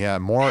was,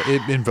 more,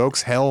 it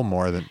invokes hell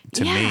more than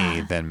to Yeah.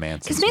 me than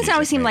Manson's Because Manson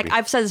always music, seemed like, maybe.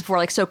 I've said this before,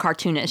 like so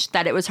cartoonish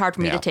that it was hard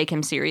for me Yeah. to take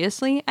him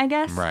seriously, I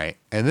guess. Right.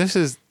 And this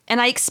And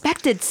I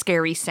expected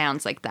scary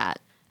sounds like that.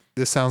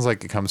 sounds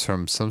like it comes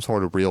from some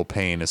sort of real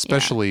pain,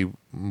 especially,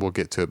 we'll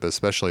get to it, but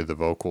especially the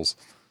vocals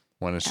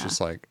when it's just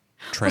like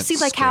Trent see,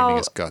 like, screaming how-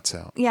 his guts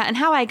out. Yeah, and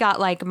how I got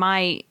like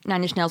my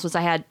Nine Inch Nails was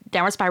I had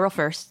Downward Spiral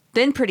first,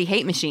 then Pretty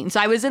Hate Machine. So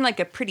I was in like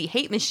a Pretty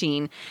Hate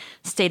Machine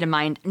state of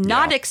mind,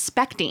 not Yeah.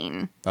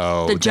 expecting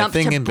Oh, the jump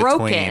thing to in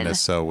Broken. between is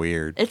so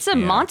weird. It's a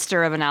Yeah.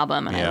 monster of an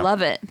album, and I Yeah.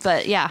 love it.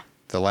 But yeah,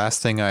 The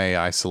last thing I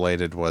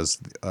isolated was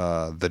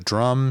the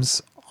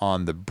drums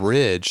on the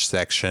bridge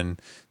section,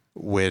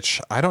 which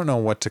I don't know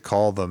what to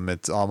call them.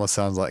 It almost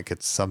sounds like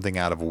it's something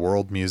out of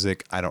world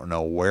music. I don't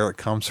know where it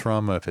comes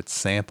from, if it's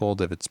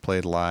sampled, if it's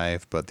played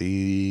live, but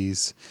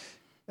these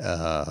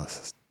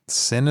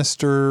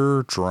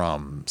sinister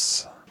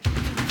drums.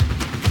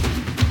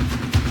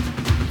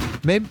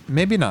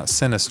 Maybe not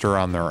sinister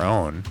on their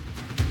own,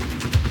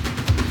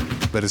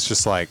 but it's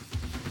just like,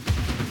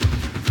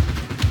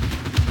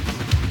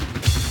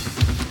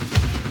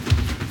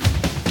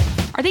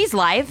 are these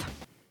live?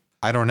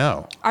 I don't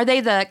know. Are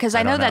they because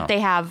I know don't that know. they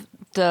have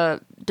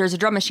there's a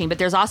drum machine, but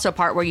there's also a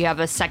part where you have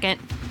a second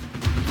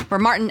where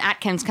Martin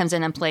Atkins comes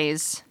in and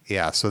plays.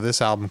 Yeah, so this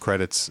album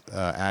credits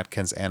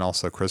Atkins and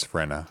also Chris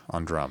Vrenna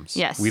on drums.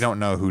 Yes. We don't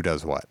know who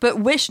does what. But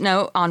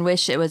on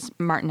Wish it was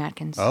Martin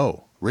Atkins.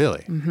 Oh,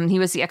 really? Mhm, he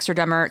was the extra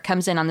drummer.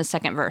 Comes in on the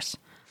second verse.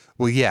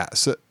 Well, yeah.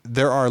 So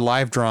there are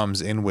live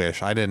drums in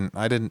Wish. I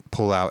didn't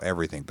pull out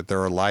everything, but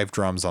there are live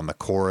drums on the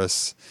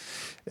chorus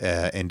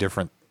in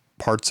different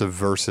parts of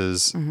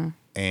verses,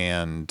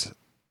 and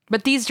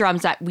But these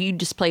drums that we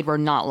just played were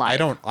not live.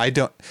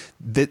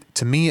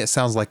 to me, it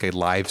sounds like a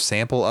live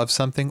sample of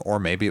something, or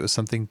maybe it was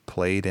something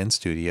played in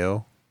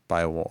studio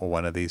by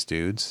one of these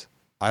dudes.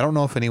 I don't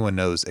know if anyone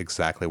knows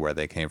exactly where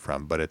they came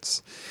from, but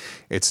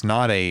it's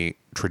not a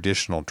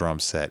traditional drum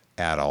set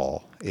at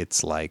all.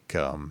 It's like,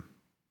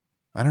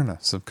 I don't know,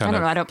 some kind I don't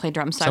of know. I don't play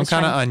drums. So I some was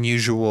kind of trying-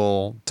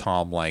 unusual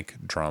tom-like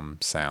drum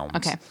sounds.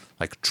 Okay.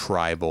 Like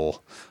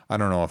tribal. I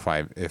don't know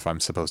if I'm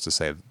supposed to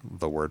say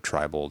the word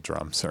tribal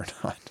drums or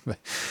not, but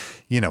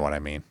you know what I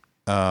mean.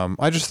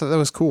 I just thought that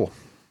was cool.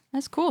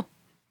 That's cool.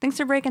 Thanks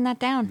for breaking that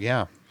down.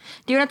 Yeah.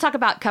 Do you want to talk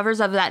about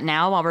covers of that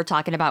now while we're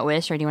talking about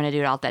Wish, or do you want to do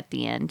it all at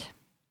the end?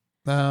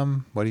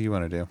 What do you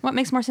want to do? What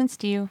makes more sense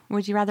to you?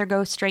 Would you rather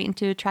go straight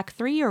into track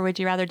 3, or would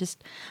you rather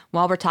just,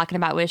 while we're talking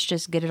about Wish,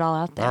 just get it all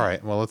out there? All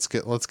right. Well, let's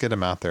get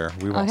them out there.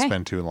 We won't Okay.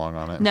 spend too long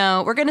on it.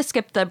 No, we're going to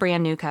skip the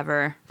brand new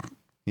cover.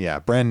 Yeah,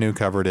 Brand New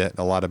covered it.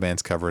 A lot of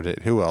bands covered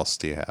it. Who else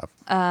do you have?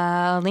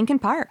 Linkin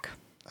Park.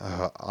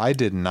 I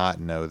did not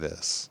know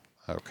this.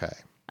 Okay.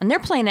 And they're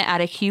playing it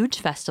at a huge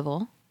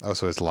festival. Oh,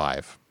 so it's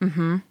live. So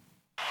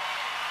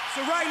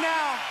right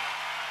now,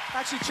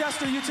 actually,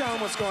 Chester, you tell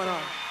him what's going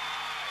on.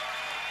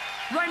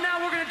 Right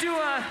now, we're gonna do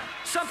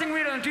something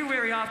we don't do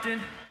very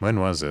often. When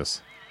was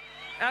this?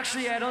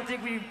 Actually, I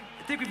think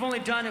we've only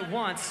done it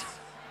once.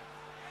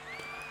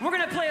 We're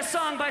gonna play a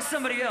song by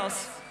somebody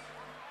else.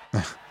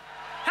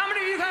 How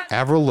many of you guys?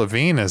 Avril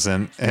Lavigne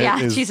isn't.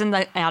 Yeah, she's in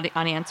the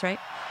audience, right?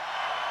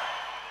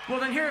 Well,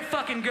 then here it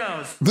fucking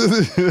goes.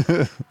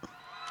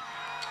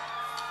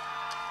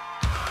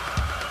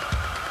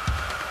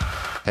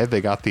 Hey,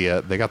 they got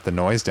the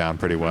noise down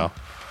pretty well.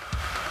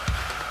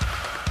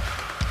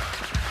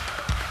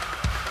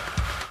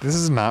 This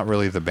is not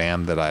really the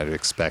band that I'd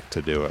expect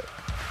to do it.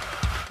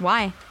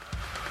 Why?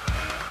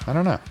 I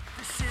don't know.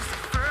 This is the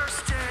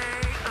first day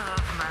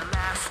of my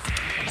last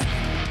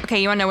day.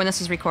 Okay, you want to know when this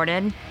was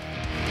recorded?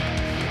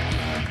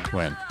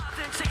 When?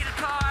 Then take it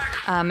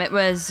apart. It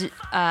was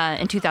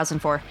in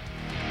 2004.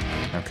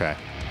 Okay.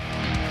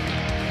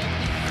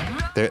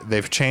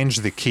 They've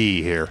changed the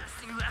key here.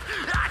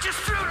 I just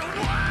threw it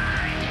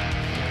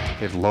away.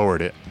 They've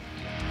lowered it.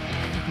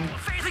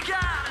 Faith in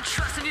God and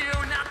trust in you.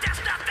 Now there's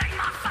nothing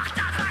more fucked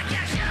up like you.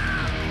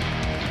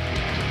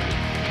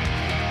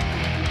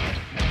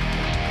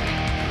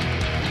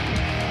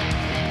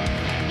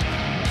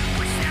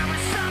 Wish there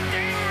was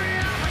something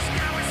real. Wish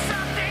there was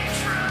something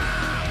true.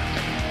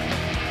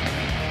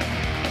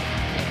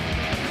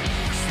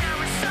 Wish there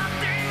was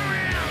something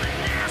real in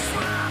this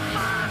world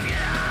of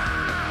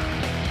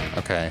you.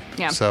 Okay.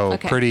 Yeah, So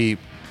okay. pretty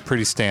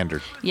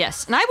standard.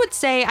 Yes, and I would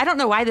say I don't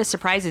know why this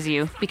surprises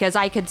you because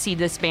I could see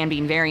this band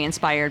being very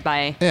inspired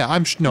by. Yeah,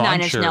 I'm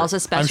Nine Inch sure. Nails, I'm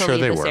especially sure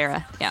they this were.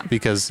 era. Yeah.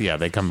 Because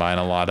they combine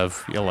a lot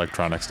of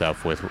electronic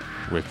stuff with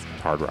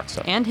hard rock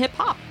stuff. And hip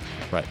hop.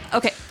 Right.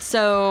 Okay,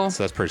 so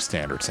So that's pretty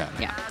standard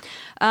sounding. yeah.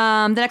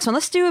 The next one,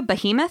 let's do a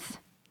Behemoth.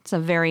 It's a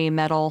very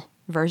metal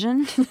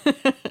version.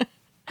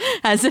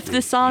 As if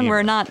this song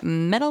were not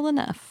metal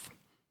enough.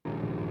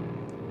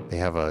 They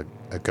have a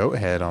goat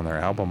head on their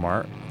album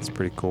art. It's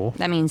pretty cool.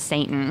 That means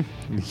Satan.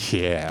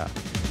 Yeah.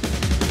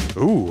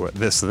 Ooh,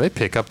 they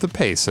pick up the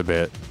pace a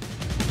bit.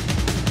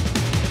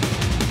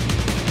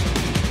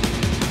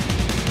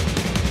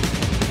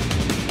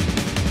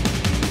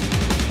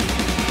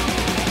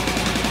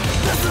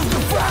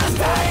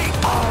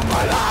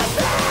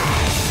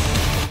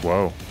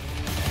 Whoa.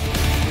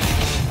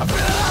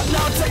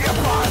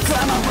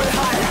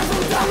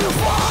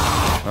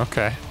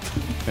 Okay.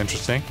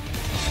 Interesting.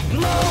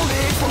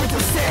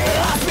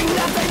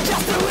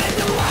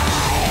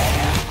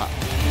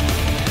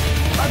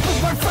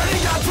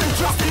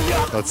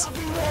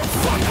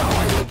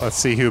 Let's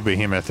see who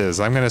Behemoth is.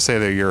 I'm gonna say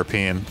they're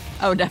European.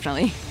 Oh,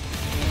 definitely.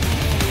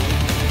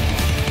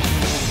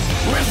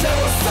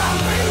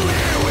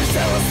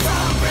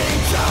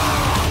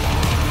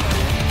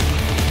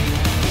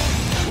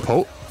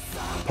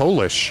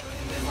 Polish.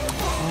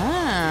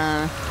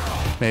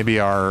 Ah. Maybe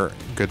our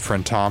good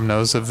friend Tom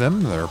knows of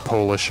them. They're a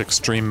Polish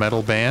extreme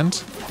metal band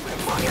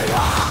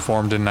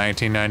formed in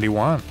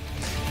 1991.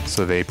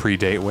 So they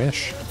predate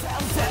Wish.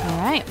 All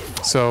right.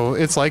 So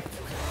it's like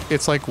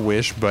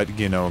Wish, but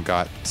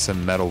got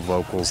some metal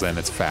vocals and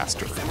it's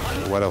faster.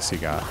 What else you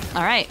got?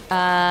 All right.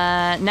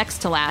 Next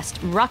to last,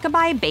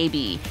 Rockabye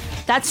Baby.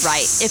 That's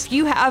right. If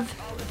you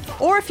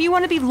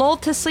want to be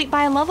lulled to sleep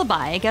by a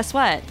lullaby, guess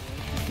what?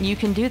 You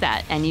can do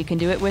that, and you can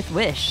do it with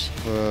Wish.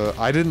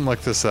 I didn't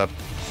look this up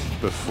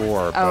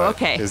before. But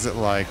okay. Is it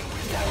like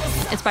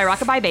It's by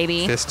Rockabye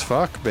Baby. Fist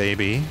Fuck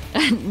Baby?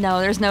 No,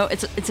 there's no.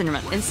 It's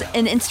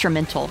an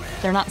instrumental.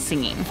 They're not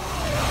singing.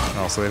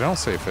 Oh, so they don't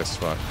say Fist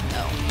Fuck.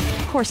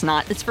 Of course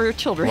not. It's for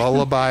children.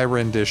 Lullaby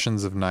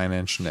renditions of Nine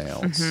Inch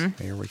Nails.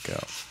 Here we go.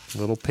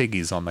 Little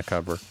piggies on the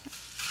cover.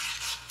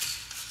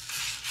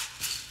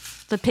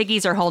 The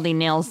piggies are holding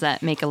nails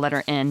that make a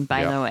letter N,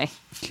 by Yep. the way.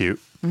 Cute.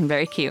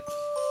 Very cute.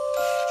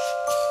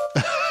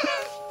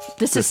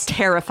 This is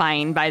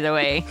terrifying, by the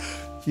way.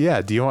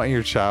 Yeah, do you want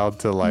your child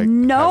to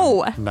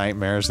No. have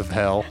nightmares of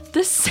hell?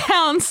 This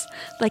sounds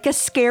like a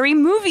scary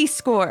movie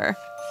score.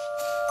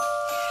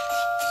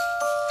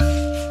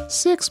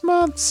 6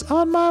 months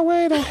on my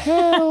way to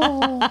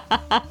hell.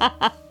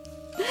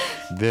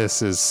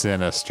 This is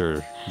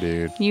sinister,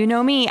 dude. You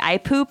know me, I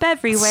poop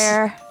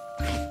everywhere.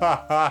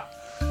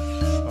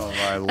 Oh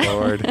my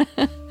lord.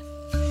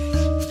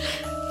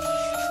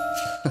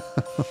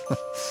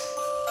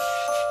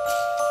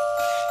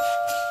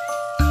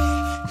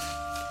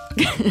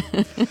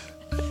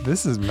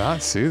 This is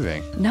not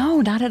soothing.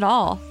 No, not at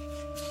all.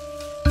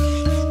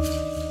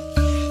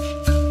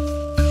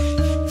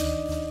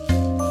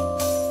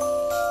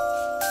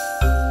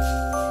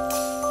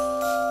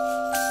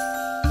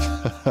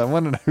 I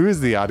want to know who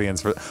is the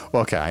audience for.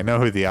 Well, okay, I know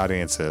who the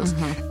audience is.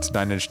 It's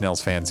Nine Inch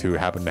Nails fans who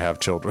happen to have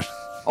children.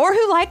 Or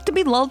who like to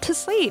be lulled to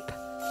sleep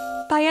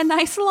by a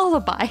nice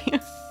lullaby.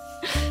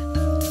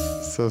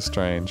 So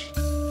strange.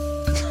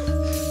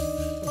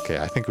 Okay,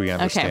 I think we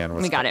understand.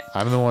 we got it.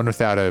 I'm the one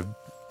without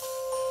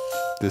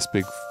this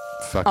big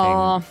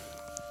fucking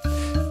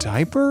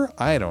diaper?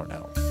 I don't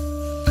know.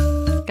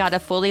 Got a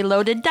fully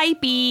loaded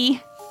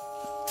diaper.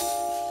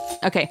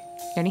 Okay,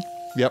 ready?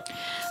 Yep.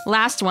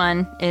 Last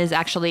one is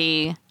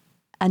actually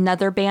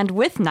another band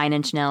with Nine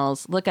Inch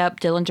Nails. Look up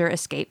Dillinger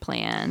Escape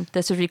Plan.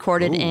 This was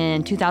recorded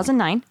in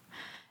 2009,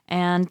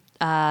 and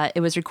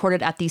it was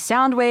recorded at the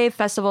Soundwave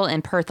Festival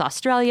in Perth,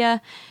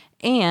 Australia.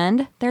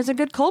 And there's a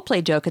good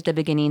Coldplay joke at the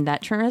beginning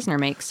that Trent Reznor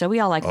makes, so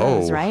we all like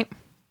those, right?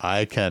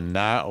 I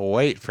cannot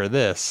wait for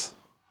this.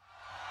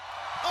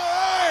 All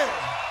right.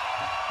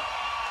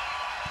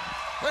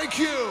 Thank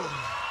you.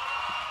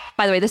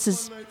 By the way, this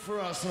is Night for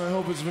us, and I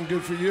hope it's been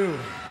good for you.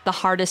 the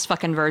hardest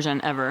fucking version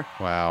ever.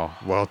 Wow.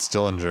 Well, it's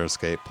Dillinger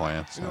Escape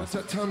Plan. You know, So. it's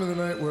that time of the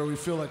night where we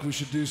feel like we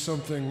should do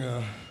something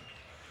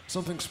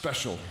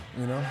special,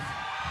 you know?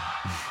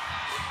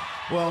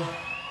 Well,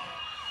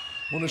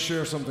 I want to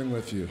share something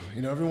with you.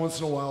 You know, every once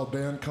in a while, a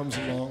band comes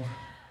along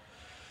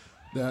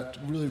that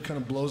really kind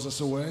of blows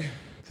us away.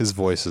 His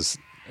voice is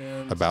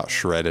And, about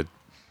shredded.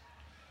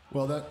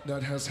 Well,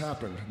 that has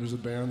happened. There's a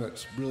band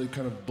that's really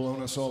kind of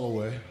blown us all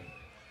away.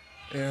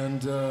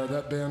 And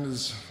that band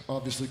is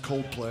obviously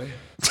Coldplay.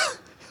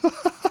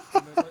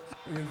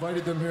 We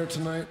invited them here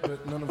tonight,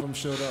 but none of them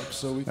showed up.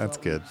 So we That's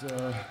thought good.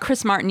 we'd,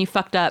 Chris Martin, you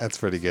fucked up. That's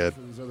pretty good.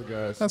 for these other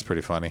guys. That's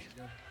pretty funny.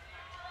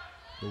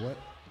 The what?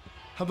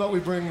 How about we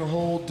bring the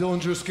whole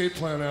Dillinger Escape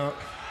Plan out?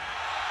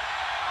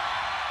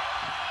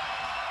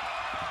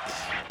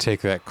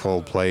 Take that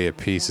Coldplay, you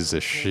pieces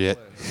of shit.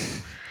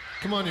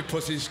 Come on, you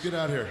pussies, get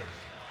out here.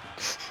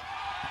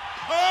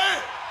 All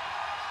right.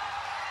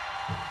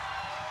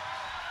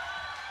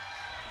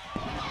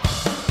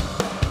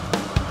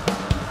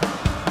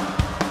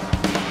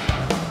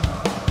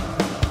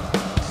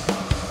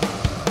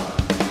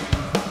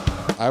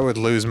 I would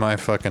lose my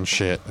fucking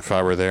shit if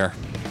I were there.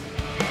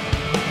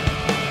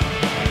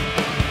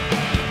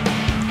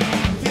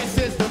 This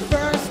is the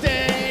first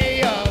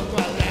day of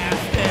my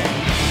last day.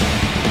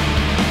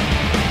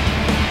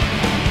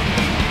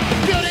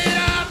 Build it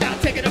up, now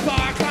take it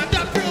apart. Climbed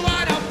up through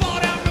line, I'll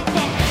fall down the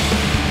bar.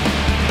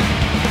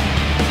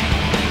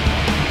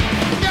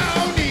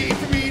 No need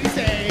for me to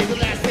say the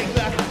last thing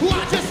left.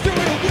 Watch us throw it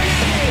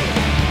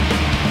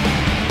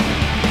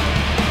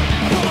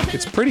away.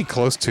 It's pretty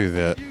close to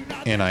the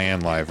NIN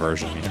live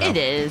version, you know? It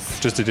is.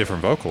 Just a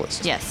different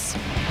vocalist. Yes.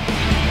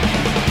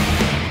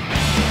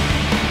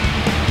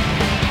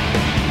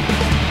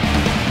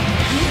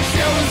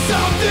 There was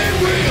something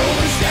real,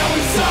 there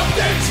was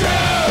something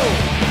true.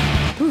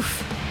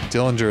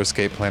 Dillinger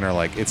Escape Plan are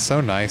like, it's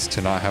so nice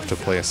to not have to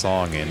play a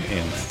song in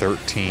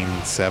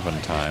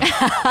 13/7 time. Now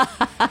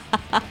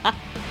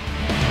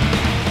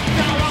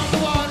I'm the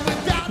one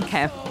without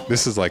Okay.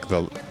 This is like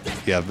the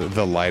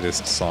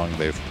lightest song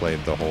they've played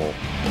their whole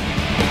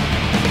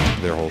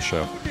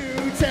show.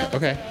 you. Tell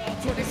Okay.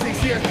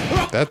 26 years.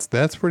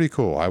 That's pretty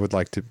cool. I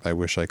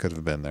wish I could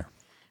have been there.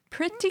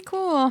 Pretty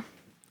cool.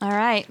 All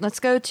right, let's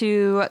go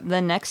to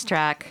the next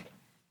track.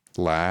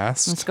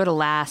 Let's Last. go to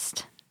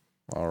Last.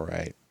 All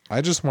right.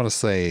 I just want to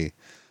say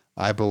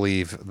I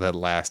believe that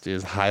Last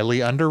is highly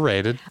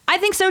underrated. I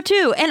think so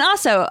too. And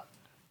also,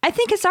 I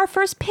think it's our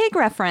first pig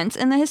reference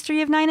in the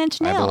history of Nine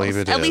Inch Nails. I believe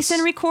it At is. least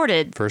in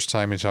recorded. First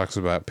time he talks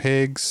about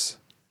pigs.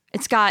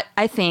 It's got,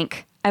 I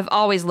think, I've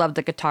always loved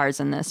the guitars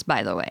in this,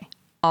 by the way.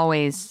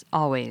 Always,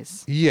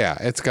 always. Yeah,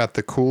 it's got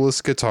the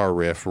coolest guitar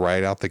riff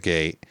right out the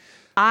gate.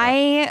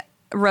 I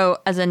wrote,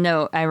 as a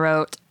note,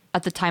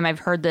 at the time I've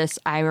heard this,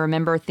 I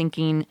remember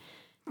thinking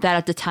that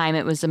at the time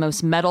it was the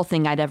most metal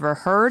thing I'd ever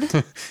heard.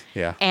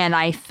 Yeah. And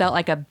I felt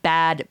like a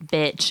bad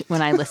bitch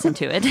when I listened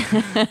to it.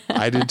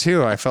 I did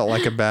too. I felt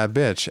like a bad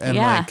bitch. And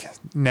Yeah. like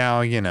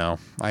now, you know,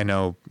 I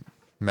know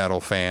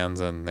metal fans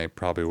and they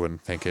probably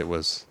wouldn't think it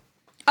was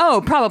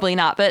Oh, probably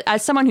not. But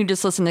as someone who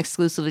just listened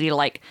exclusively to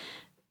like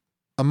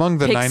among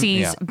the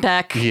Pixies,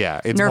 Beck,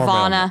 Yeah, it's more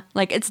Nirvana, metal.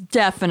 like it's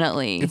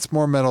definitely It's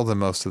more metal than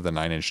most of the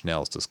Nine Inch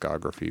Nails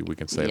discography. We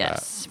can say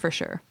yes, for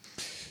sure.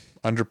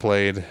 that.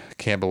 Underplayed.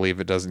 Can't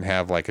believe it doesn't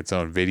have like its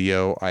own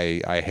video.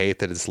 I hate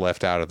that it's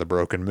left out of the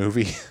Broken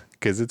movie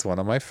because it's one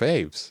of my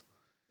faves.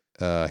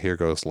 Here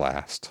goes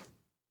Last.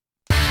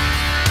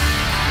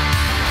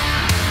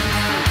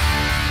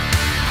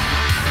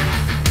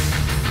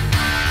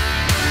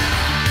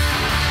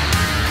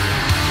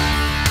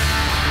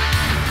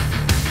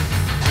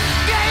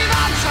 Gave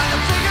up trying to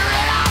figure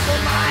it out,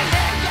 but my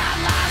head got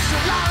lost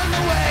along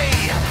the way.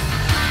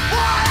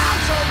 Worn out,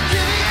 so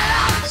giving it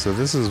up So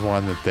this is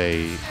one that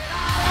they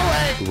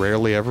away.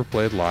 rarely ever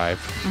played live.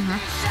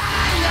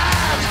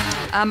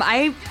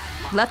 I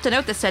left a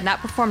note that said not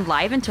performed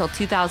live until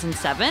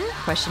 2007?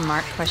 Question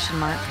mark, question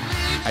mark.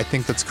 I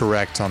think that's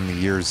correct on the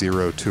Year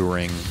Zero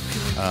touring,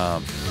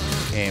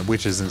 and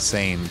which is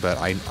insane. But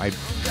I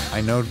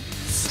know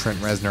Trent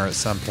Reznor at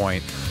some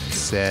point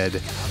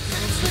said,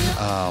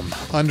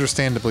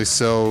 understandably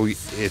so,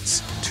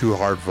 it's too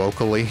hard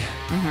vocally.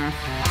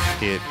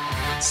 It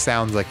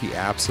sounds like he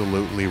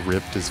absolutely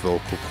ripped his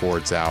vocal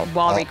cords out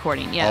While I'll-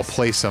 recording, yes. I'll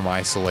play some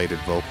isolated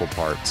vocal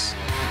parts,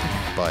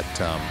 but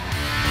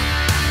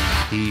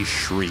he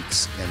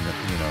shrieks in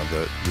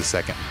the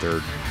second and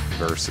third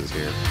verses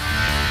here.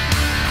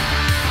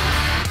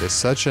 There's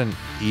such an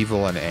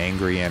evil and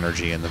angry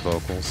energy in the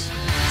vocals. Still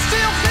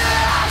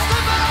feel I'm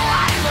slipping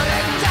away, but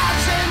it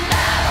doesn't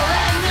matter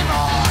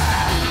anymore.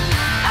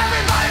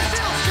 Everybody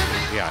still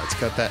shipping. Yeah, it's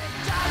got that.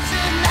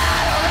 Doesn't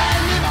matter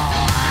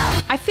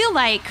anymore. I feel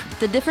like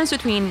the difference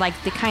between like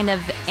the kind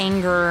of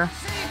anger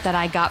that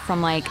I got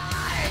from like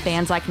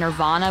bands like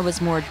Nirvana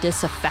was more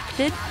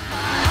disaffected,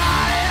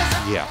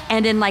 Yeah.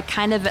 and in like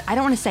kind of, I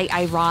don't want to say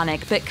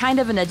ironic, but kind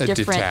of in a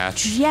different.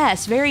 Detached.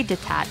 Yes, very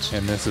detached.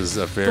 And this is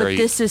a very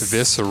this is-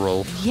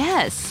 visceral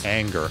Yes.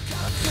 anger.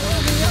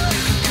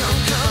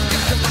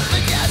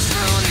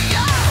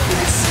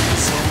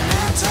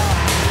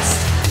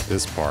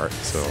 This part,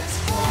 so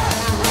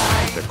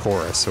the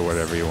chorus or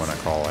whatever you want to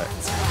call it.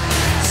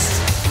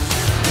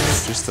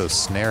 Just those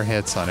snare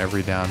hits on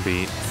every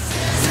downbeat.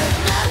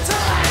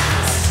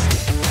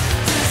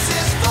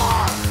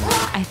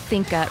 I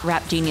think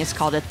Rap Genius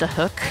called it the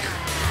hook.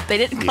 They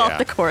didn't call Yeah. it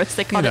the chorus.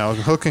 They You called know, it.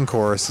 hook and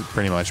chorus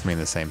pretty much mean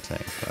the same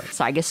thing. But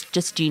So I guess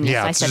just Genius.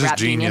 yeah, I it's said just Rap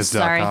Genius.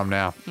 Sorry. genius.com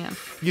now. Yeah.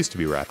 Used to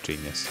be Rap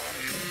Genius.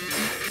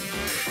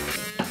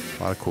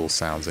 A lot of cool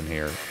sounds in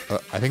here.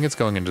 I think it's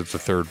going into the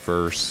third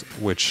verse,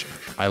 which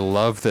I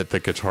love that the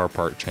guitar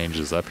part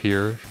changes up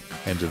here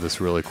into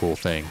this really cool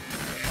thing.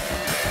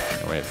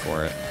 Wait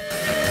for it.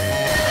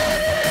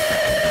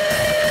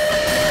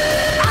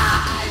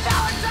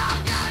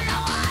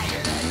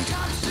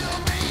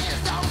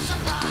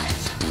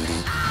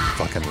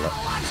 Fucking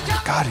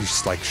God, he's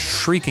just like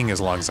shrieking his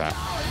lungs out.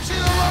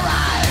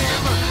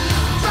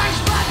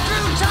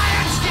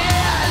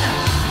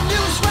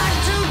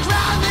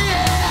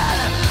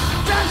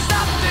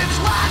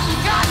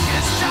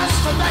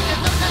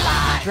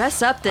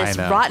 Dress up this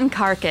I know. rotten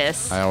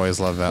carcass. I always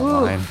love that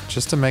Ooh. line,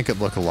 just to make it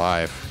look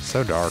alive.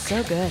 So dark.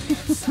 So good.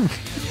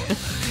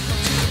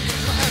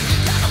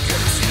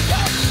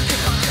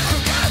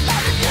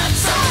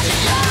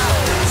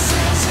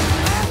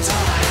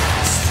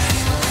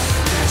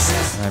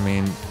 I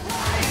mean,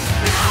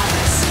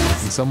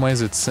 in some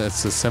ways, it's a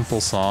simple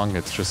song.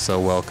 It's just so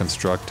well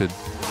constructed.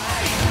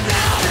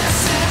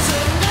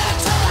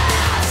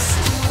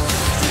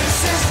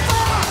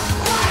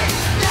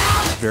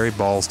 Very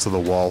balls to the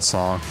wall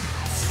song.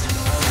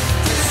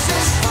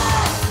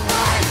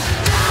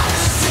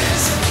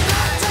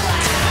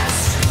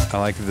 I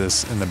like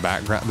this in the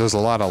background. There's a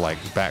lot of like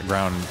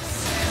background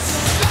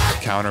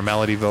counter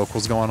melody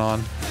vocals going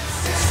on.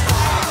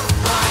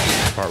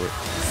 Part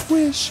with,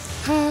 wish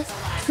I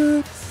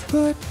could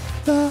put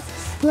the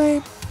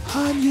blame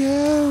on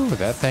you.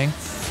 That thing.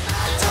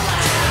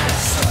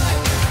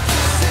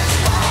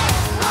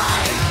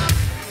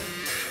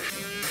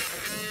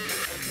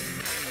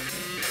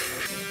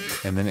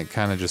 And then it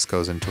kind of just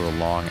goes into a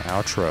long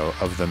outro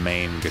of the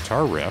main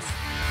guitar riff.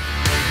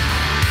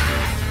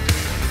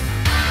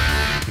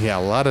 Yeah,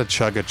 a lot of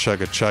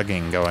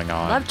chugging going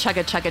on. Love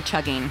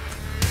chugging.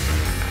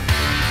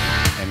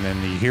 And then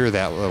you hear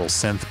that little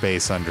synth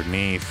bass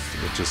underneath,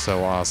 which is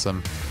so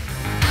awesome.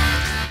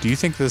 Do you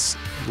think this,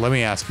 let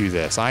me ask you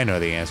this. I know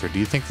the answer. Do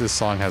you think this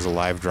song has a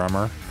live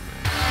drummer?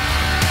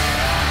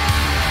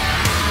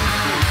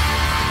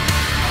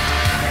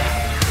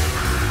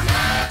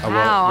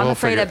 Wow, I'm we'll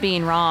afraid figure- of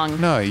being wrong.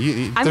 No,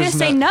 I'm going there's to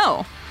say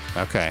no.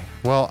 Okay.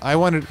 Well,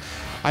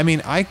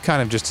 I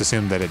kind of just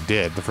assumed that it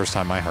did the first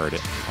time I heard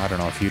it. I don't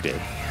know if you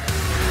did.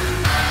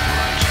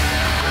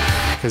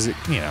 Because, It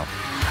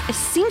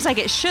seems like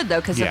it should, though,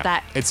 because of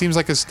that. It seems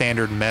like a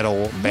standard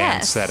metal band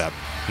Yes. setup,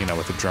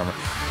 with a drummer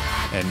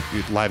and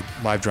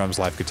live drums,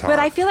 live guitar. But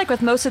I feel like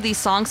with most of these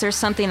songs, there's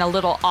something a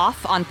little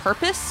off on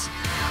purpose.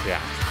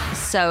 Yeah.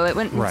 So it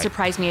wouldn't Right.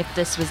 surprise me if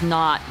this was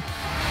not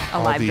a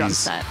All live drum these-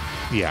 set.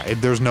 Yeah,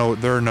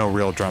 there are no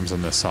real drums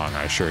in this song,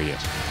 I assure you.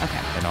 Okay.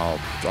 And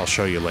I'll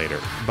show you later.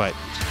 But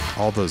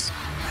all those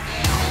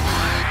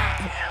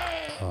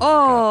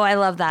Oh, I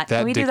love that.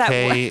 Can we do that?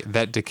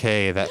 that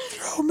decay, that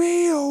throw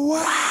me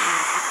away.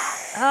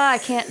 Oh, I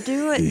can't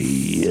do it.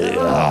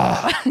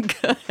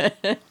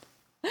 Good.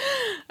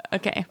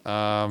 Okay.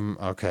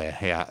 Okay,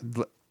 yeah.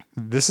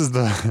 This is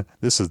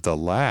the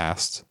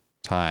last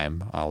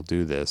time I'll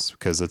do this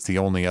because it's the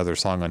only other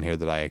song on here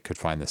that I could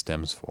find the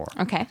stems for.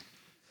 Okay.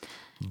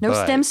 No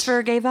But- stems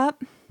for Gave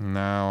Up?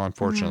 No,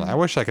 unfortunately. I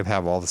wish I could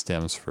have all the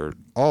stems for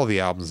all the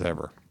albums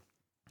ever.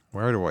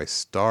 Where do I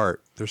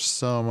start? There's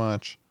so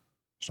much.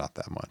 It's not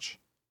that much.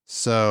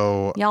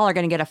 So, Y'all are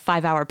going to get a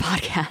 5-hour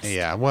podcast.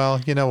 yeah, well,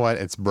 you know what?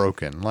 It's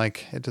broken.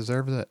 Like, it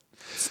deserves it.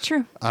 It's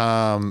true.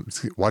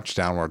 Watch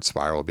Downward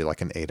Spiral will be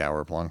like an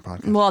 8-hour long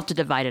podcast. We'll have to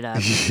divide it up.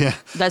 Yeah.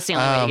 That's the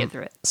only way to get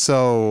through it.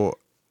 So,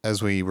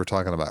 as we were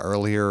talking about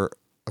earlier,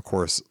 of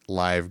course,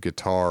 live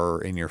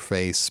guitar in your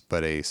face,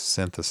 but a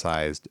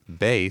synthesized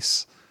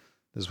bass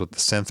is what the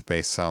synth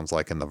bass sounds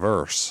like in the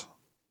verse.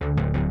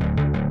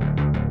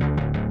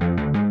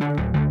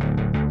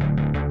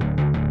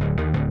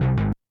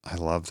 I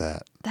love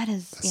that. That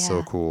is, That's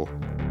so cool.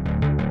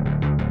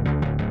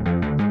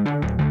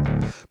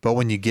 But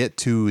when you get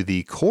to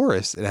the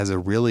chorus, it has a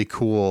really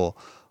cool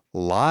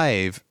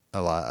live,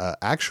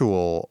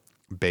 actual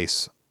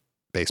bass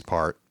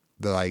part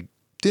that I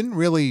didn't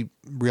really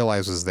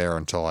realize was there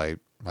until I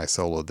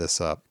soloed this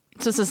up.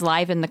 So this is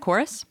live in the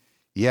chorus?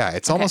 Yeah,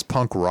 it's almost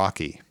punk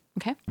rocky.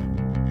 Okay.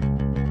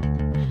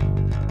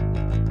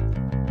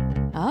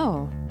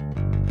 Oh.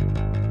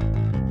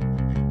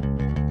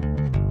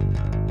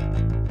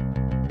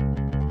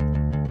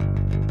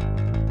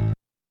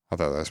 I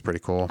thought that was pretty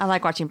cool. I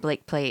like watching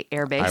Blake play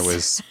air bass. I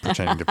was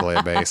pretending to play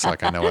a bass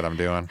like I know what I'm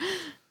doing.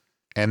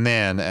 And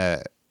then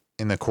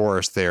in the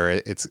chorus there,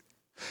 it's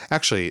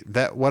actually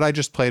that what I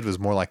just played was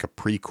more like a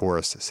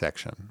pre-chorus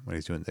section when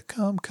he's doing the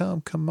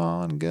come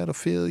on, gotta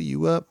fill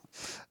you up.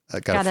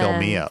 Gotta fill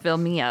me up. Fill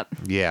me up.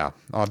 Yeah.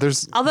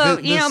 Although,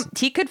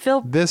 he could fill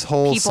this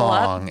whole people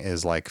song up.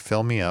 is like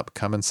fill me up,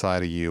 come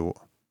inside of you,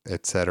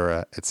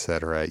 etc.,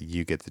 etc.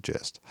 You get the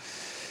gist.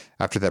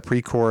 After that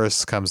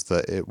pre-chorus comes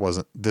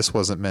this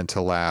wasn't meant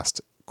to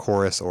last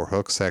chorus or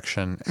hook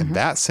section, and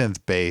that synth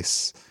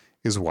bass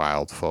is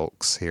wild,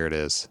 folks. Here it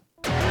is.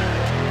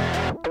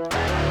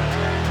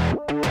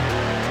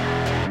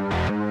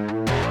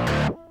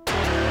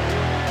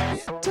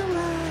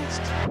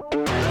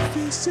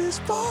 This is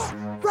for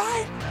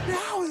right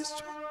now.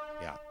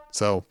 Yeah.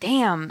 So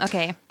damn.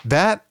 Okay.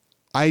 That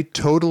I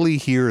totally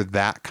hear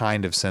that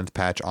kind of synth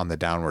patch on the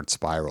Downward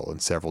Spiral in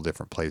several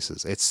different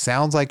places. It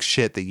sounds like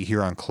shit that you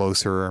hear on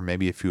Closer or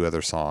maybe a few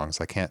other songs.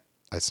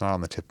 It's not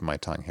on the tip of my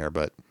tongue here,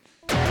 but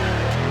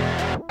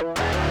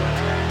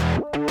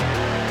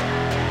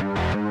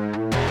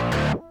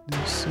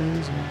this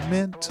isn't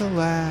meant to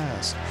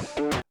last.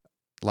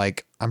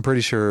 Like, I'm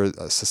pretty sure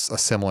a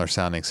similar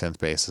sounding synth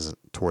bass is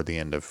toward the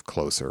end of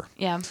Closer.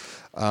 Yeah.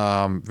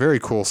 Very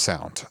cool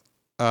sound.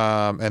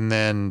 And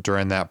then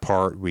during that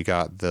part, we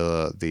got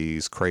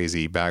these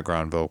crazy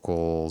background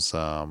vocals,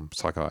 talking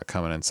about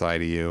coming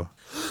inside of you.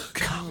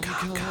 Come.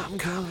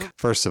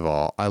 First of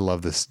all, I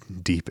love this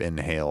deep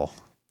inhale.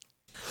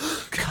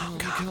 Come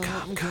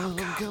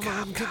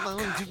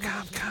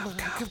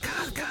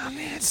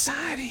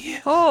inside of you.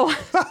 Oh.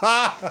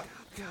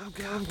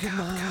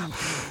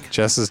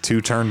 Jess is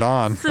too turned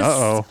on.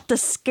 Uh-oh. The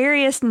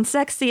scariest and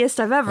sexiest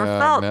I've ever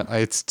felt. No,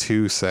 it's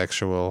too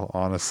sexual,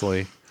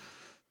 honestly.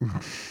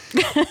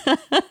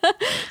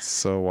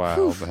 So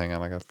wild. Hang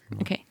on, I got.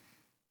 Okay.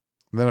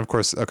 Then of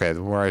course,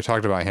 where I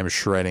talked about him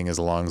shredding his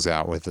lungs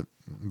out with it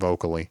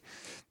vocally,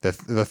 the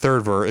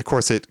third verse. Of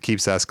course, it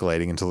keeps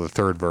escalating until the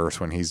third verse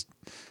when he's,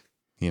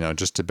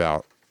 just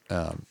about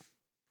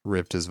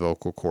ripped his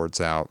vocal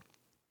cords out.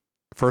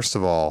 First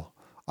of all,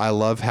 I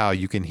love how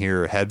you can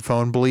hear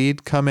headphone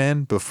bleed come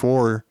in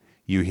before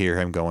you hear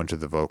him go into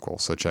the vocal.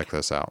 So check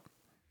this out.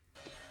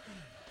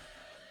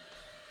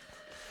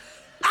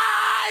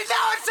 I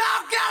know it's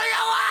all getting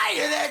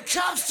away, and it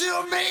comes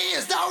to me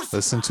as no.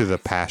 Listen to the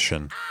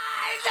passion.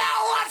 I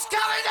know what's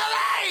coming to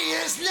me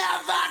is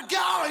never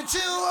going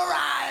to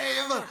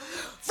arrive.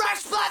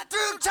 Fresh blood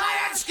through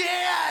tired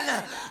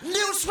skin,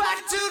 new sweat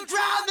to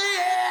drown me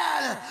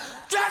in.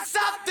 Dress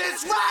up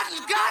this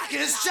rotten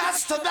carcass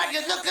just to make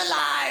it look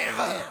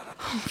alive.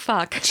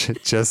 Fuck.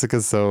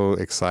 Jessica's so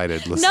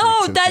excited listening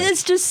No, to that this.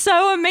 is just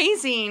so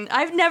amazing.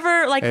 I've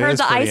never heard is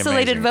the pretty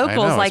isolated amazing. I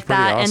vocals know, like it's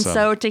pretty that, and awesome.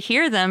 so to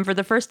hear them for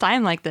the first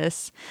time like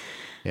this,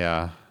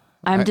 Yeah.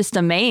 I'm just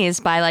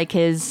amazed by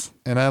his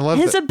And I love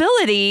his that-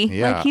 ability.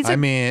 Yeah, Like, he's a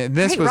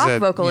this great was rock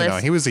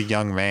vocalist. he was a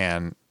young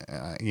man.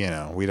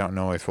 We don't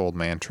know if old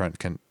man Trent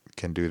can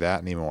do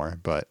that anymore.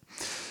 But,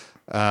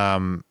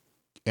 and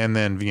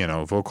then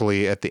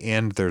vocally at the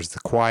end, there's the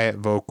quiet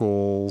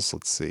vocals.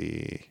 Let's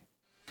see.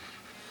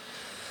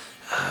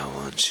 I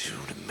want you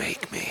to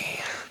make me.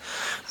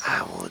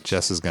 I want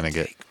Jess is gonna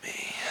get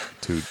me.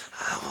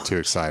 too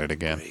excited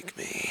again. Break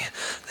me.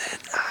 Then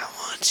I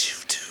want you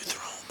to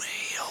throw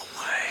me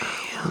away.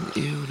 I want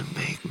you to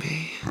make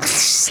me.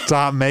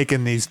 Stop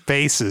making these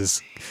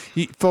faces,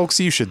 folks.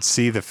 You should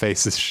see the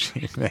faces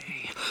she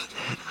made.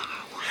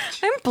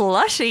 I'm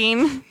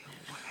blushing.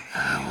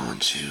 I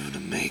want you to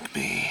make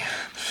me.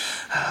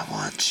 I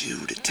want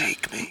you to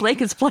take me.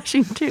 Blake is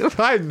blushing too.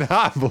 I'm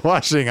not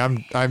blushing.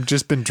 I've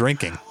just been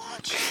drinking. I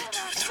want you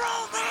to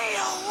throw me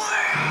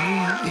away. I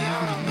want you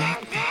to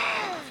make me.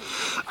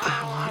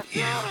 I want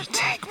you to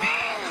take me.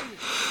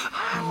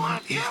 I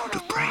want you to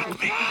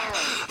break me.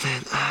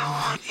 Then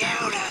I want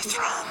you to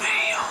throw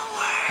me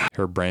away.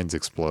 Her brain's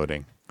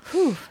exploding.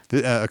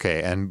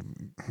 Okay,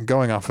 and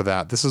going off of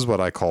that, this is what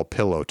I call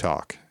pillow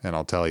talk, and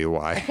I'll tell you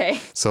why. Okay.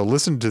 So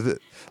listen to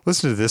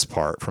this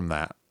part from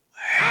that.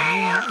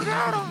 I want you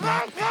to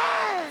make me.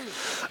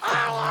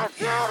 I want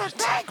you to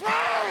take me.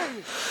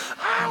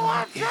 I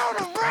want you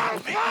to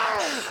break me.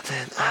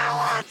 Then I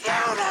want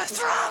you to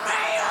throw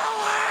me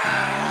away.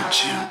 I want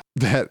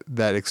you.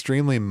 That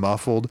extremely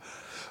muffled.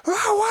 I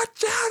want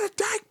you to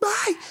take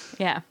me.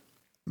 Yeah.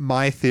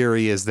 My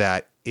theory is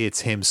that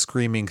it's him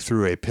screaming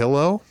through a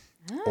pillow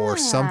or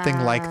something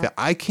like that.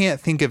 I can't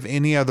think of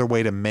any other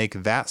way to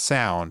make that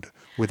sound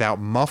without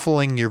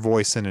muffling your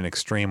voice in an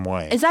extreme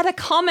way. Is that a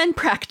common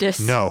practice?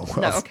 No,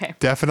 Okay.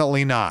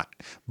 Definitely not.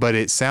 But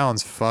it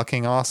sounds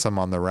fucking awesome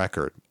on the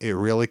record. It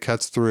really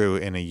cuts through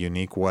in a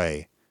unique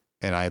way.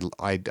 And I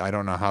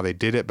don't know how they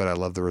did it, but I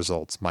love the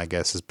results. My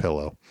guess is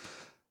Pillow.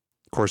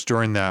 Of course,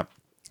 during that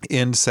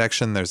end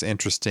section, there's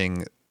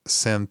interesting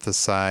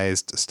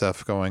synthesized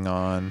stuff going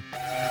on.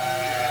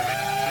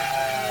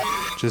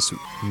 Just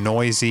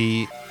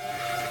noisy.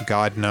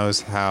 God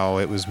knows how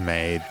it was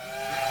made.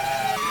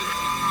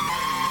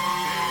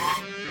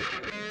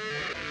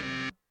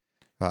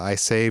 I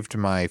saved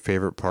my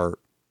favorite part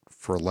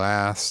for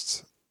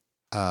last.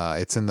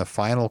 It's in the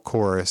final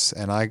chorus,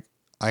 and I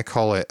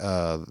call it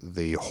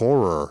the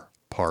horror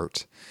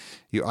part.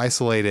 You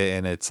isolate it,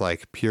 and it's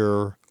like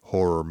pure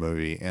horror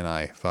movie, and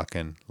I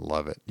fucking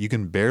love it. You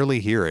can barely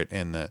hear it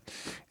in the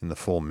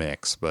full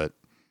mix, but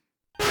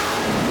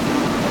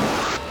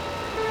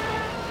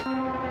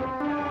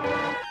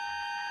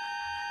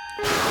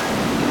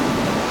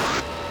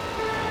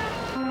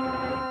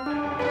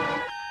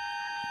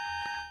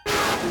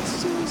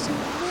this isn't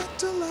meant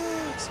to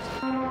last.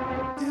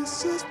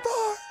 This is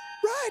for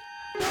right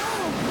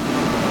now.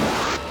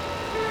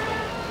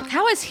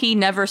 How has he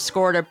never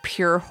scored a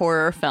pure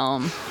horror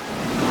film?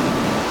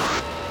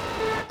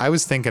 I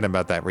was thinking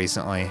about that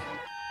recently.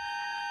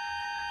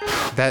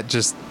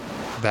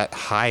 That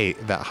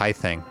high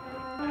thing.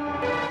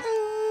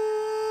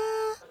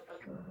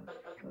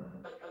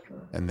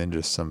 And then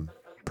just some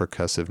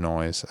percussive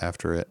noise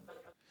after it.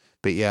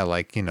 But yeah,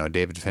 like,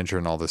 David Fincher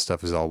and all this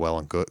stuff is all well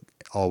and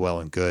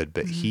good,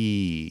 but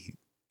he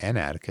and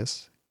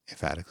Atticus,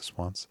 if Atticus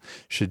wants,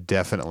 should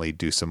definitely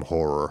do some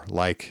horror.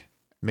 Like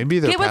maybe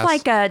they're Get with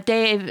like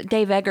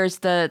Dave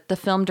Eggers, the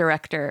film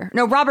director.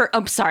 No, Robert.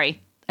 Oh,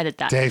 sorry. Edit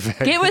that. Dave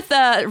Eggers. Get with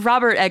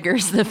Robert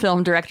Eggers, the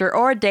film director,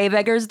 or Dave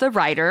Eggers, the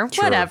writer.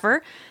 Sure.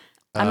 Whatever.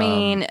 I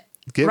mean,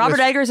 Robert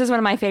Eggers is one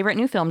of my favorite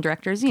new film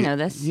directors. You know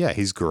this. Yeah,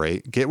 he's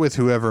great. Get with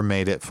whoever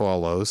made It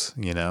Follows.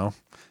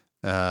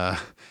 I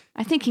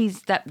think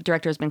that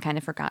director has been kind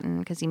of forgotten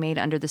because he made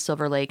Under the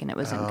Silver Lake and it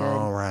wasn't good.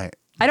 Oh, right.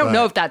 I don't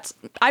know if that's.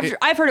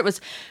 I've heard it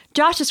was.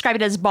 Josh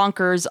described it as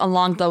bonkers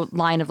along the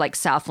line of like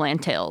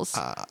Southland Tales.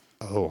 I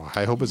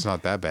hope it's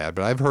not that bad.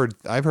 But I've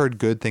heard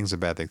good things and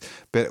bad things.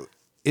 But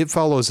It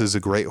Follows is a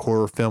great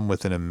horror film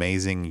with an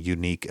amazing,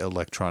 unique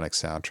electronic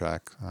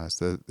soundtrack.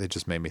 So it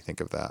just made me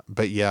think of that.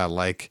 But yeah,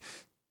 like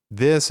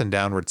this and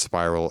Downward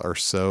Spiral are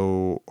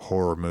so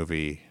horror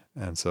movie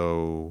and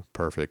so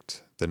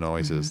perfect. The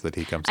noises that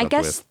he comes up with.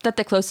 I guess that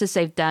the closest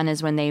they've done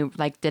is when they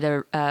like did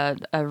their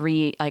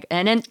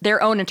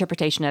own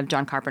interpretation of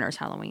John Carpenter's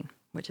Halloween,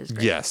 which is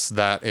great. Yes,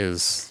 that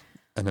is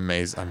an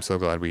amazing. I'm so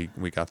glad we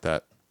got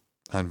that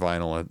on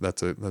vinyl.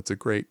 That's a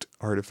great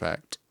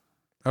artifact.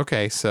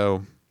 Okay,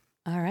 so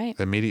all right.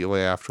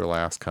 Immediately after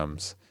last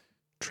comes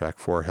track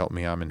 4, Help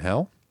Me I'm in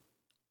Hell.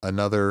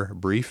 Another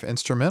brief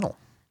instrumental.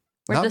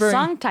 Where'd the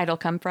song title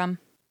come from?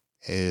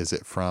 Is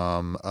it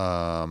from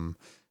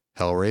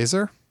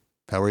Hellraiser?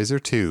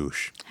 Hellraiser 2.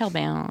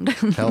 Hellbound.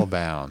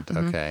 Hellbound.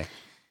 Okay.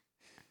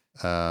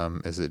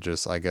 Is it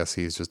just, I guess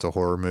he's just a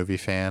horror movie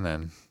fan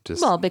and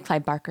just. Well, a big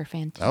Clive Barker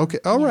fan too. Okay.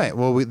 Oh, yeah. Right.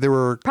 Well, there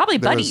were. Probably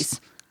buddies.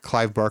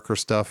 Clive Barker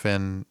stuff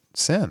in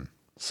Sin.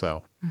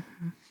 So,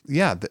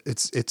 yeah,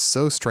 it's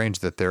so strange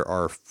that there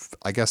are,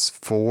 I guess,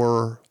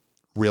 4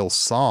 real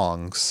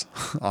songs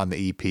on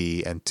the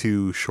EP and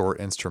 2 short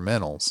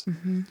instrumentals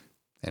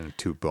and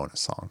 2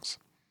 bonus songs.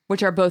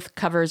 Which are both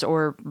covers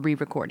or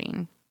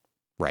re-recording.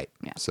 Right.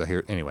 Yeah. So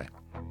here, anyway,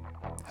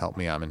 Help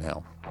Me I'm in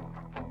Hell.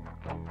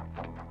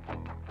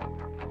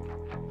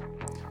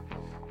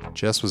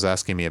 Jess was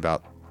asking me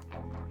about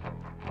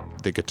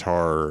the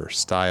guitar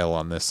style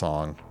on this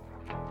song.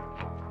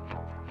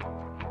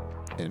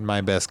 And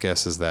my best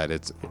guess is that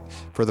it's,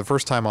 for the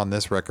first time on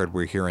this record,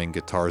 we're hearing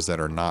guitars that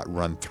are not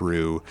run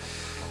through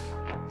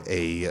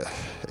a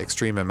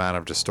extreme amount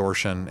of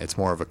distortion. It's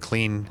more of a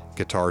clean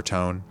guitar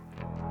tone.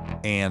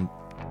 And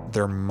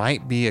there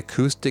might be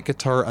acoustic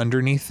guitar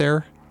underneath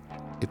there.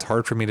 It's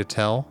hard for me to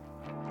tell.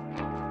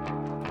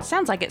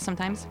 Sounds like it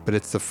sometimes. But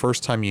it's the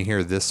first time you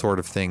hear this sort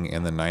of thing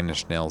in the Nine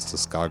Inch Nails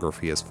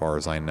discography, as far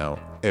as I know,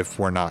 if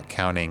we're not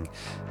counting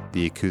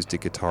the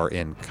acoustic guitar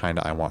in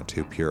Kinda I Want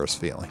To, Purest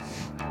Feeling.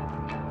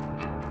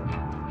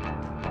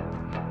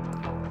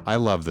 I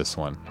love this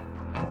one,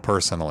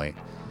 personally.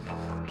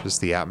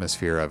 Just the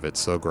atmosphere of it's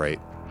so great.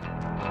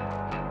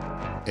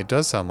 It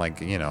does sound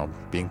like,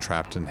 being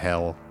trapped in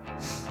hell.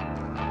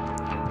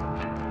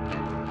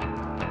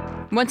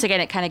 Once again,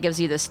 it kind of gives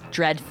you this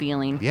dread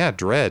feeling. Yeah,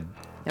 dread,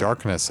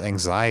 darkness,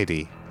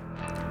 anxiety.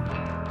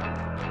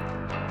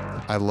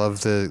 I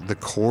love the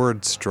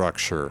chord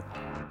structure,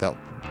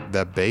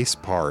 that bass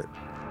part.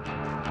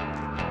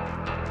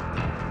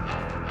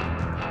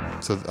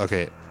 So,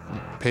 okay,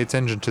 pay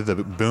attention to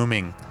the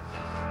booming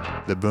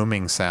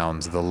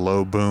sounds, the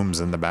low booms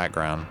in the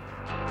background.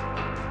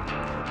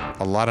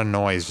 A lot of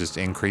noise just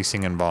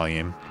increasing in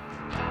volume.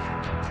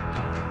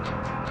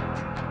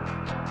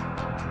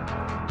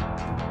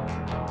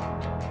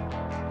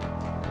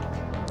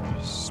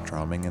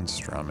 Strumming and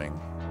strumming.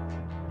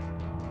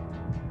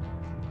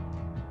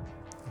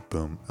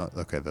 boom.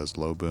 Okay, those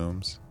low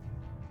booms.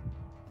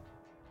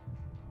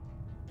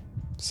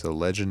 So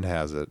legend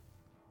has it.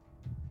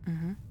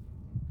 And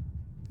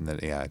then,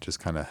 yeah, it just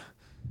kind of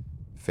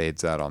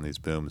fades out on these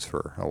booms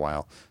for a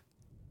while.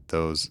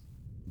 Those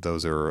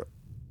are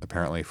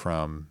apparently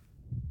from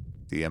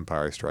The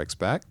Empire Strikes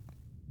Back,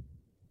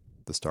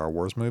 the Star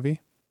Wars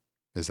movie.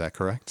 Is that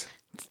correct?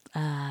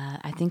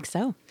 I think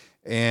so.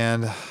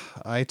 And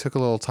I took a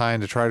little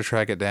time to try to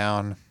track it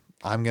down.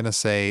 I'm going to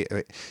say,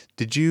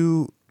 do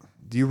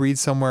you read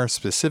somewhere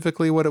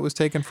specifically what it was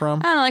taken from?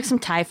 I don't know, like some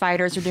TIE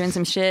fighters are doing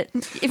some shit.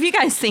 If you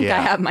guys think I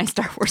Yeah. have my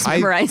Star Wars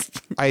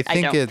memorized, I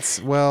think don't.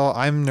 it's, well,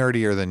 I'm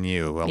nerdier than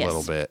you a Yes.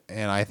 little bit.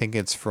 And I think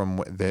it's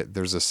from,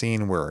 there's a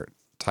scene where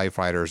TIE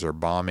fighters are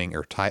bombing,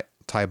 or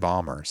TIE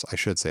bombers, I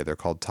should say. They're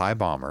called TIE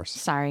bombers.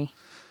 Sorry.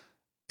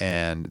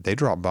 And they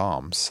drop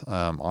bombs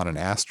on an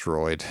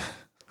asteroid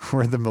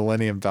where the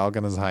Millennium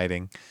Falcon is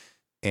hiding.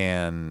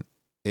 And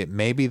it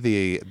may be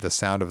the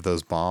sound of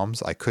those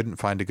bombs. I couldn't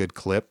find a good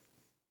clip.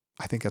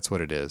 I think that's what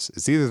it is.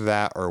 It's either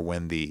that or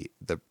when the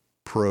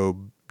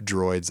probe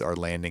droids are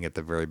landing at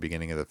the very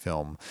beginning of the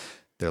film.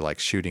 They're like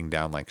shooting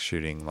down,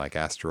 like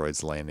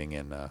asteroids landing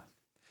in.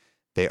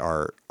 They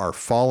are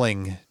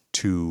falling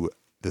to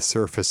the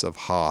surface of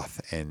Hoth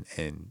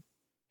and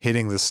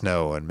hitting the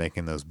snow and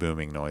making those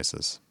booming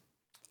noises.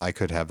 I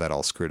could have that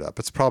all screwed up.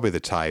 It's probably the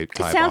TIE It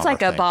sounds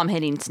like a thing. bomb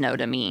hitting snow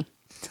to me.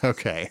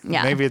 Okay.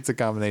 Yeah. Maybe it's a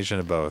combination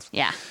of both.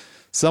 Yeah,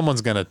 Someone's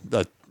going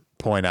to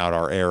point out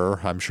our error.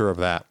 I'm sure of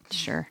that.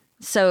 sure.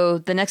 So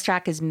the next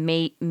track is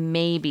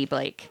maybe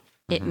Blake.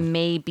 It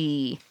may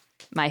be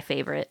my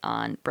favorite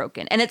on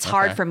Broken. And it's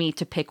hard Okay. for me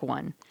to pick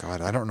one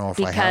God, I don't know if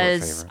I have a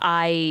because favorite.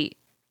 I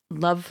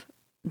love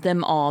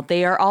them all.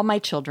 They are all my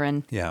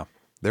children. Yeah.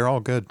 They're all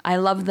good. I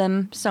love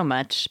them so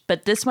much,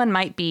 but this one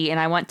might be, and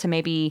I want to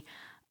maybe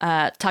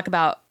talk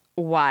about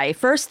why.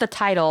 First, the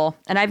title,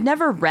 and I've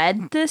never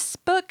read this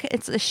book.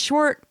 It's a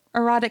short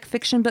erotic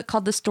fiction book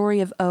called The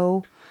Story of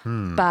O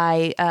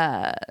by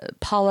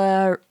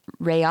Paula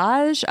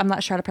Rayage. I'm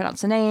not sure how to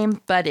pronounce the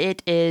name, but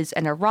it is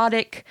an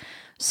erotic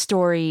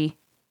story,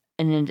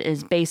 and it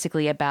is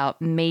basically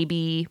about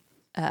maybe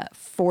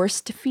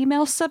forced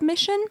female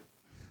submission.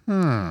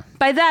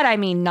 By that, I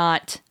mean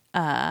not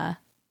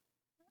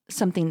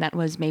something that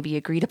was maybe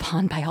agreed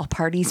upon by all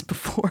parties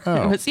before.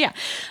 Oh. It was, yeah.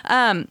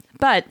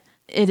 But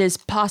it is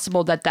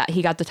possible that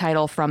he got the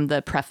title from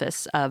the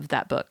preface of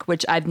that book,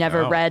 which I've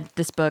never Oh. read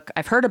this book.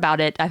 I've heard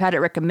about it. I've had it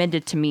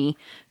recommended to me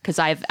because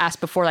I've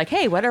asked before, like,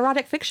 hey, what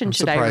erotic fiction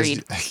should I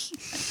read? I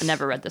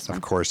never read this one.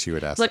 Of course you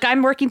would ask. Look,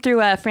 I'm working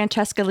through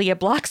Francesca Leah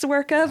Block's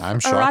work of I'm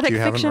shocked erotic you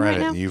haven't fiction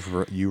read right it.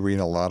 now. You read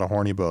a lot of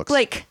horny books.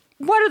 Blake,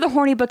 what are the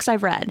horny books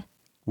I've read?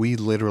 We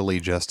literally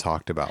just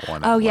talked about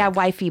one. Oh, at yeah, length.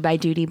 Wifey by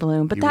Judy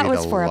Blume, but You that read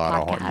was for a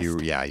lot of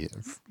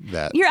podcast.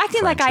 that You're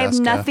acting like I have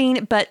Francesca,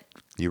 nothing but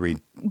You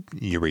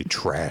read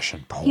trash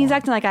and porn. he's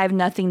acting like I have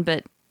nothing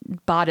but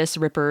bodice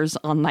rippers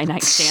on my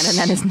nightstand, and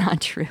that is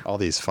not true. All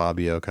these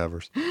Fabio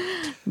covers.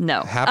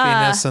 No.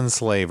 Happiness and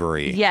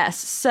Slavery. Yes.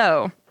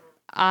 So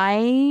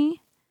I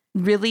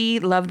really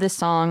love this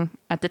song.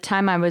 At the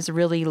time I was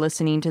really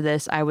listening to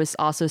this, I was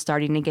also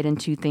starting to get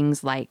into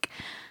things like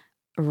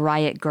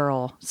Riot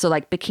Girl. So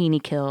like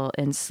Bikini Kill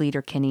and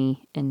Sleater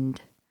Kinney, and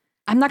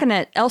I'm not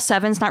gonna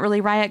L7's not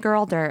really Riot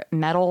Girl. They're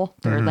metal.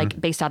 They're like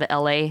based out of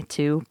LA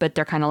too, but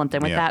they're kind of lumped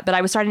in with Yeah. that. But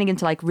I was starting to get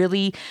into like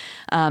really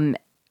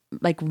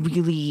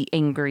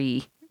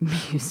angry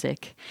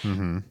music.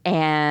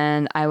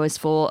 And I was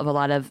full of a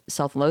lot of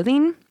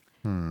self-loathing.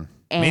 Me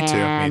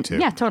too.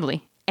 Yeah,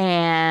 totally.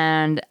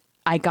 And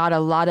I got a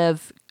lot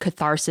of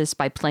catharsis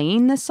by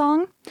playing this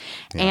song.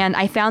 And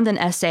I found an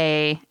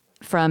essay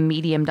from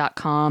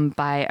medium.com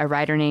by a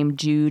writer named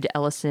Jude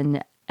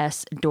Ellison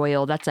S.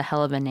 Doyle. That's a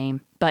hell of a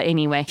name. But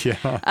anyway.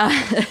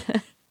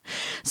 Yeah.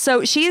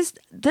 So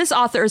this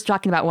author is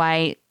talking about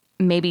why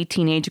maybe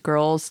teenage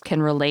girls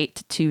can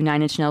relate to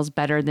Nine Inch Nails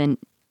better than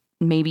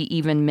maybe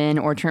even men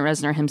or Trent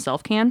Reznor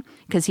himself can,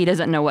 because he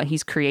doesn't know what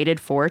he's created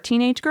for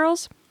teenage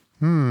girls.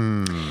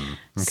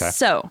 Okay.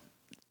 So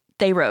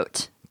they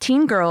wrote,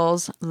 teen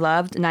girls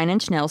loved Nine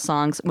Inch Nails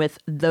songs with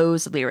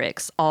those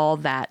lyrics, all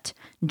that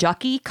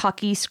jockey,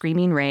 cocky,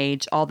 screaming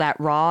rage, all that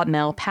raw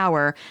male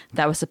power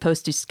that was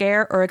supposed to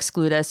scare or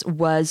exclude us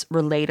was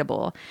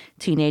relatable.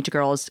 Teenage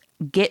girls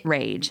get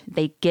rage.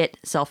 They get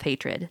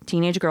self-hatred.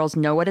 Teenage girls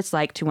know what it's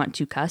like to want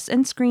to cuss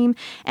and scream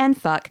and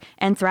fuck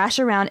and thrash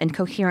around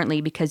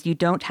incoherently because you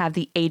don't have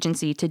the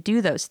agency to do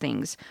those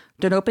things.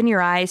 Don't open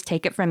your eyes.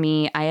 Take it from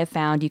me. I have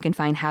found you can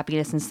find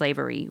happiness in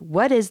slavery.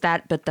 What is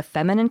that but the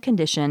feminine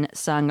condition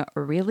sung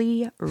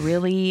really,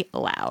 really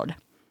loud?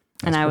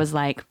 And I was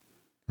like,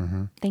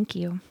 thank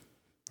you.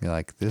 You're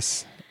like,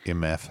 this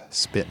MF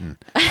spitting.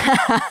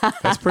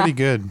 That's pretty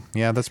good.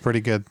 Yeah, that's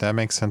pretty good. That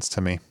makes sense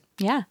to me.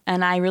 Yeah.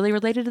 And I really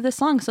related to this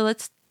song. So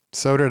let's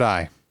So did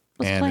I.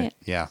 Let's play it.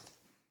 Yeah.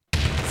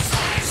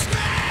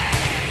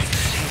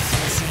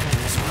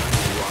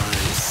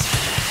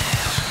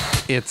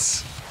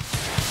 It's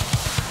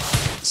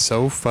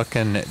so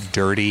fucking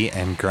dirty,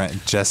 and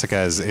Jessica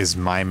is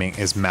mouthing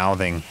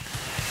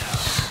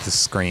the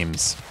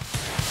screams.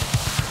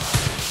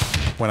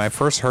 when I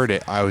first heard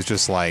it, I was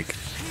just like,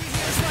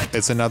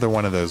 it's another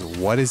one of those,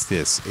 what is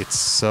this? It's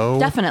so...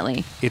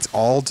 Definitely. It's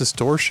all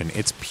distortion.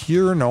 It's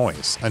pure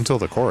noise until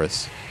the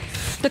chorus.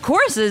 The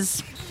chorus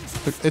is...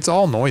 It's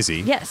all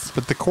noisy. Yes.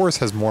 But the chorus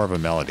has more of a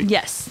melody.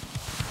 Yes.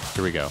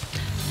 Here we go.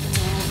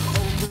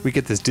 We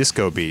get this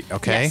disco beat,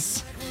 okay?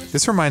 Yes.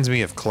 This reminds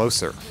me of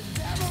Closer.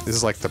 This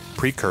is like the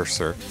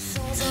precursor.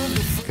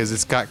 Because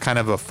it's got kind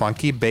of a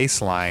funky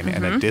bass line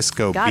and a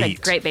disco Got beat.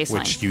 a great bass line.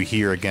 Which you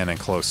hear again in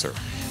Closer.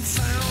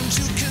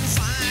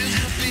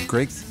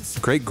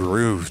 Great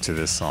groove to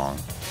this song.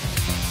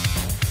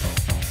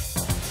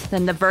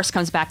 Then the verse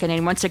comes back in,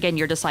 and once again,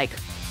 you're just like...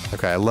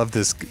 Okay, I love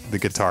this, the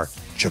guitar.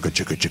 Chugga,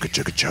 chugga, chugga,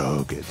 chugga,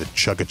 chugga. The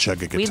chugga,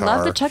 chugga guitar. We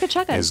love the chugga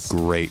chuggas. Is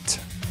great.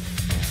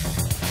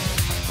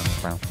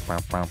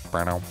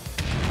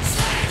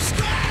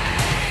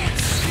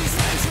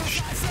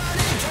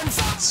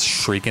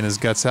 Shrieking his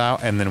guts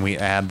out, and then we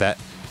add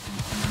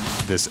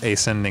this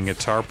ascending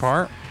guitar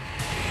part.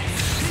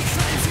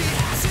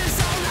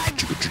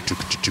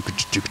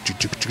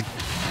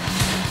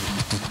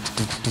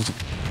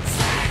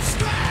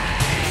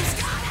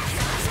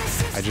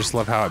 I just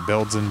love how it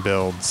builds and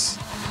builds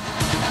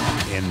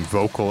in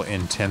vocal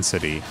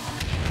intensity.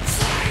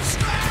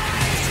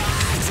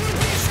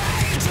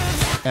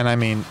 And I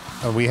mean,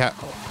 we have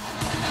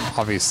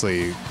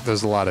obviously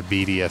there's a lot of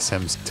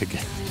BDSMs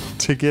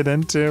to get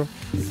into,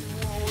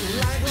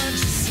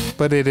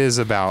 but it is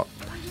about,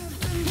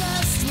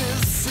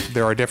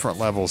 there are different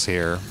levels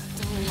here,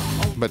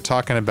 but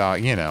talking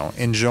about, you know,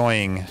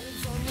 enjoying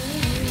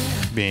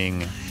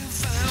being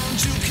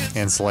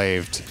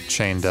enslaved,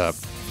 chained up.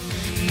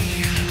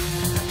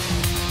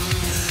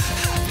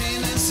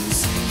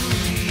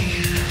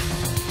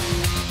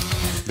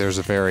 There's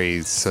a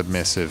very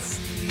submissive,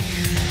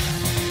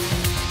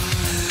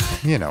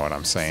 you know what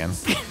I'm saying.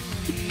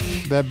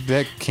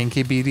 that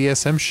kinky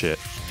BDSM shit.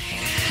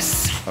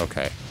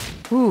 Okay.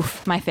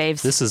 Oof, my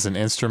faves. This is an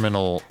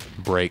instrumental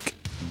break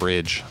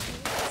bridge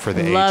for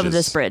the ages. Love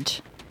this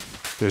bridge.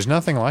 There's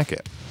nothing like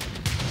it.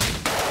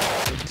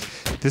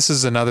 This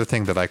is another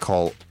thing that I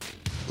call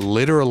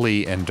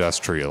literally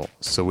industrial.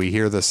 So we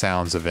hear the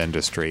sounds of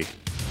industry.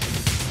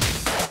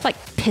 Like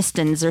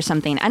pistons or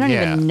something. I don't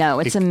even know.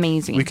 It's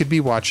amazing. We could be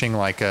watching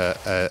like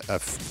an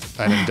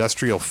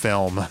industrial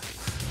film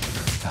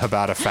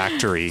about a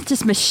factory.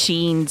 Just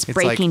machines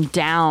breaking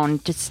down.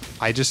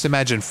 I just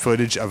imagine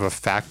footage of a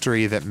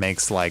factory that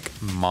makes like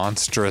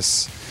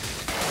monstrous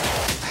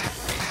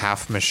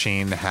half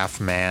machine,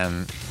 half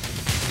man.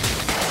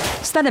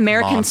 It's that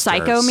American monsters.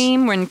 Psycho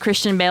meme when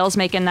Christian Bale's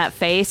making that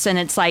face, and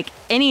it's like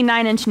any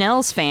Nine Inch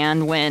Nails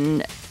fan when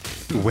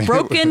they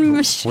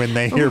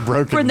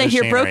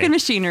hear broken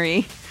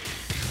machinery.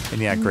 And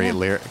yeah, great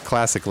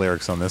classic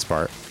lyrics on this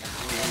part.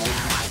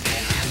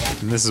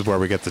 And this is where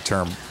we get the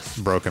term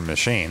broken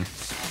machine.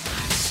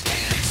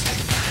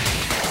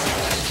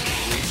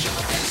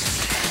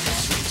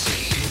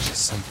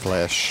 Some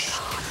flesh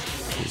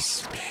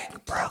is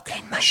being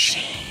broken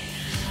machine.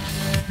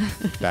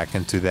 Back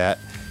into that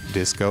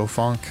disco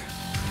funk.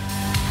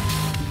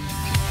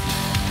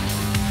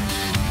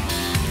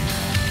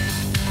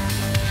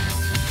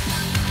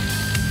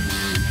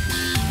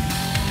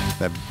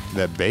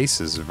 That bass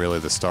is really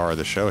the star of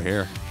the show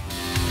here.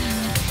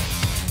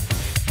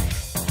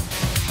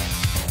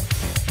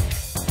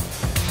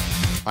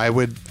 I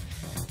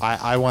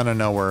want to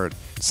know where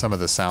some of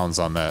the sounds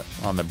on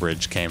the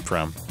bridge came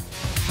from.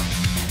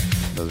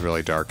 Those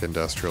really dark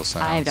industrial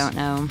sounds. I don't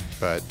know.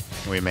 But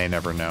we may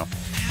never know.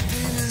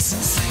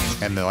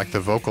 And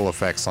the vocal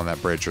effects on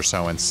that bridge are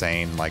so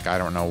insane. Like, I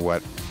don't know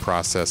what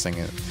processing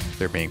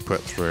they're being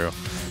put through,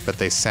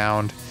 but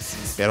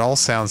it all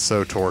sounds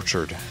so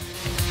tortured.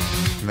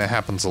 And that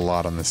happens a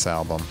lot on this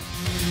album.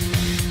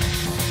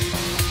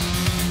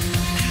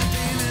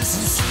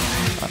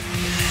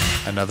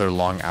 Another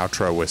long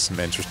outro with some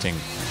interesting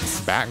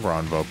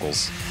background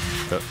vocals.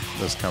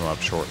 Those come up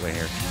shortly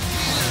here.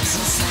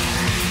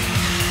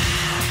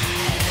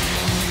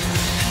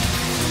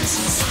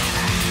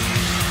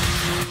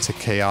 It's a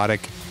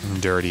chaotic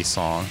and dirty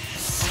song.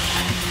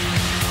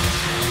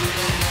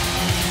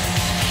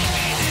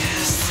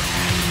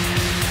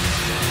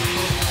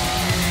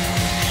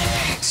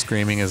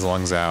 Screaming his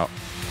lungs out.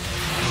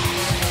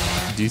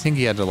 Do you think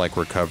he had to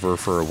recover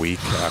for a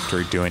week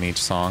after doing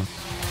each song?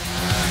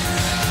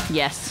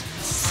 Yes.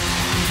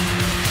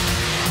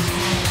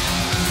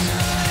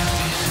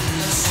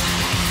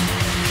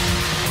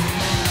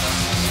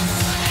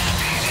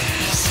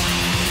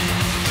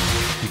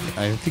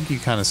 I think you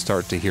kind of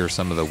start to hear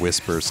some of the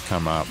whispers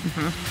come up.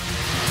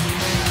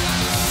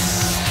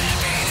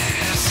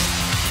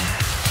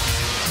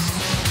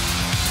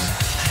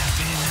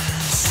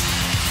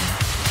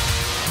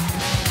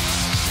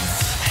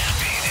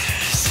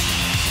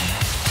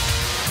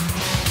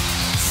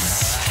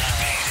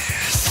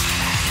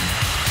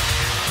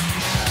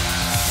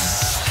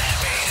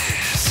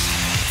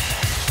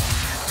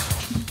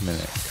 And then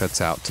it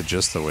cuts out to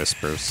just the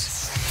whispers.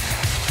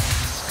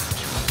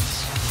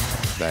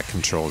 That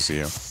controls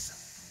you.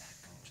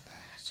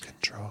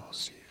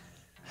 Controls you.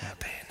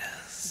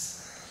 Happiness.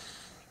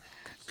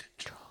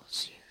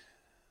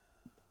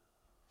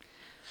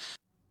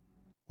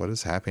 What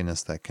is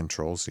happiness that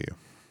controls you?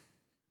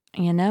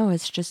 You know,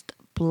 it's just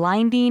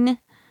blinding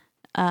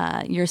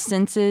your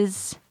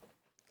senses.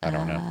 I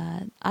don't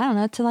know. I don't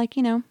know, to like,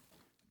 you know,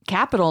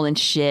 capital and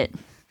shit.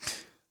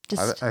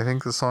 Just I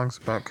think the song's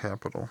about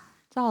capital.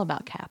 it's all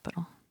about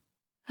capital.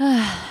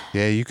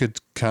 Yeah, you could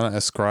kind of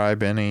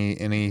ascribe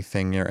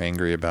anything you're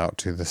angry about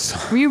to this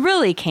song. You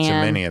really can.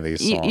 To many of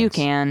these songs. You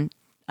can.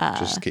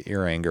 Just get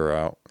your anger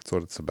out. That's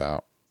what it's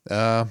about.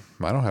 I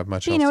don't have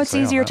much else You know, to it's say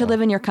on easier that to one.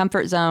 live in your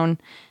comfort zone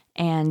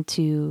and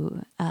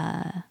to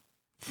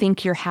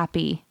think you're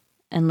happy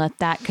and let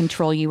that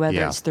control you, whether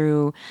Yeah. it's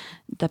through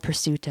the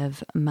pursuit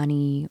of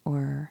money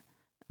or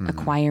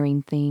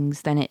acquiring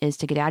things, than it is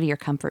to get out of your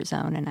comfort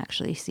zone and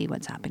actually see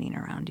what's happening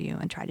around you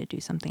and try to do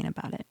something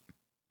about it.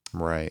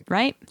 Right.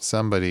 Right?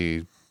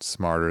 Somebody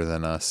smarter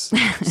than us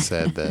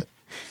said that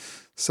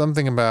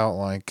something about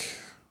like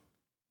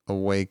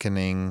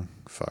awakening.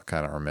 Fuck,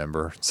 I don't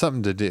remember.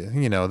 Something to do.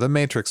 You know, the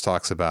Matrix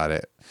talks about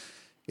it.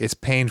 It's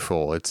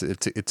painful. It's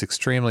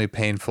extremely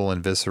painful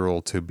and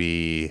visceral to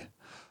be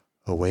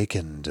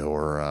awakened,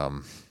 or I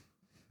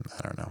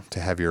don't know, to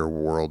have your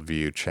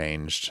worldview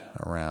changed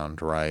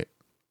around. Right.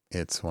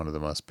 It's one of the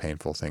most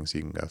painful things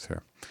you can go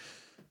through.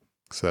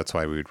 So that's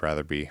why we'd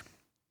rather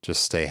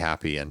just stay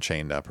happy and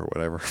chained up or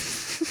whatever.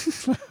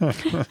 Is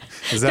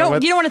that You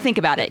what? don't want to think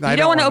about it. I You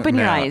don't want to wanna- open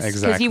your no, eyes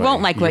because exactly. you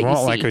won't like what you won't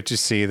see. like what you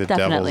see. The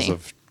Definitely. devils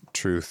of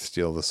truth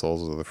steal the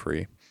souls of the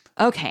free.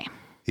 Okay.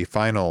 The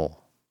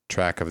final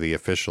track of the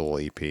official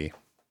EP,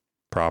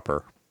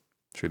 Proper.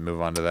 Should we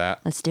move on to that?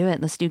 Let's do it.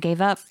 Let's do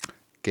Gave Up.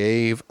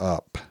 Gave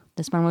Up.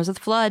 This one was with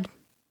Flood.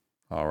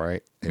 All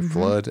right. A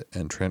Flood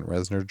and Trent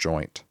Reznor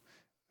joint.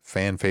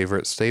 Fan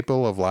favorite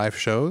staple of live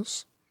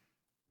shows.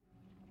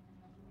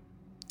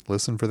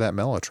 Listen for that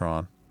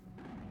Mellotron.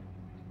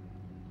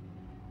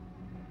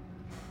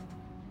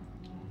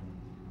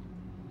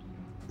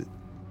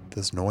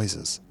 Those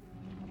noises.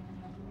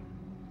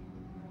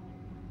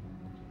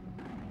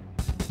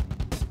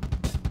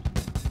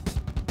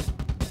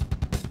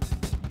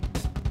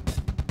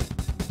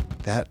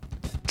 That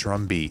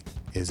drum beat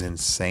is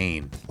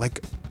insane.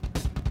 Like,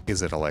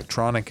 is it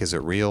electronic? Is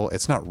it real?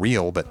 It's not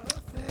real, but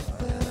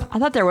I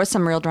thought there was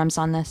some real drums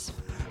on this.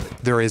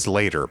 there is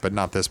later, but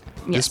not this.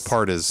 This Yes.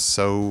 part is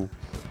so.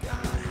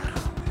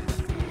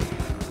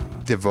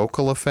 The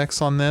vocal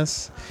effects on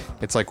this,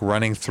 it's like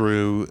running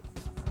through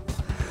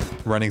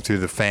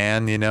the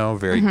fan, you know,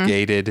 very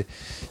gated,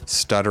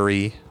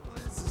 stuttery.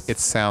 It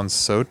sounds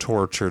so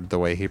tortured the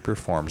way he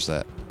performs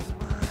it.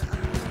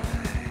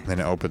 Then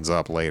it opens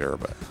up later,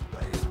 but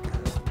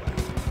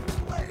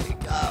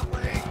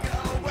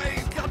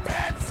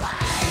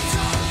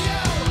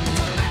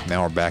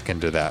now we're back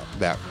into that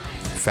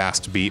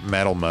fast beat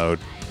metal mode.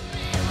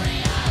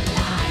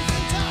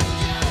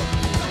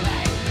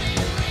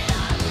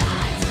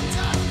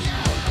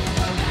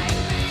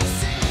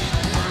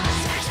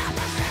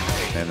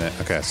 And then,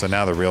 okay, so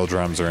now the real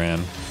drums are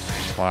in.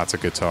 Lots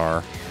of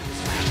guitar.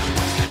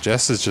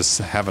 Jess is just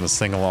having a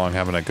sing along,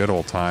 having a good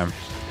old time.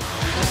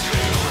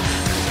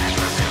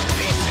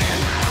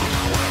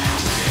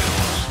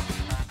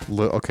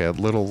 Okay, a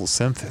little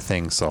synth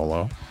thing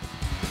solo.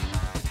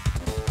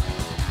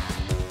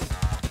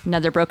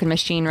 Another Broken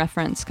Machine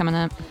reference coming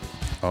up.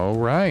 Oh,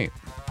 right.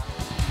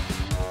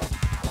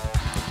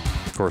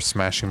 Of course,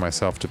 Smashing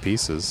Myself to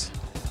Pieces.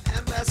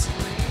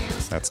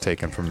 That's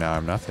taken from Now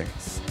I'm Nothing.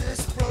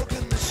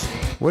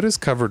 What is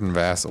covered in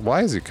Vaseline?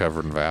 Why is he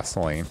covered in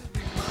Vaseline?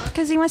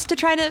 Because he wants to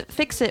try to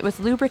fix it with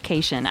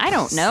lubrication. I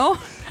don't know.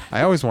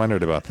 I always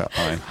wondered about that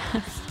line.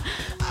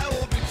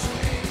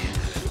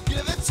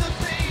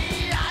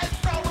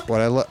 What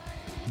I love,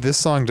 this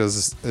song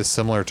is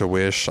similar to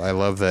Wish. I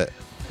love that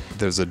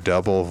there's a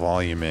double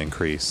volume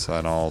increase,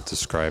 and I'll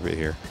describe it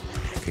here.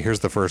 Okay, here's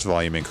the first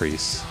volume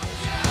increase.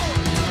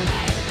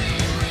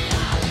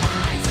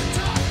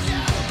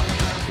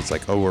 It's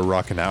like, oh, we're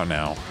rocking out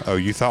now. Oh,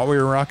 you thought we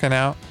were rocking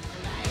out?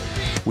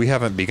 We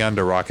haven't begun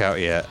to rock out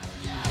yet.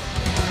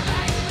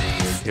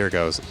 Here it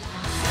goes.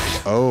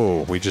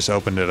 Oh, we just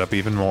opened it up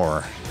even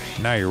more.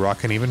 Now you're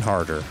rocking even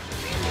harder.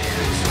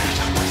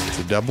 It's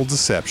a double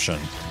deception.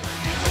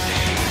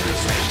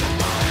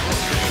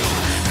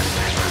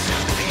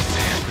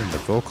 And the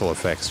vocal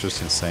effects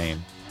just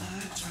insane.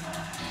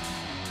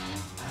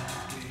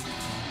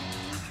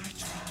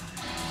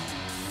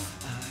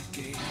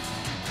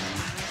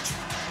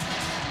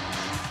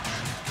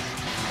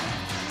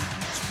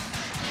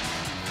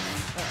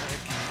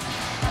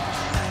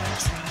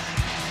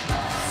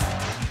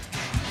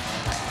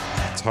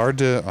 It's hard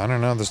to, I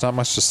don't know, there's not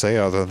much to say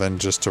other than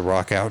just to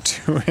rock out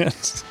to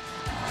it.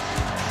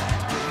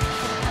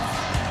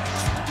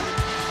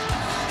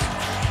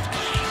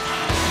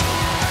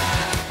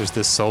 There's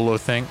this solo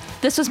thing.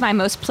 This was my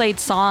most played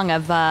song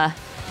of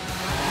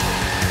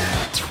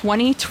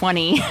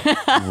 2020.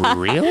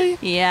 Really?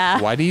 Yeah.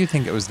 Why do you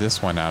think it was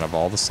this one out of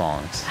all the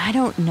songs? I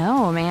don't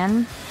know,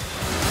 man.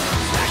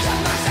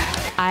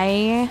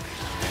 I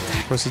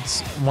course,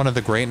 it's one of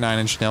the great Nine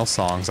Inch Nails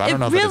songs. I don't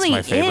know really that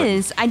it's my favorite.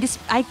 is.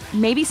 I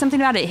maybe something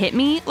about it hit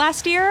me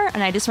last year,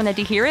 and I just wanted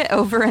to hear it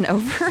over and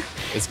over.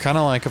 It's kind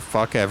of like a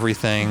fuck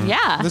everything.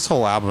 Yeah. This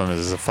whole album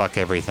is a fuck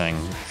everything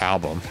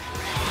album.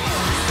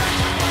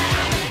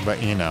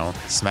 But, you know,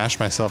 smash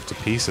myself to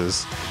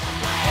pieces,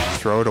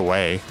 throw it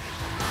away.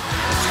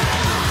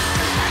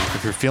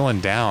 If you're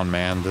feeling down,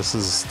 man, this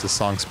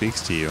song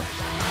speaks to you.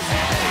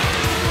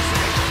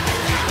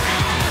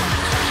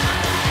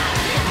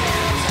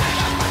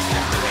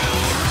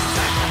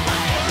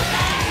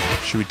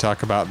 Should we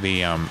talk about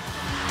the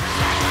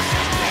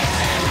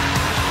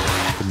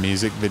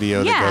music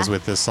video that goes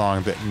with this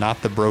song? That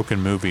not the Broken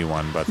movie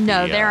one, but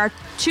No, there are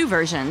two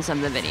versions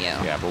of the video.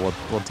 Yeah, but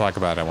we'll talk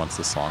about it once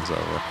the song's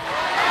over.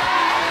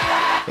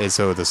 And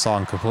so the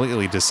song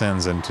completely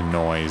descends into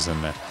noise,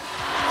 and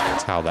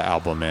that's how the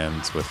album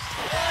ends, with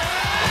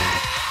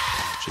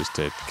just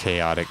a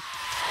chaotic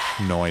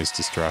noise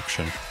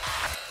destruction.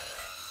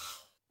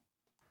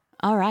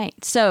 All right.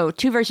 So,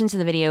 two versions of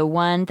the video.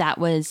 One that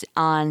was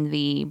on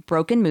the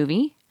Broken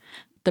movie.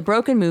 The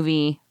Broken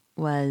movie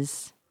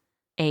was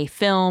a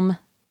film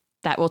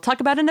that we'll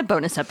talk about in a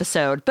bonus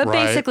episode. But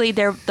Right. basically,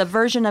 the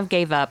version of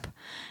Gave Up,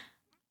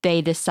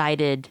 they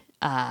decided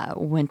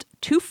went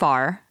too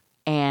far.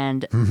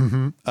 And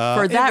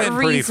for it that went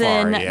pretty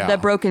reason, far, yeah. the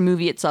Broken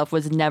movie itself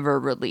was never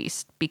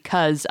released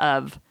because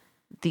of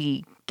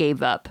the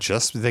Gave Up.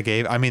 Just the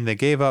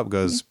gave up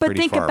goes But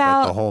pretty think far,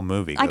 about but the whole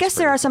movie I goes guess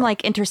there pretty are some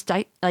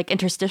far. like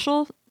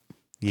interstitial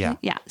Yeah.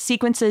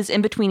 sequences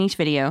in between each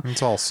video.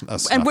 It's all a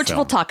snuff And which film.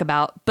 we'll talk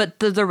about, but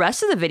the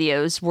rest of the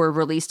videos were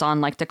released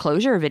on like the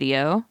Closure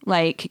video.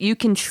 Like you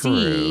can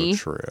see,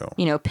 True.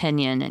 you know,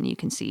 Pinion, and you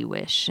can see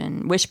Wish,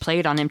 and Wish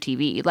played on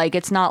MTV. Like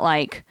it's not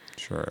like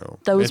True.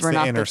 Those it's were the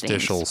not the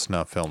interstitial things.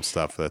 snuff film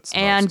stuff that's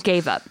and most,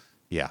 Gave Up.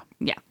 yeah.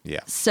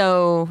 Yeah.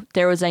 So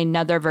there was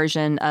another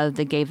version of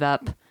the Gave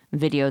Up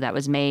video that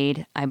was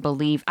made, I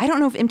believe. I don't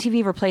know if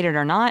MTV ever played it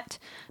or not,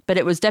 but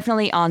it was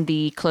definitely on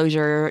the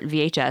Closure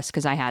VHS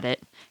because I had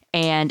it.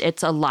 And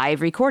it's a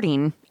live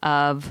recording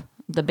of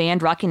the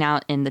band rocking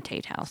out in the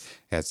Tate House.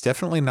 Yeah, it's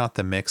definitely not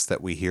the mix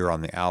that we hear on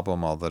the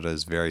album, although it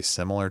is very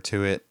similar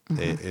to it.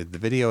 The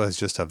video is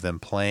just of them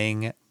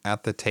playing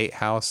at the Tate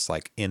House,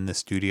 like in the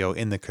studio,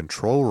 in the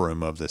control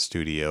room of the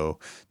studio,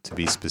 to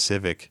be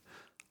specific.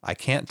 I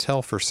can't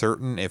tell for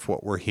certain if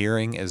what we're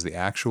hearing is the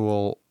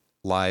actual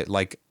live,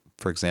 like,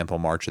 for example,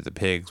 March of the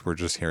Pigs, we're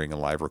just hearing a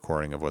live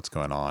recording of what's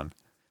going on.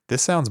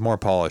 This sounds more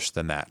polished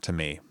than that to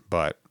me,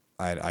 but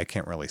I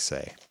can't really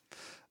say.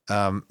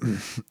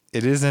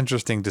 It is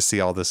interesting to see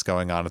all this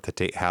going on at the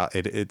Tate House.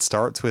 It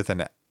starts with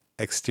an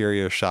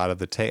exterior shot of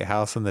the Tate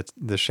House and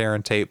the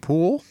Sharon Tate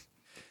pool.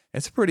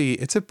 It's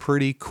a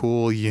pretty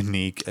cool,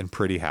 unique, and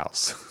pretty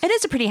house. It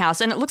is a pretty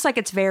house, and it looks like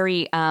it's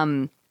very,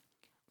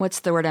 what's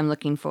the word I'm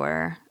looking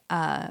for?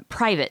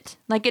 Private.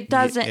 Like it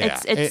doesn't, Yeah,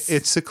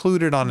 it's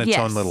secluded on its Yes.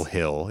 own little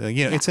hill.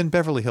 You know, it's in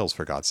Beverly Hills,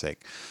 for God's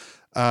sake.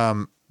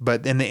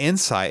 But in the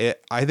inside,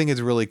 I think it's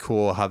really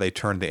cool how they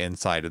turned the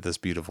inside of this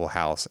beautiful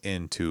house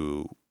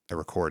into a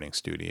recording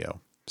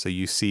studio. So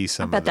you see I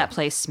some bet of the, that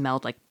place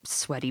smelled like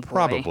sweaty boy.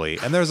 probably,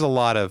 and there's a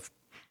lot of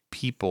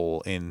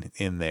people in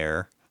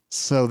there.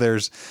 So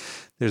there's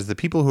the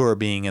people who are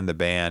being in the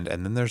band,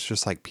 and then there's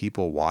just like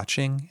people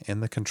watching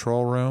in the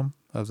control room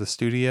of the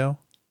studio.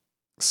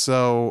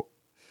 So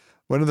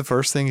one of the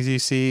first things you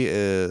see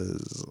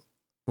is,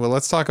 well,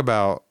 let's talk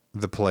about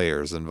the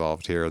players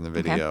involved here in the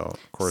video.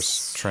 Of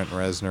course, Trent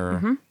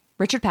Reznor,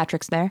 Richard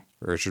Patrick's there.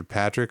 Richard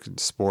Patrick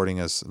sporting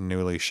a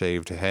newly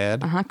shaved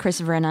head. Chris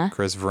Verena.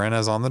 Chris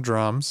Verena's on the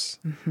drums.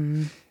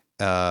 Brian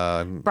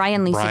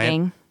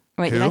Liesegang.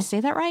 Wait, did who? I say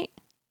that right?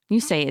 You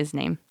say his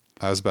name.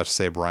 I was about to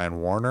say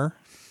Brian Warner.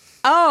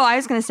 Oh, I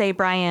was going to say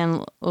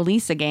Brian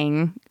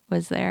Liesegang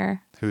was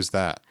there. Who's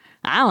that?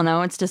 I don't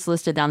know. It's just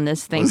listed on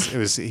this thing.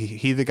 Was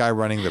he the guy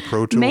running the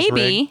Pro Tools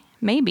rig?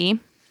 Maybe.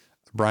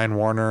 Brian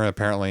Warner,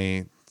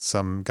 apparently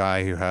some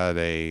guy who had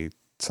a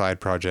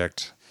side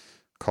project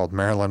called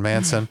Marilyn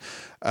Manson.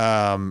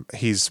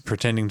 He's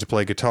pretending to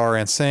play guitar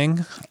and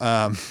sing.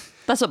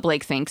 That's what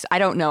Blake thinks. I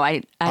don't know.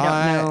 I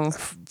don't know.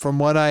 From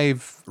what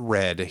I've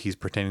read, he's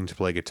pretending to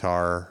play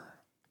guitar.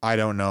 I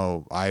don't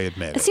know. I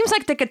admit It seems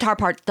like the guitar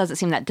part doesn't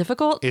seem that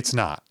difficult, it's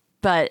not.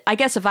 but I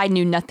guess if I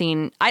knew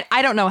nothing,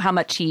 I don't know how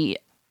much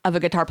of a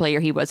guitar player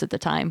he was at the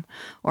time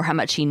or how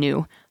much he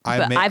knew.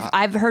 But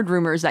I've heard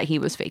rumors that he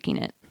was faking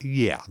it.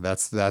 Yeah,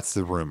 that's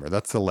the rumor.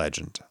 That's the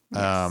legend.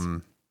 Yes.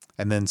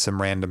 And then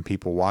some random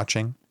people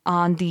watching.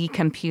 On the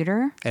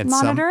computer And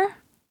monitor?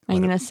 Are you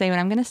going to say what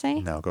I'm going to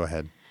say? No, go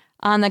ahead.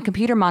 On the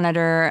computer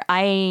monitor,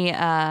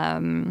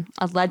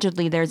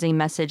 allegedly there's a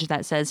message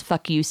that says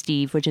 "fuck you,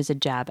 Steve," which is a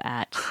jab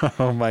at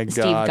Oh my God.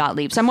 Steve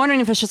Gottlieb. So I'm wondering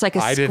if it's just like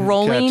a I didn't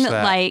scrolling, catch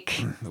that. like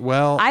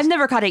Well, I've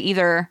never caught it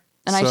either,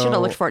 and I should have So-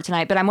 looked for it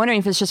tonight. But I'm wondering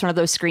if it's just one of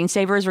those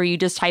screensavers where you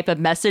just type a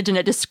message and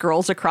it just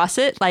scrolls across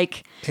it,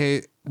 like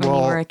hey, when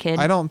you were a kid.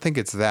 I don't think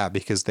it's that,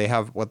 because they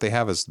have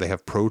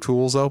Pro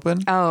Tools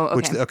open. Oh,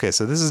 okay.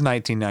 So this is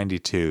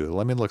 1992.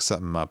 Let me look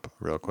something up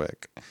real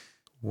quick.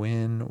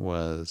 When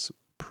was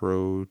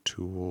Pro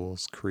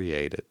Tools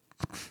created?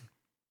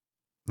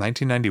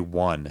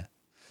 1991.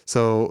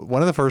 So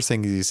one of the first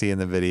things you see in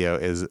the video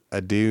is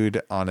a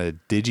dude on a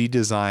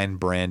DigiDesign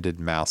branded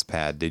mouse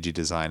pad.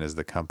 DigiDesign is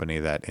the company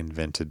that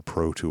invented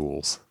Pro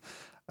Tools,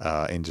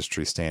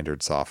 industry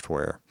standard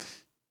software.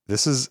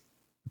 This is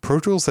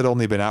Pro Tools had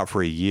only been out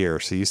for a year.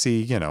 So you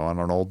see, you know, on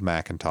an old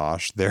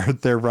Macintosh,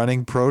 they're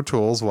running Pro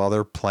Tools while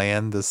they're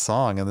playing this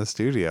song in the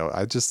studio.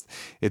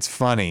 It's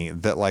funny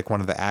that like one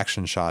of the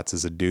action shots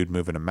is a dude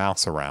moving a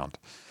mouse around.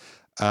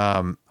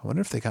 I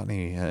wonder if they got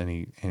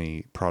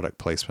any product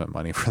placement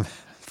money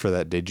for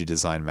that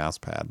DigiDesign mouse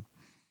pad.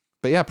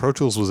 But yeah, Pro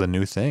Tools was a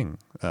new thing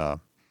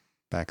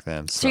back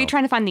then. So you're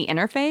trying to find the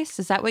interface?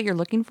 Is that what you're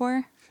looking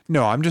for?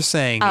 No, I'm just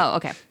saying. Oh,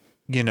 okay.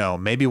 You know,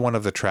 maybe one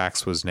of the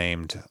tracks was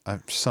named.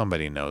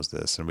 Somebody knows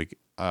this, and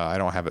I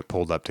don't have it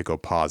pulled up to go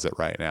pause it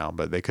right now.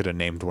 But they could have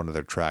named one of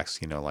their tracks,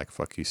 you know, like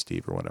 "Fuck You,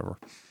 Steve" or whatever.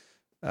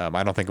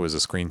 I don't think it was a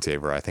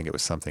screensaver. I think it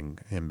was something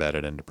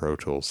embedded into Pro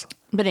Tools.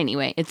 But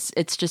anyway, it's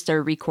just a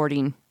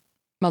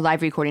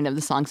live recording of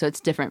the song, so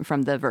it's different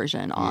from the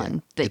version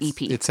on the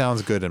EP. It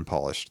sounds good and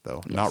polished,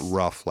 though. Yes. Not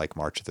rough like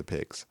March of the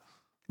Pigs.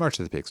 March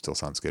of the Pigs still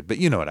sounds good, but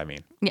you know what I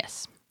mean.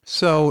 Yes.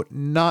 So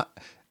not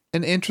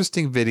an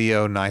interesting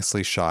video,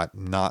 nicely shot,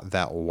 not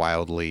that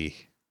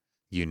wildly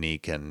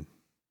unique and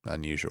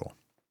unusual.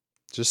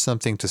 Just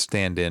something to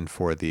stand in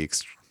for the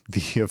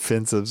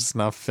offensive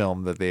snuff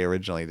film that they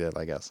originally did,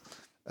 I guess.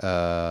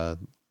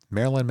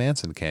 Marilyn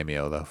Manson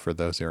cameo, though, for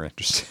those who are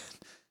interested.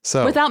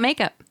 So Without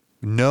makeup.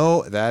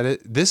 No,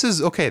 this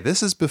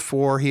is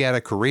before he had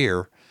a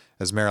career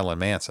as Marilyn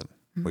Manson.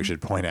 Mm-hmm. We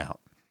should point out.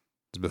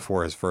 It was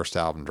before his first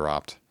album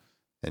dropped.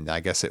 And I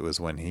guess it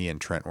was when he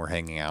and Trent were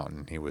hanging out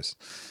and he was,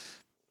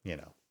 you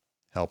know,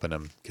 helping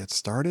him get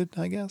started,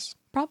 I guess.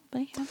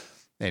 Probably, yeah.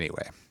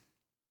 Anyway.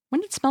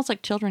 When did Smells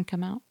Like Children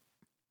come out?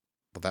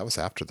 Well, that was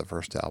after the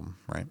first album,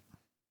 right?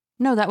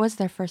 No, that was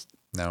their first.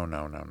 No.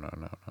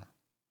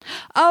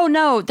 Oh,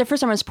 no. The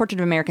first one was Portrait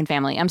of an American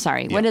Family. I'm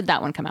sorry. Yeah. When did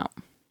that one come out?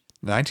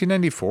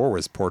 1994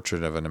 was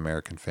Portrait of an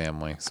American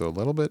Family. So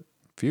a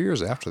few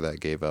years after that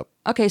gave up.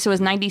 Okay, so it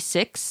was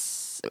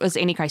 96. It was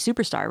Antichrist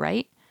Superstar,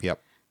 right?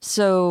 Yep.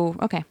 So,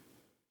 okay.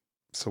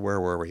 So where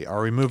were we?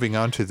 Are we moving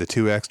on to the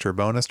 2 extra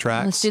bonus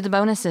tracks? Let's do the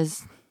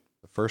bonuses.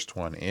 The first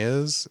one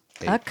is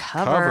a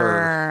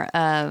cover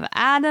of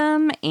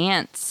Adam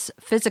Ant's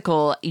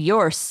Physical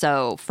You're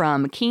So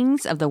from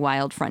Kings of the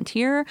Wild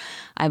Frontier.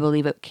 I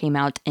believe it came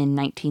out in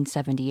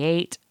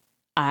 1978.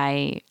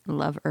 I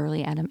love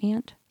early Adam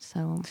Ant,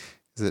 so...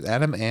 Is it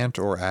Adam Ant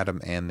or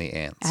Adam and the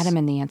Ants? Adam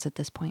and the Ants at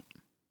this point.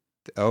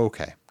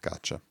 Okay,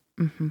 gotcha.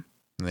 Mm-hmm.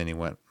 And then he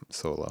went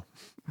solo.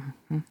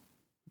 Mm-hmm.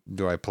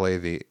 Do I play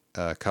the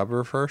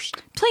cover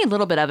first? Play a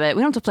little bit of it.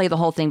 We don't have to play the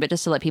whole thing, but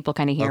just to let people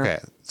kind of hear. Okay,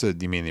 so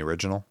do you mean the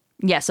original?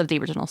 Yes, of the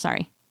original,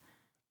 sorry.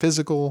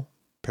 Physical,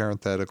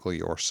 parenthetical,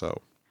 You're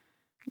So.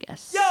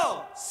 Yes.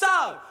 Yo,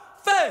 so,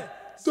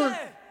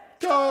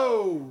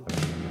 go!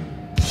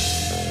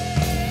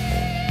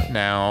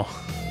 Now,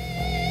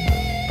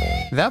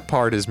 that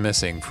part is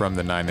missing from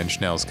the Nine Inch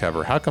Nails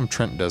cover. How come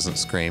Trent doesn't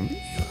scream,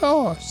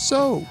 "You're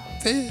so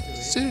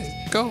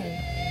physical"?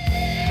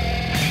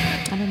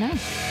 I don't know.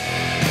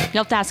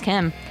 You'll have to ask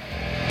him.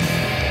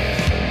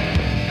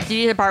 Did you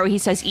hear the part where he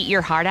says, "Eat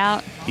your heart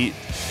out"? Eat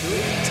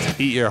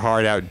your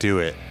heart out, do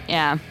it.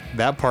 Yeah.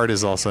 That part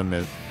is also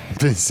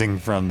missing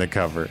from the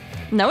cover.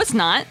 No, it's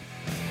not.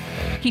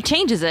 He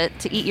changes it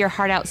to "Eat your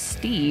heart out,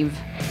 Steve."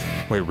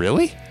 Wait,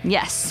 really?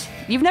 Yes.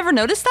 You've never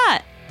noticed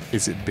that?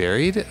 Is it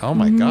buried? Oh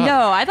my god.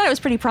 No, I thought it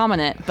was pretty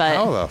prominent, but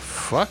How the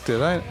fuck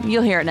did I?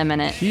 You'll hear it in a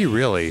minute. He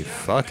really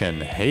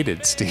fucking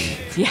hated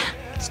Steve. Yeah.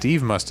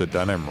 Steve must have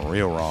done him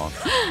real wrong.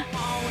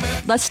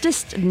 Let's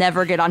just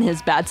never get on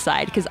his bad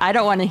side, because I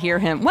don't want to hear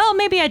him. Well,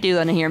 maybe I do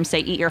want to hear him say,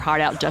 "Eat your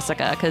heart out,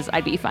 Jessica," because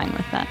I'd be fine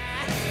with that.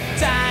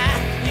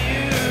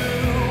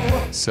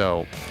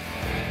 So,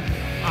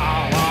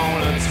 I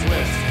wanna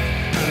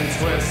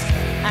twist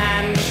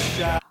and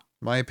shout.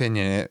 my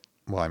opinion,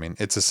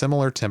 it's a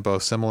similar tempo,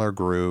 similar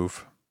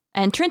groove.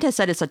 And Trent has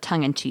said it's a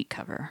tongue-in-cheek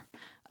cover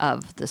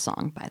of the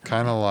song, by the way.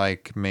 Kind of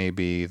like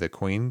maybe the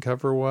Queen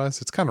cover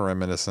was. It's kind of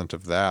reminiscent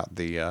of that,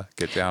 the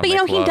Get Down, But you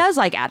know, Make Love. he does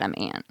like Adam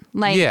Ant.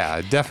 Like,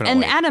 yeah, definitely.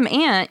 And Adam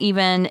Ant,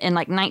 even in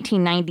like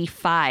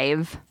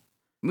 1995,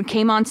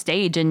 came on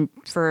stage and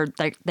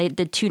they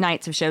did 2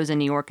 nights of shows in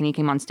New York, and he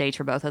came on stage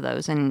for both of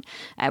those. And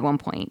at one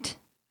point,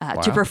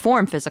 to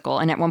perform Physical,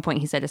 and at one point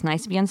he said, "It's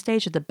nice to be on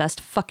stage with the best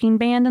fucking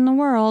band in the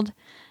world."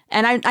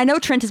 And I know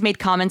Trent has made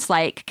comments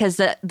like, because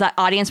the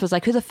audience was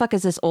like, "Who the fuck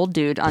is this old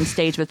dude on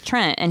stage with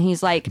Trent?" And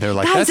he's like, They're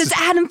like, "Guys, "That's it's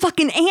Adam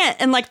fucking Ant."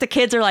 And like the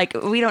kids are like,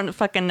 "We don't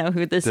fucking know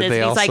who this is." And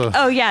he's like,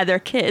 "Oh yeah, they're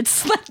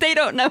kids." Like they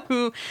don't know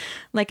who,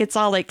 like it's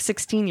all like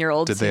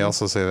 16-year-olds. Did they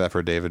also say that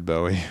for David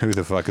Bowie? Who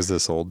the fuck is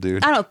this old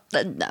dude? I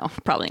don't, no,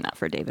 probably not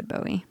for David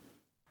Bowie.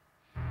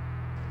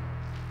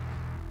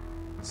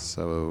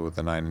 So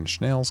the Nine Inch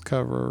Nails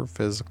cover,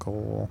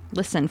 Physical.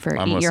 Listen for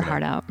I'm Eat Your listening.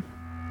 Heart Out.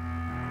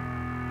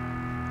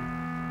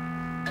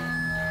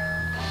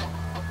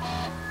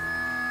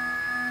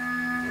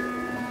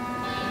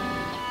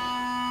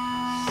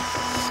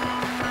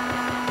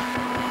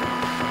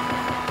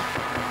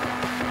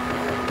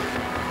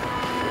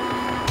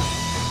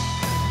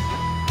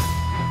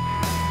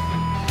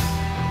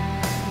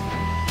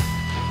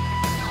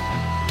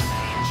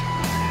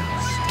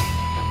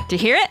 Do you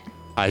hear it?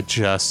 I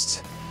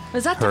just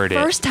Was that heard the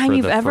first it time for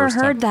you've the ever first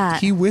time. heard that?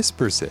 He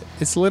whispers it.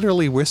 It's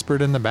literally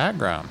whispered in the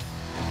background.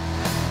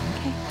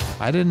 Okay.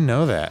 I didn't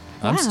know that.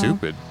 I'm Wow.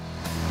 stupid.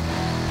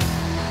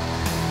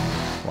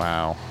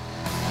 Wow.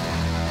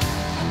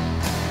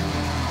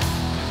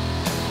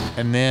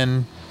 And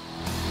then...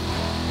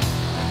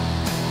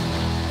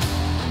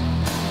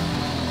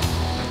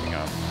 Hang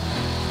on.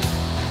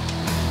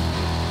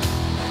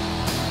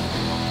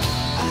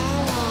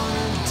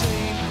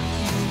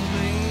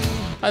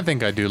 I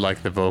think I do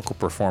like the vocal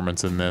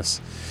performance in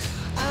this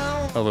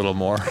a little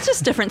more. It's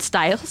just different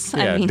styles.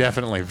 Yeah, I mean,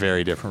 definitely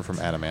very different from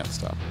Adamant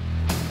stuff.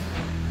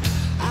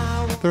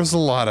 There's a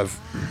lot of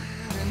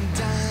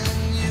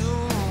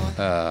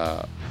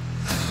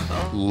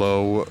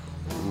low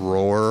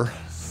roar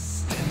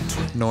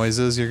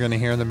noises you're going to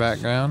hear in the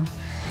background.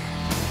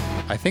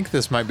 I think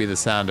this might be the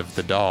sound of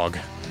the dog.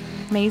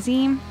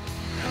 Maisie.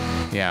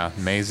 Yeah,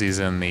 Maisie's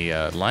in the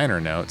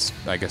liner notes.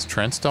 I guess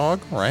Trent's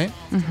dog, right?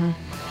 Mm-hmm.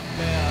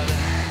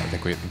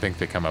 I think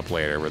they come up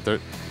later,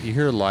 but you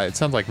hear a lot. It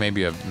sounds like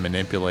maybe a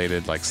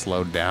manipulated, like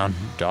slowed down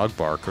dog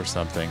bark or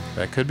something.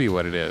 That could be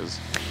what it is.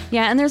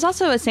 Yeah, and there's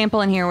also a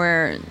sample in here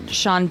where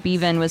Sean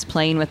Bevan was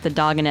playing with the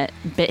dog and it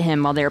bit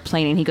him while they were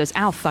playing, and he goes,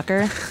 "Ow,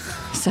 fucker."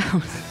 So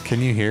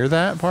Can you hear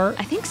that part?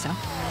 I think so.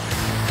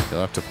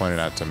 You'll have to point it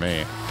out to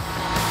me.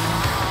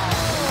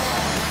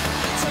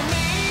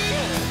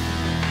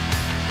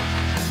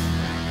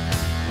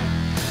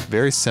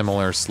 Very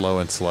similar, slow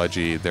and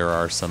sludgy. There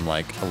are some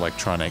like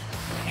electronic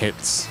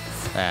hits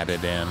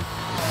added in.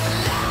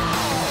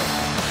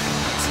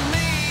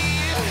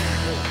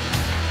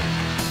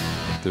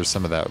 There's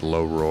some of that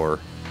low roar.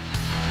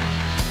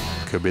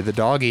 Could be the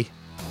doggy.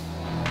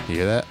 You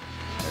hear that?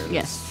 There it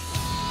Yes.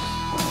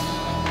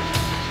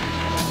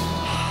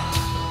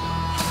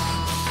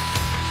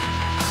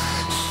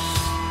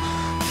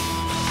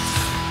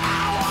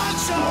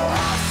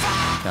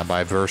 Now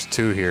by verse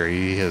 2 here,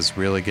 he is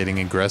really getting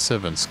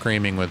aggressive and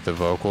screaming with the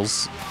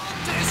vocals.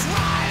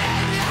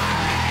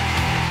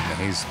 And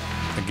he's,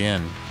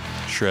 again,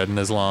 shredding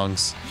his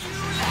lungs.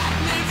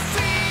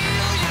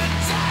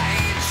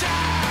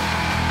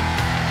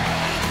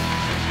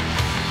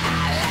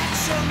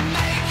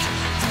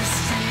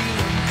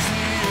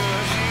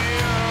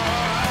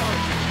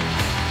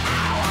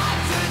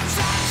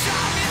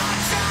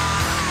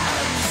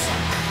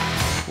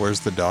 Where's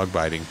the dog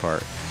biting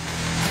part?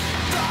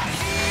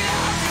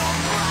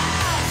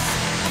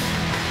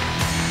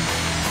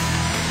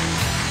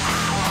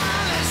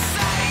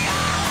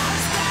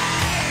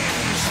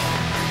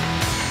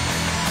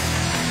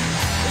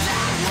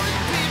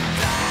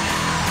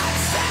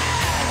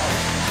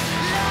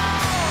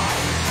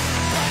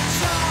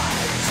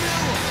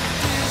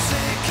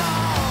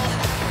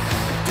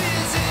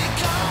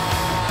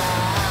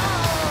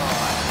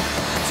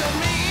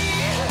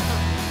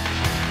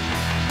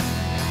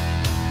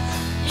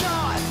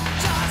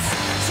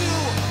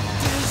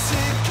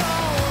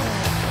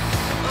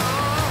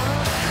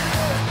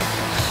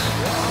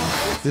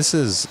 This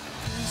is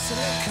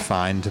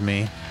fine to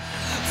me,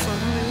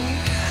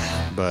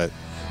 but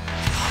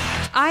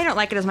I don't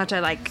like it as much. I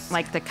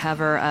like the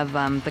cover of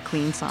the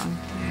Queen song.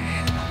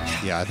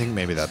 yeah, I think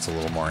maybe that's a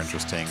little more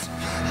interesting,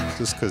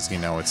 just because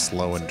it's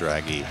slow and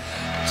draggy.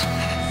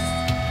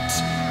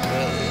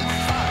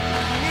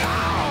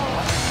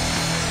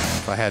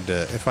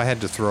 If I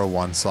had to throw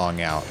one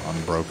song out on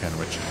Broken,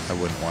 which I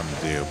wouldn't want to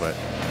do, but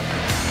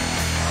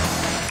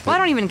Well, I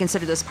don't even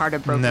consider this part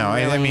of Broken. no,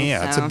 I really, mean,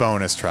 yeah, it's a so-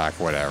 bonus track,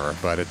 whatever,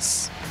 but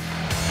it's.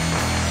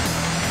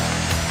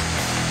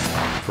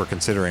 If we're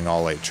considering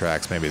all 8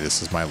 tracks, maybe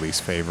this is my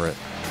least favorite.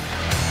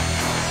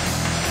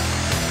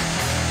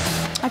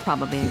 I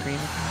probably agree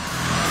with that.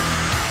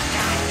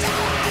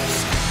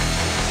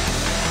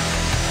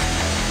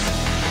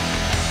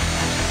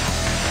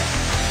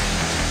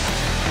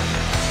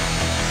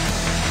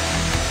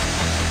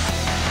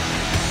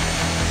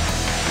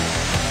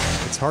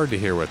 It's hard to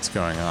hear what's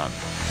going on.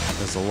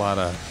 There's a lot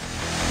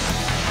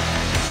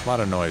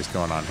of noise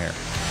going on here.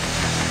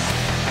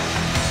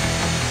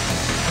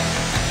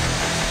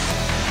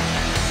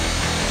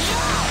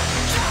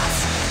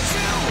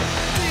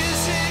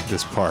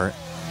 This part.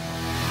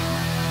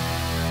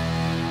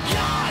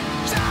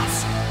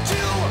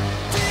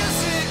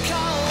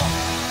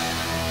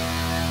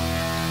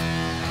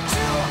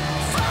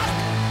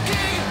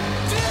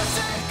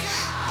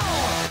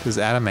 Does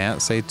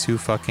Adamant say too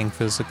fucking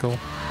physical?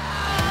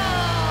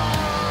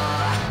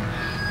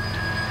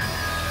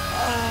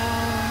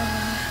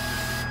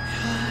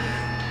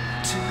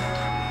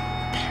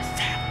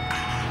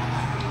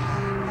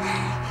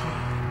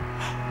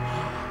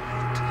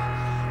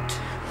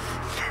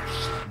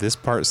 This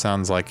part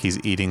sounds like he's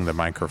eating the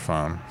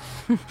microphone.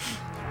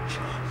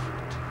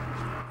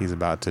 He's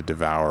about to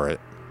devour it.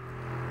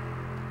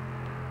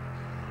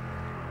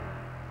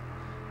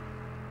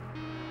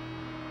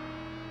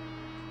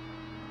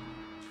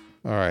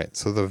 All right,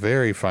 so the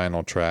very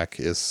final track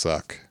is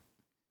Suck,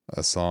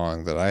 a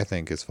song that I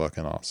think is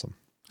fucking awesome.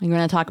 You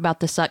want to talk about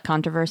the Suck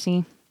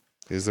controversy?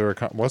 Is there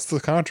what's the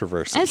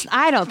controversy?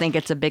 I don't think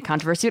it's a big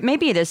controversy.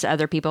 Maybe it is to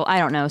other people. I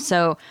don't know.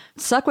 So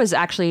Suck was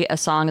actually a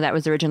song that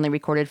was originally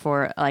recorded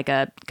for like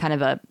a kind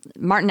of a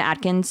Martin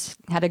Atkins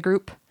had a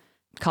group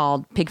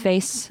called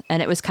Pigface,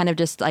 and it was kind of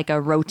just like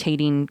a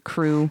rotating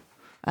crew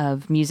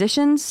of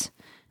musicians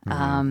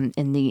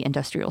in the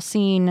industrial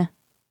scene.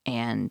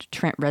 And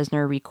Trent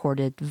Reznor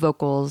recorded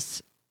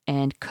vocals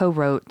and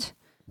co-wrote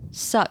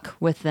Suck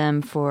with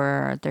them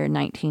for their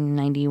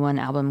 1991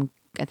 album.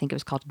 I think it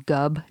was called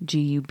Gub,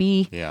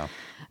 G-U-B. Yeah.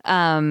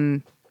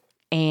 And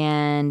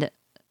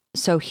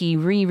so he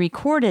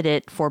re-recorded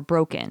it for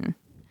Broken.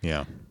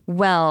 Yeah.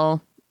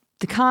 Well,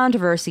 the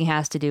controversy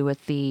has to do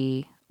with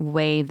the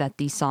way that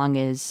the song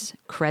is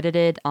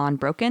credited on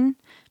Broken.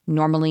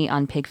 Normally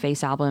on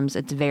Pigface albums,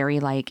 it's very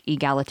like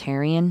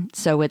egalitarian.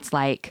 So it's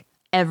like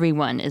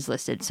everyone is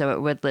listed. So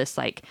it would list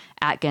like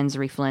Atkins,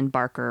 Rieflin,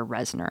 Barker,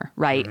 Reznor,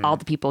 right? All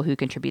the people who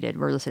contributed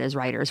were listed as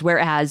writers.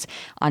 Whereas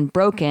on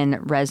Broken,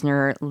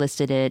 Reznor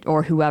listed it,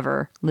 or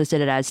whoever listed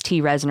it as T.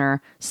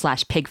 Reznor /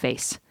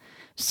 Pigface.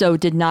 So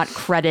did not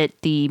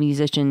credit the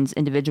musicians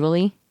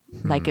individually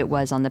like it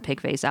was on the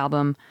Pigface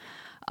album.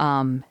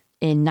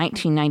 In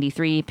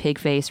 1993,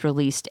 Pigface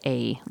released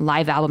a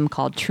live album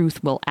called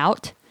Truth Will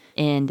Out.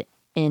 And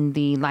in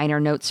the liner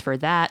notes for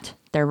that,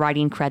 their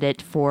writing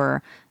credit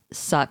for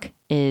Suck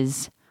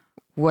is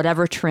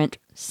whatever Trent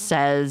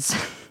says,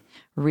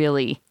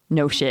 really,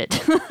 no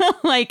shit.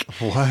 Like,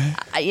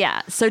 what?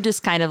 Yeah. So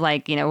just kind of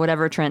like,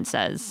 whatever Trent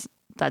says,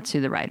 that's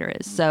who the writer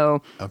is.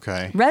 So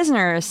Okay.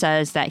 Reznor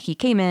says that he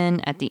came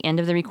in at the end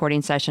of the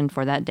recording session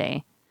for that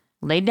day,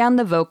 laid down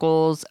the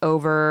vocals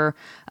over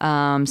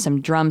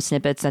some drum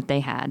snippets that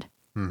they had.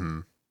 Mm-hmm.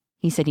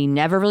 He said he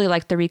never really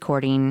liked the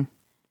recording.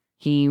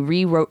 He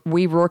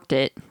reworked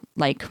it,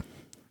 like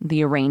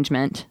the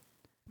arrangement,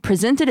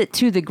 presented it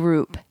to the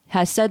group,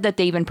 has said that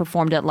they even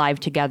performed it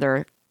live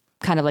together,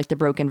 kind of like the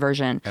Broken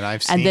version,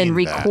 And then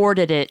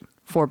recorded it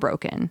for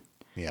Broken.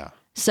 Yeah.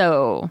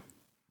 So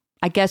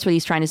I guess what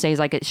he's trying to say is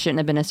like it shouldn't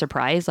have been a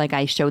surprise. Like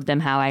I showed them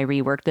how I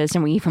reworked this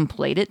and we even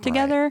played it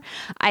together.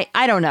 Right.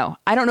 I don't know.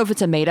 I don't know if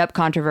it's a made up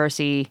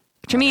controversy.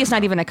 To me, it's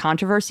not even a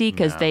controversy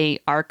because they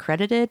are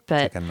credited,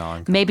 but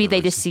like maybe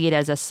they just see it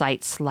as a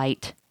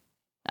slight.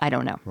 I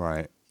don't know.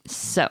 Right.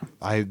 So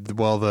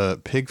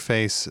the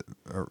Pigface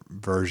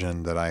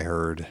version that I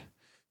heard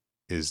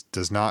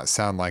does not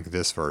sound like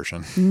this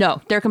version.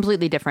 No, they're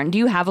completely different. Do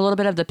you have a little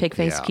bit of the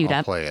Pigface queued I'll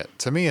up? play it.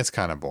 To me, it's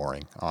kind of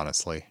boring,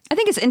 honestly. I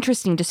think it's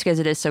interesting just because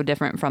it is so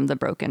different from the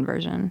Broken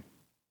version.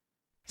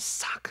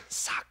 Suck,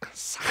 suck,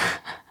 suck.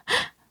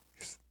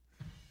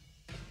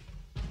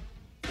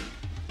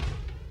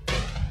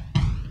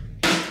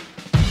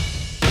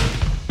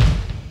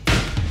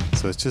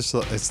 So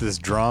it's this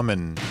drum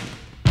and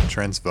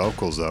Trent's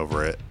vocals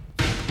over it.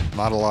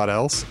 Not a lot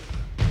else.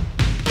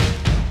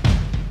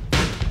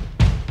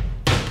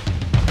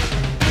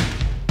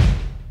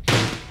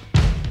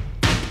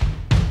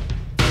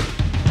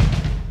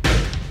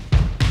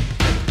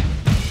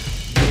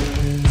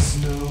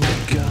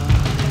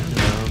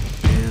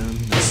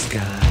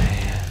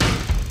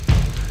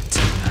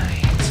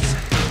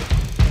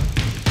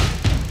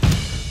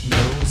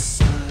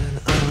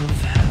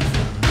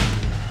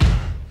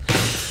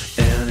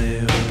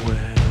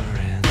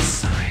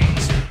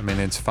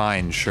 It's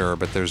fine, sure,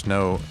 but there's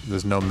no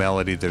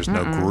melody, there's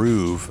no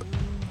groove,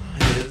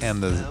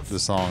 and the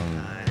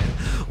song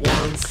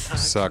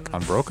Suck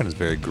on Broken is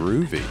very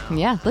groovy.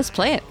 Yeah, let's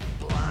play it.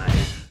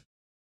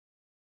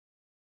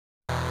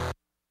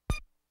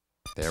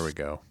 There we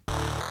go.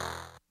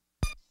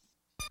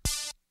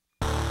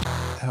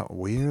 That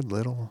weird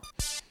little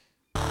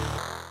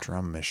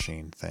drum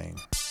machine thing.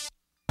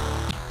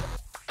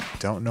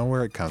 Don't know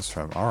where it comes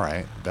from. All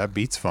right, that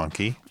beat's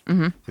funky.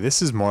 Mm-hmm.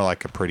 This is more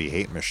like a Pretty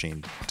Hate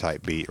Machine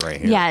type beat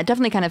right here. Yeah, it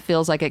definitely kind of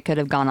feels like it could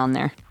have gone on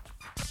there.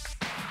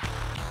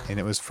 And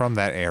it was from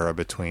that era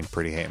between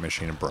Pretty Hate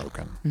Machine and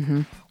Broken.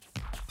 Mm-hmm.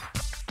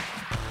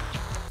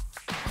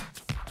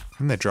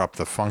 And they dropped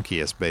the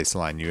funkiest bass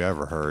line you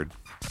ever heard.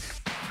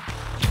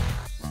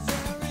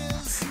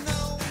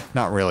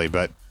 Not really,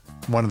 but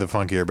one of the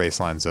funkier bass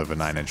lines of a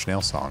Nine Inch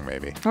Nails song,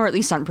 maybe. Or at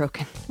least on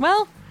Broken.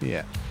 Well.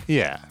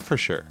 Yeah, for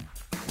sure.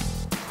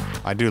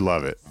 I do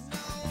love it.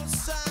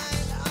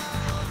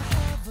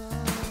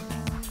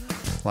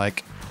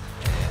 Like,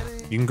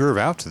 you can groove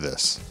out to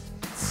this.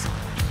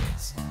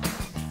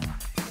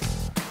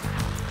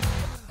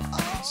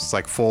 It's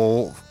like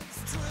full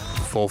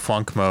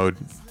funk mode.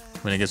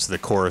 When it gets to the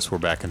chorus, we're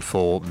back in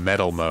full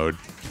metal mode.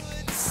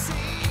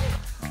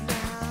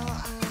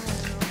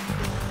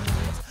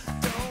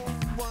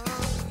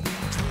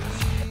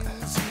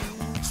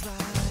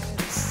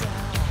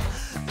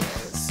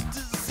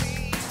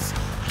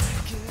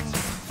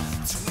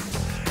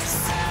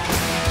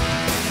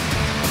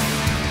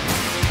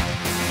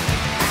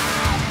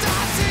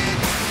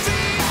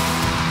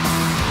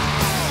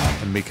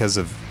 Because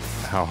of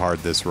how hard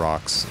this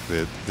rocks,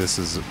 this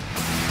is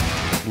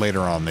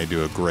later on they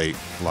do a great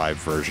live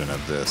version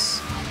of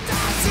this.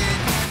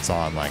 It's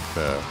on like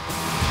a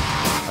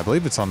I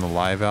believe it's on the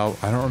live album.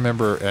 I don't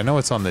remember. I know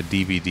it's on the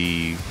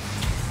DVD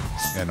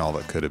and All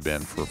That Could Have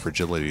Been for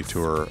Fragility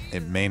Tour.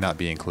 It may not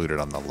be included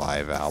on the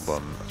live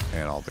album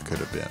and All That Could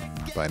Have Been,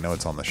 but I know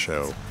it's on the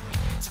show.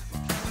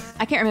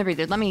 I can't remember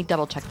either. Let me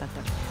double check that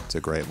though. It's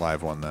a great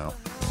live one, though.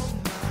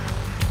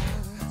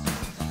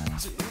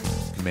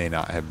 May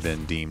not have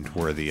been deemed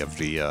worthy of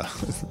the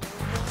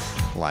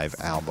live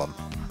album.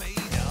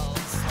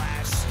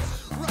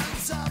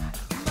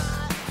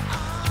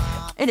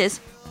 It is.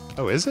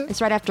 Oh, is it?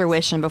 It's right after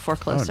Wish and before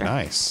Closer. Oh,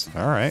 nice.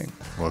 All right.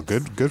 Well,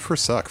 good for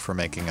Suck for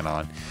making it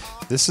on.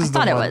 This is I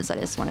thought the it one, was. I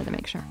just wanted to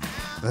make sure.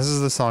 This is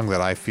the song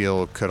that I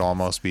feel could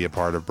almost be a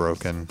part of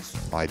Broken.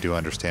 I do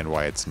understand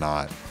why it's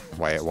not,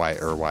 why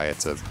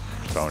it's a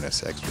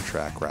bonus extra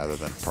track rather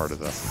than part of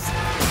the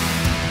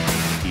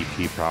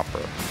EP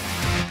proper.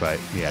 But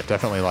yeah,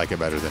 definitely like it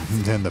better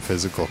than the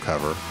physical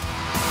cover.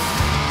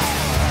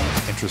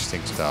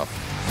 Interesting stuff.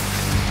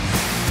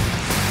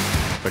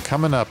 But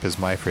coming up is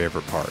my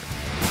favorite part.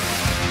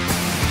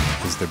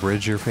 Is the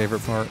bridge your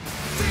favorite part?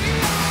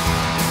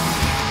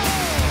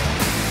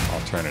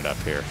 I'll turn it up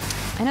here.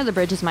 I know the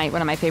bridge is one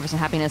of my favorites in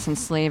Happiness and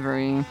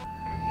Slavery.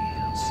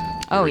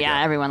 Oh we yeah,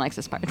 go. everyone likes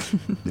this part.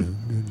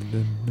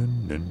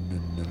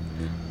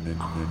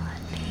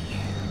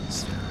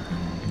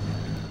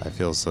 I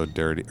feel so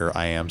dirty, or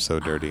I am so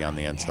dirty on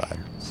the inside.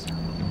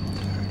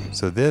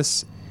 So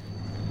this...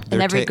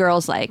 And every they're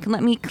girl's like,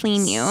 let me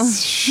clean you.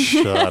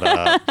 Shut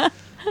up.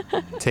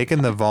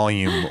 Taking the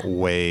volume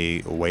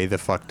way the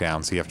fuck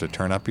down, so you have to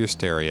turn up your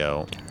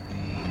stereo.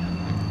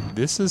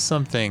 This is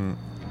something...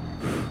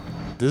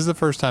 This is the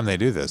first time they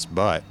do this,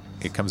 but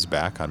it comes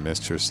back on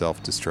Mr.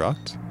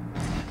 Self-Destruct.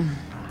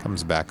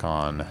 Comes back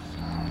on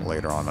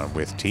later on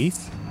With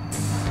Teeth.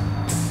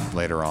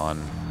 Later on,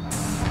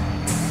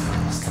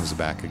 comes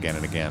back again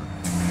and again.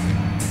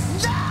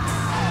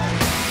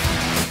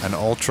 An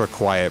ultra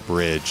quiet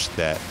bridge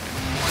that,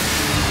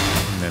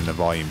 and then the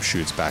volume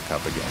shoots back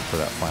up again for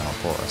that final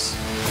chorus.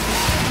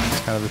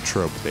 It's kind of a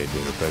trope they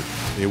do, but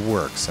it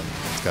works, and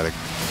it's got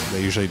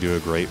they usually do a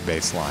great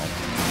bass line.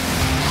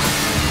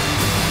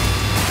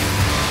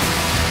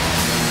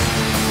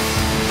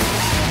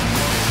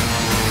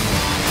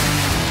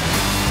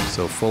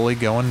 So fully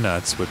going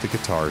nuts with the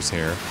guitars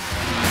here.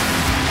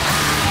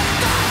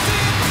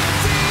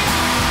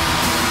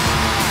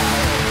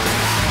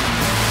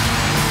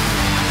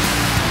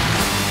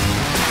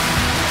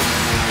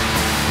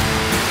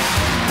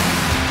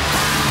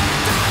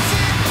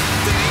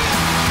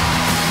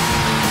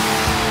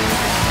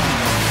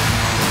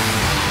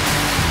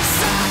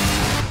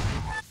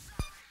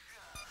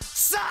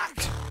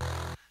 Suck!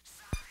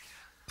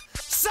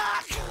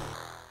 Suck!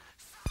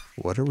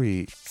 What are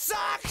we...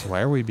 Suck!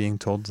 Why are we being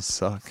told to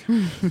suck?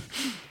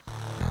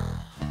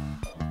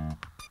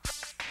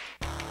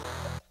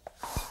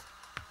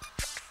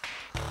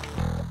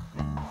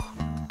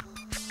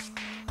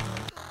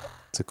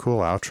 It's a cool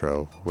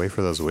outro. Wait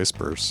for those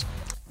whispers.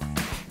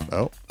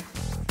 Oh.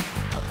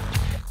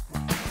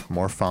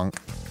 More funk.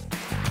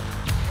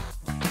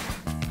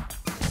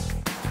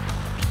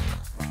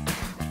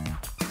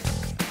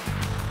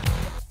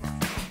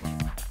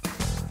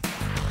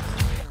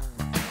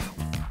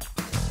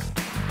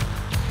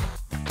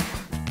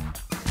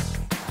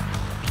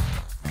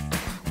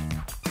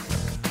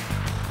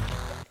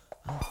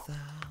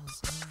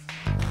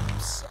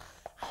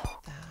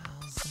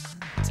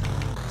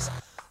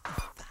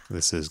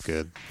 This is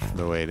good.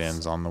 The way it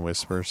ends on the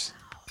whispers.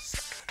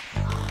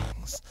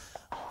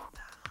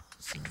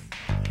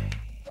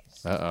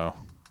 Uh-oh.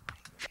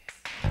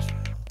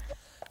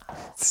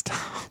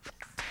 Stop.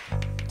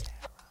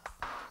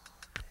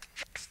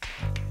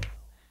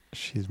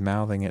 She's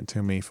mouthing it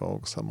to me,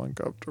 folks. I'm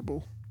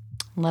uncomfortable.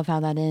 Love how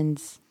that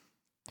ends.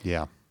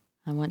 Yeah,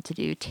 I want to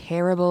do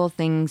terrible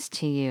things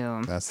to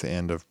you. that's the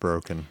end of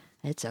Broken.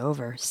 It's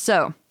over.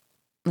 So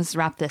let's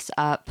wrap this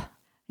up.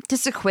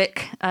 Just a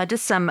quick,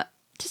 just some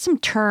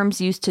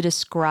terms used to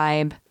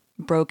describe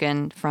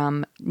Broken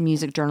from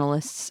music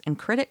journalists and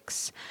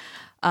critics.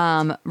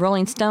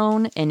 Rolling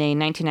Stone, in a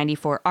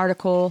 1994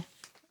 article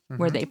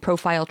where they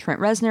profiled Trent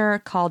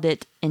Reznor, called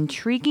it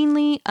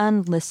intriguingly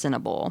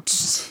unlistenable.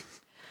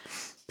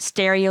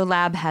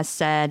 Stereolab has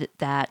said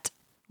that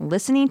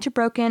listening to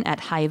Broken at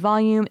high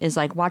volume is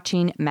like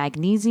watching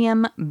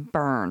magnesium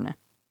burn.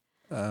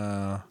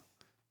 Do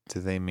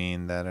they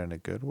mean that in a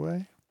good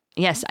way?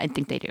 Yes, I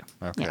think they do.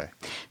 Okay. Yeah.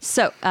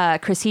 So,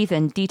 Chris Heath,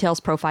 in Detail's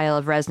profile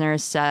of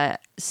Reznor's,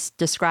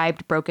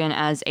 described Broken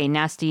as a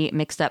nasty,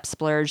 mixed-up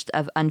splurge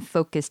of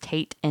unfocused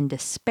hate and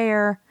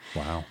despair.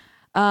 Wow.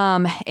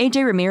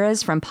 AJ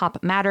Ramirez from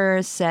Pop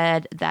Matters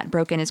said that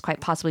Broken is quite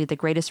possibly the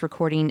greatest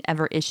recording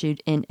ever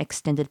issued in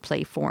extended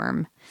play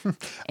form.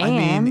 I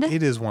mean,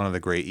 it is one of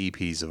the great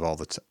EPs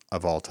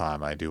of all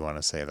time. I do want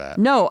to say that.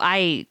 No,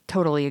 I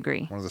totally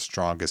agree. One of the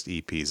strongest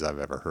EPs I've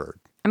ever heard.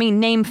 I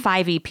mean, name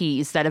 5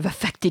 EPs that have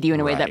affected you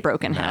in a way that Right.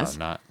 Broken No, has.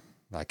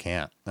 I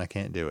can't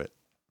do it.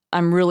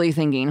 I'm really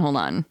thinking, hold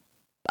on.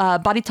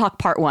 Body Talk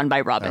Part 1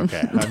 by Robin.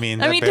 Okay. I mean,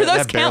 do those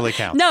that barely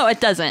counts. No, it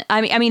doesn't.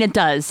 I mean it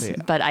does, Yeah.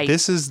 but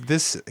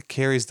This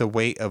carries the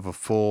weight of a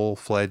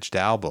full-fledged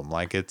album.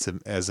 Like it's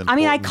as important. I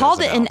mean, I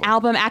called as it an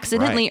album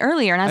accidentally Right.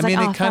 earlier, and I was like,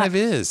 oh, it kind fuck. of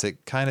is.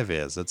 It kind of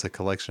is. It's a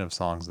collection of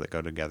songs that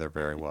go together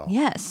very well.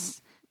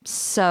 Yes.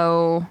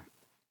 So,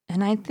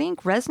 and I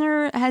think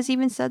Reznor has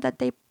even said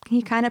that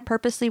he kind of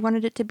purposely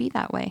wanted it to be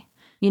that way.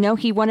 You know,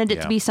 he wanted it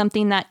Yeah. to be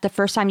something that the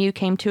first time you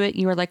came to it,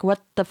 you were like, what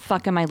the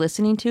fuck am I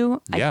listening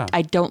to? Yeah.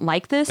 I don't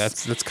like this.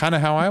 That's kind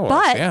of how I was.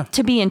 But yeah.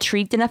 to be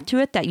intrigued enough to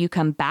it that you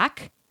come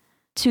back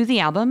to the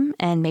album,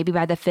 and maybe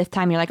by the 5th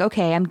time, you're like,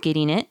 okay, I'm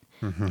getting it.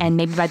 And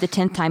maybe by the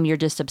 10th time, you're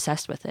just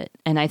obsessed with it.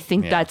 And I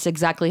think Yeah. that's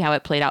exactly how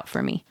it played out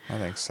for me. I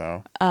think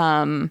so.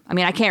 I mean,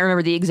 I can't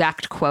remember the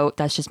exact quote.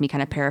 That's just me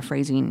kind of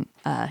paraphrasing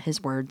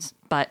his words.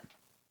 But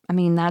I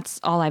mean, that's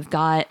all I've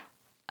got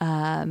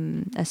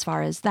as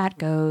far as that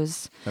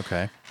goes.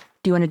 Okay.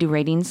 Do you want to do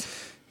ratings?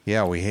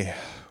 Yeah,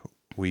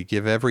 we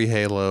give every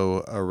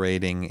Halo a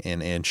rating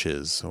in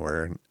inches,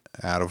 or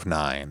out of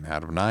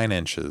 9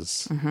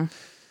 inches.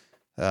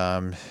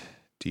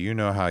 Do you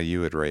know how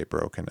you would rate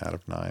Broken out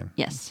of 9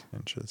 Yes.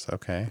 inches?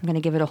 Okay. I'm going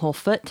to give it a whole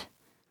foot.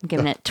 I'm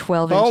giving it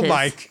 12 inches. Oh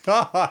my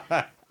god!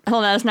 Oh,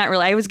 no, that's not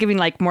really. I was giving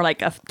more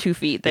like 2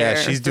 feet there.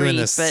 Yeah, she's or 3, doing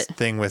this But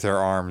thing with her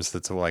arms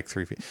that's like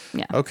 3 feet.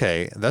 Yeah.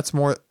 Okay, that's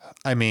more.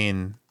 I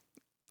mean,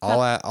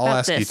 I'll About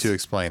ask you this. to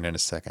explain in a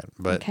second.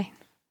 But okay.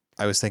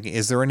 I was thinking,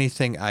 is there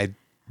anything I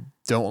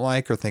don't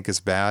like or think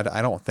is bad?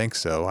 I don't think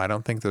so. I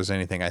don't think there's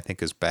anything I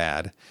think is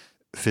bad.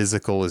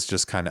 Physical is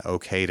just kind of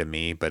okay to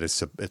me, but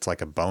it's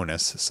like a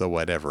bonus. So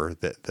whatever.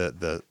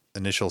 The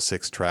initial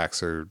 6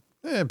 tracks are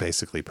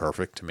basically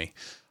perfect to me.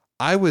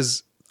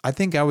 I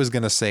think I was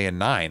going to say a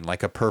 9,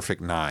 like a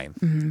perfect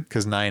 9,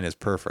 because 9 is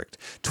perfect.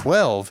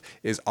 12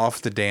 is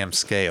off the damn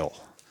scale.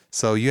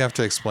 So you have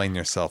to explain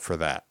yourself for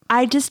that.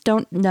 I just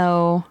don't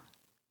know.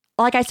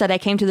 Like I said, I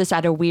came to this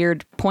at a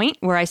weird point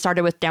where I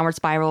started with Downward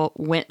Spiral,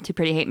 went to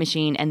Pretty Hate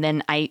Machine, and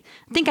then I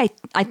think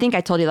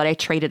I told you that I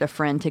traded a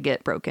friend to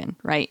get Broken,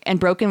 right? And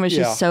Broken was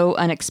just so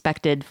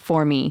unexpected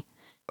for me,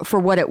 for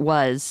what it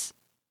was.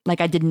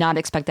 Like I did not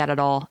expect that at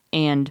all,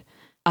 and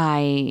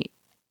I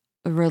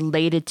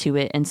related to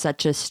it in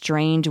such a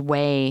strange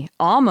way,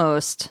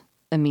 almost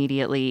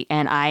immediately,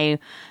 and I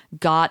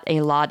got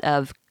a lot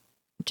of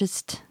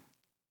just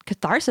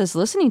catharsis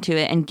listening to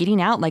it and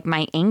getting out like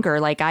my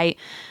anger. Like I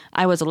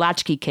was a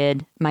latchkey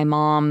kid. My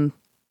mom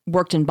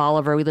worked in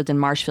Bolivar. We lived in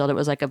Marshfield. It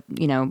was like a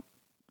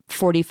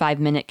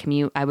 45-minute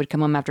commute. I would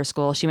come home after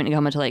school. She wouldn't go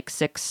home until like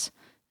 6,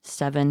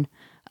 7.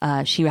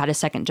 She had a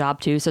second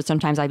job too, so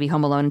sometimes I'd be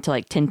home alone until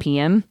like 10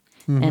 p.m.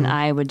 and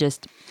I would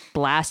just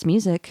blast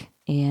music.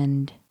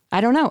 And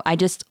I don't know, I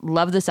just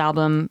love this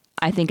album.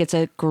 I think it's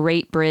a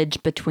great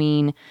bridge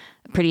between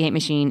Pretty Hate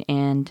Machine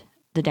and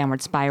the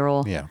Downward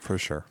Spiral. Yeah, for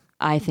sure.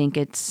 I think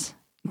it's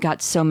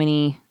got so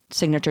many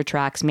signature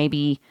tracks.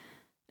 Maybe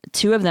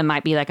 2 of them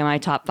might be like in my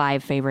top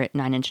 5 favorite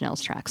Nine Inch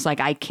Nails tracks.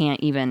 Like I can't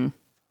even.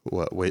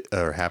 What?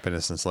 Or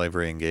Happiness and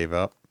Slavery and Gave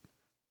Up?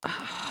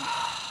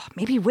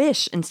 Maybe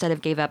Wish instead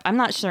of Gave Up. I'm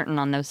not certain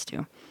on those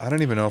 2. I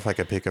don't even know if I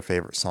could pick a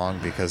favorite song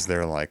because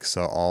they're like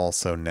all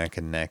so neck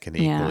and neck and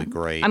equally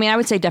great. I mean, I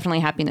would say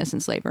definitely Happiness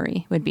and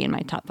Slavery would be in my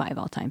top 5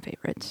 all-time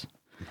favorites.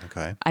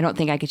 Okay. I don't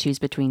think I could choose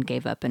between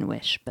Gave Up and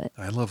Wish, but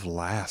I love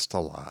Last a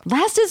lot.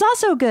 Last is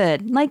also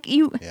good. Like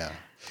you. Yeah.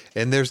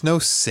 And there's no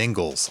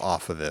singles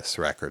off of this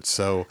record.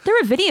 So There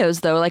were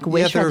videos though, like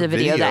Wish there had are a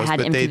video that videos, had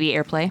but MTV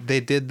Airplay. They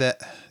did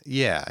that.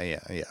 Yeah.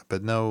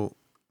 But no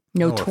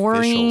No official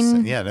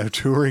touring. no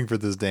touring for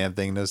this damn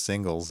thing. No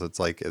singles. It's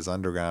like as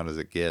underground as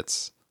it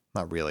gets.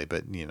 Not really,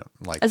 but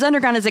like As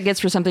underground as it gets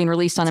for something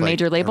released on a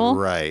major label.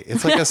 Right.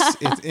 It's like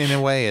it's in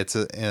a way,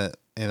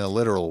 in a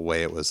literal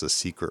way, it was a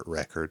secret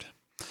record.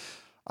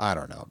 I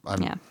don't know.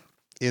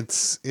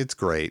 It's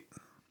great.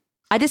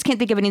 I just can't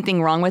think of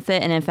anything wrong with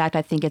it. And in fact,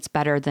 I think it's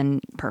better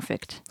than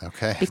perfect.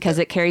 Okay. Because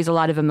it carries a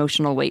lot of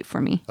emotional weight for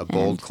me. A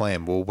bold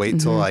claim. We'll wait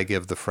till I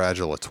give the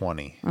Fragile a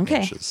 20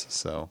 Okay. inches.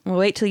 So We'll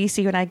wait till you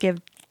see what I give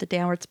the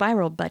Downward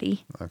Spiral,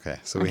 buddy. okay.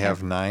 So we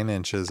have 9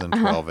 inches and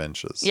 12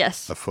 inches.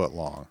 Yes. A foot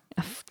long.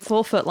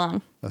 Full foot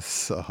long.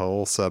 That's a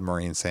whole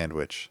submarine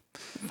sandwich.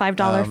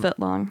 $5 foot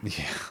long.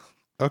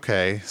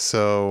 Okay.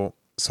 So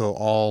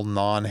all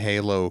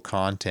non-Halo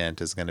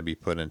content is going to be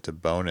put into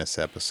bonus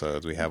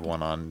episodes. We have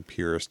one on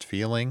Purest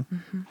Feeling.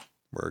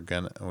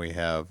 We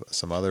have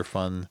some other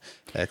fun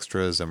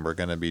extras, and we're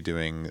going to be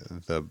doing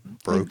the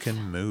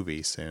Broken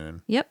movie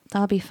soon. Yep,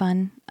 that'll be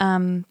fun.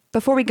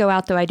 Before we go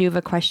out, though, I do have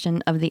a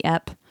question of the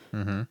EP.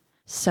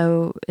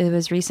 So it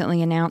was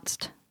recently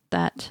announced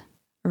that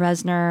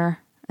Reznor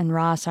and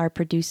Ross are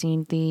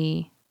producing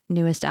the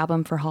newest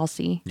album for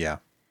Halsey, Yeah.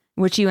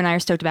 which you and I are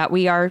stoked about.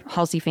 We are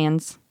Halsey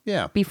fans.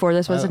 Yeah. Before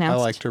this was announced.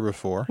 I liked her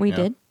before. We Yeah.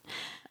 did.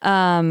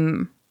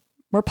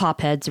 We're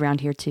pop heads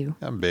around here, too.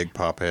 I'm a big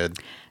pop head.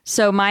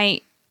 So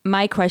my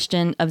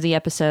question of the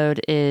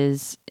episode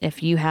is,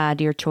 if you had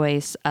your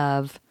choice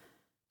of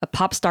a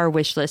pop star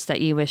wish list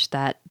that you wish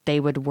that they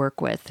would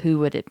work with, who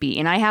would it be?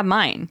 And I have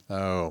mine.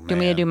 Oh, man. Do you want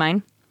me to do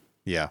mine?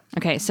 Yeah.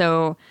 Okay,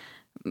 so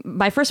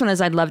my first one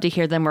is I'd love to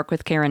hear them work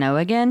with Karen O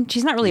again.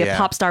 She's not really a Yeah.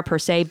 pop star per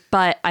se,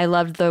 but I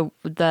loved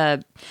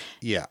the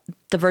Yeah.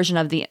 version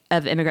of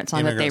Immigrant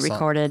Song that they Immigrant Song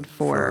recorded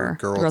for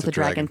Girl Girl with with the the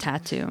Dragon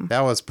Dragon. Tattoo.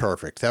 That was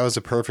perfect. That was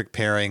a perfect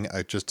pairing.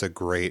 Just a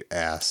great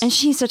ass. And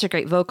she's such a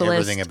great vocalist.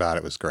 Everything about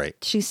it was great.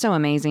 She's so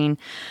amazing.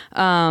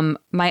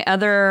 My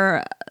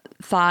other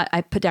thought,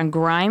 I put down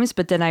Grimes,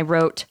 but then I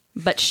wrote,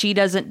 but she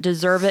doesn't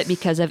deserve it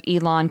because of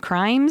Elon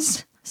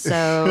crimes.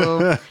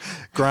 So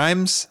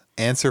Grimes,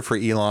 answer for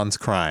Elon's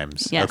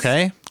crimes. yes.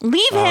 Okay?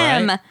 Leave All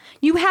him. right.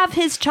 You have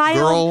his child.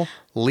 Girl,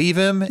 leave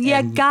him You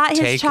and got his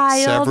take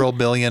child. several $1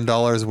 billion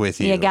with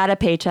you. You got a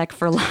paycheck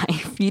for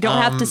life. You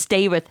don't have to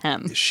stay with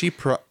him.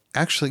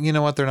 Actually, you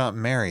know what? They're not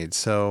married,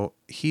 so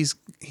he's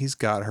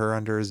got her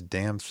under his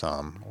damn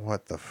thumb.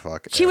 What the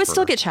fuck? She would ever.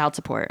 still get child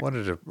support.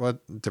 What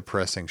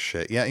depressing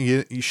shit.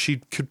 Yeah, she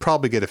could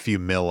probably get a few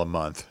mil a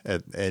month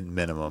at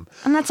minimum.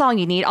 And that's all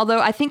you need. Although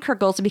I think her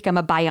goal is to become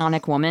a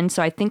bionic woman,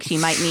 so I think she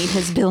might need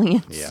his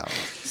billions. Yeah.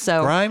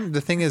 So The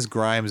thing is,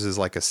 Grimes is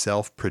like a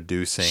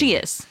self-producing. she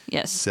is.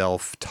 Yes.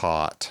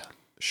 Self-taught.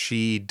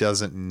 She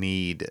doesn't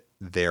need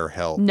their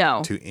help.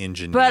 No. To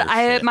engineer. But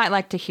I shit. might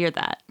like to hear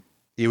that.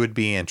 It would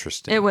be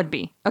interesting. It would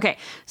be. Okay.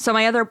 So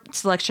my other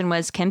selection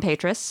was Kim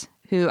Petras,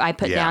 who I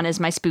put Yeah. down as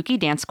my spooky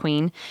dance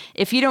queen.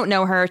 If you don't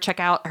know her, check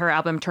out her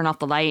album Turn Off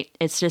the Light.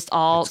 It's just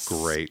all It's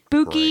great.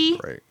 spooky,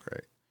 Great.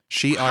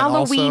 She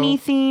Halloween-y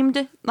also,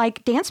 themed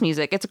like dance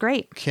music. It's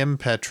great. Kim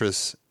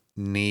Petras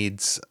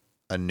needs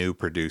a new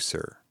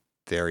producer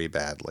very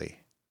badly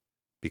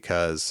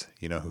because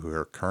you know who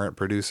her current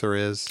producer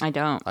is? I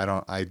don't.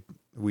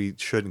 We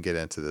shouldn't get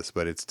into this,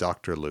 but it's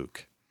Dr.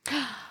 Luke.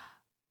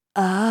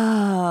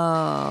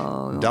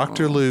 Oh.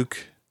 Dr.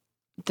 Luke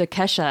The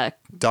Kesha.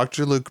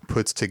 Dr. Luke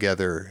puts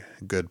together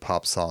good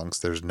pop songs.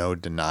 There's no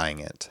denying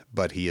it,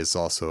 but he is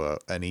also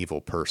an evil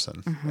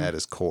person at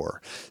his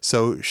core.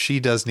 So she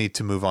does need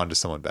to move on to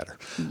someone better.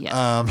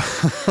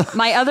 Yes.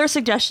 My other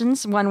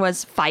suggestions, one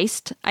was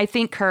Feist. I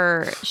think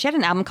she had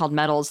an album called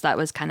Metals that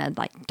was kind of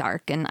like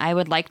dark, and I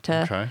would like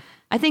to. Okay.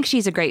 I think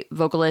she's a great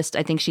vocalist.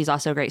 I think she's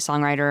also a great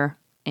songwriter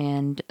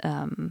and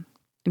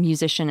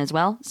musician as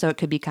well. So it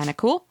could be kind of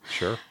cool.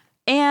 Sure.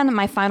 And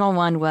my final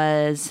one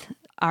was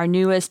our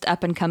newest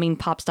up and coming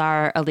pop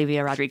star,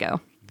 Olivia Rodrigo.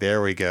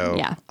 There we go.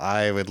 Yeah.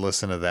 I would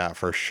listen to that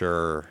for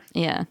sure.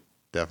 Yeah.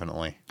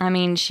 Definitely. I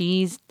mean,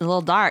 she's a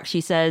little dark.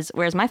 She says,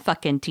 "Where's my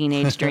fucking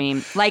teenage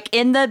dream?" Like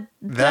in the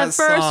That first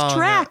song,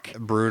 track.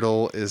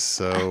 Brutal, is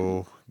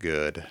so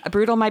good.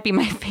 Brutal might be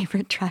my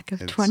favorite track of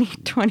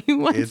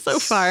 2021 so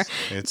far.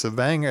 It's a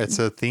banger. It's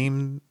a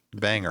theme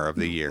banger of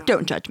the year.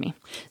 Don't judge me.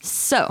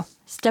 So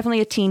it's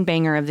definitely a teen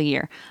banger of the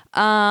year.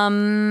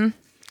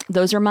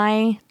 Those are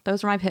my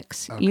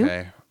picks. You?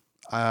 Okay.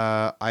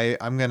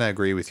 I'm gonna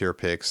agree with your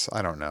picks.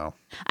 I don't know.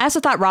 I also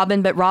thought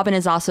Robin, but Robin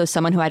is also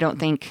someone who I don't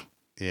think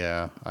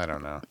Yeah, I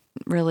don't know.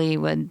 really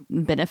would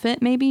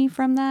benefit maybe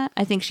from that.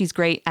 I think she's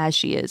great as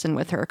she is and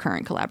with her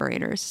current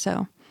collaborators.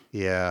 So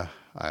Yeah,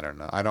 I don't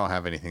know. I don't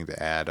have anything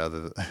to add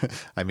other than,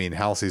 I mean,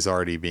 Halsey's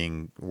already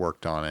being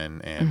worked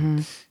on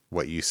and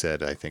what you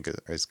said I think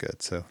is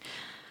good. So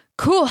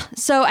cool.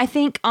 So I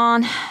think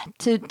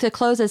to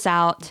close us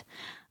out,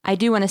 I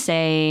do want to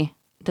say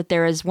that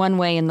there is one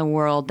way in the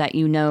world that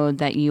you know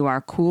that you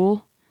are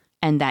cool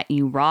and that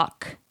you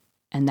rock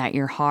and that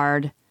you're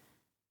hard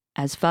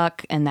as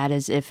fuck, and that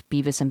is if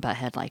Beavis and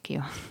Butthead like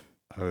you.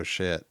 oh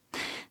shit.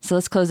 So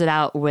let's close it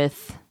out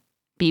with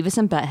Beavis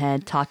and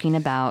Butthead talking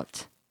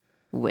about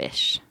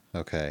Wish.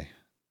 Okay.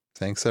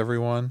 Thanks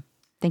everyone.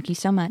 Thank you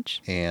so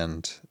much.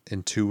 And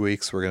in 2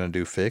 weeks we're gonna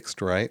do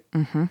Fixed, right?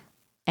 And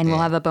we'll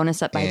have a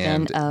bonus up by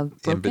then And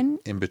of Broken.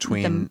 in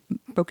between the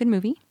Broken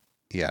movie.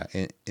 Yeah,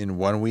 in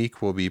 1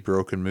 week will be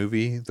Broken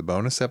Movie, the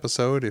bonus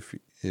episode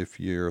if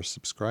you're a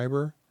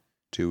subscriber.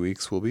 2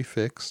 weeks will be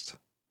Fixed.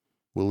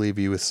 We'll leave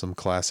you with some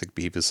classic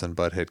Beavis and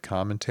Butthead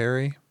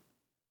commentary.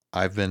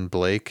 I've been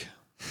Blake.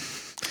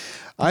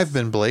 I've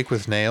been Blake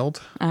with Nailed.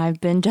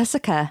 I've been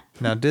Jessica.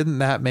 Now, didn't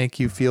that make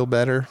you feel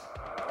better?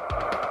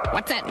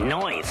 What's that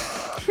noise?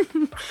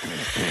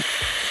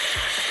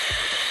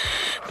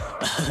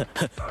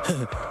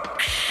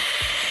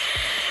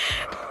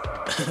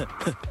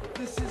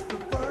 This is the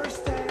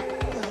first day.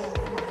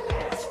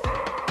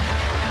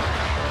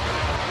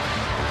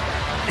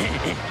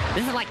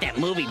 This is like that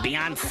movie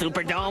Beyond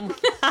Superdome.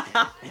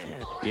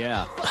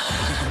 Yeah.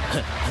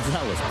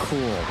 That was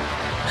cool.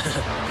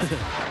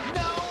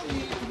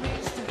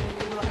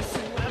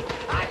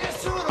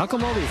 How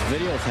come all these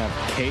videos have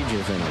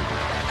cages in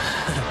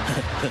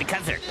them?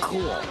 Because they're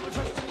cool.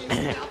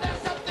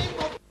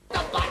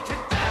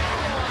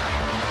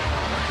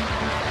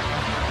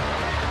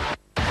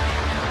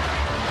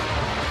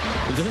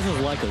 This is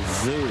like a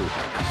zoo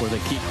where they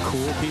keep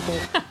cool people.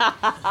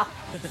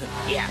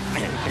 Yeah.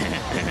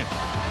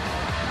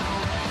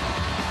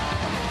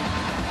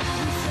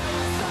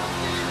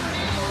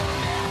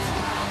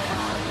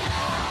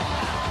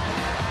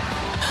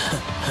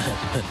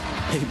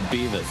 Hey,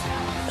 Beavis.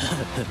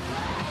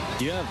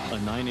 Do you have a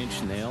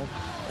 9-inch nail?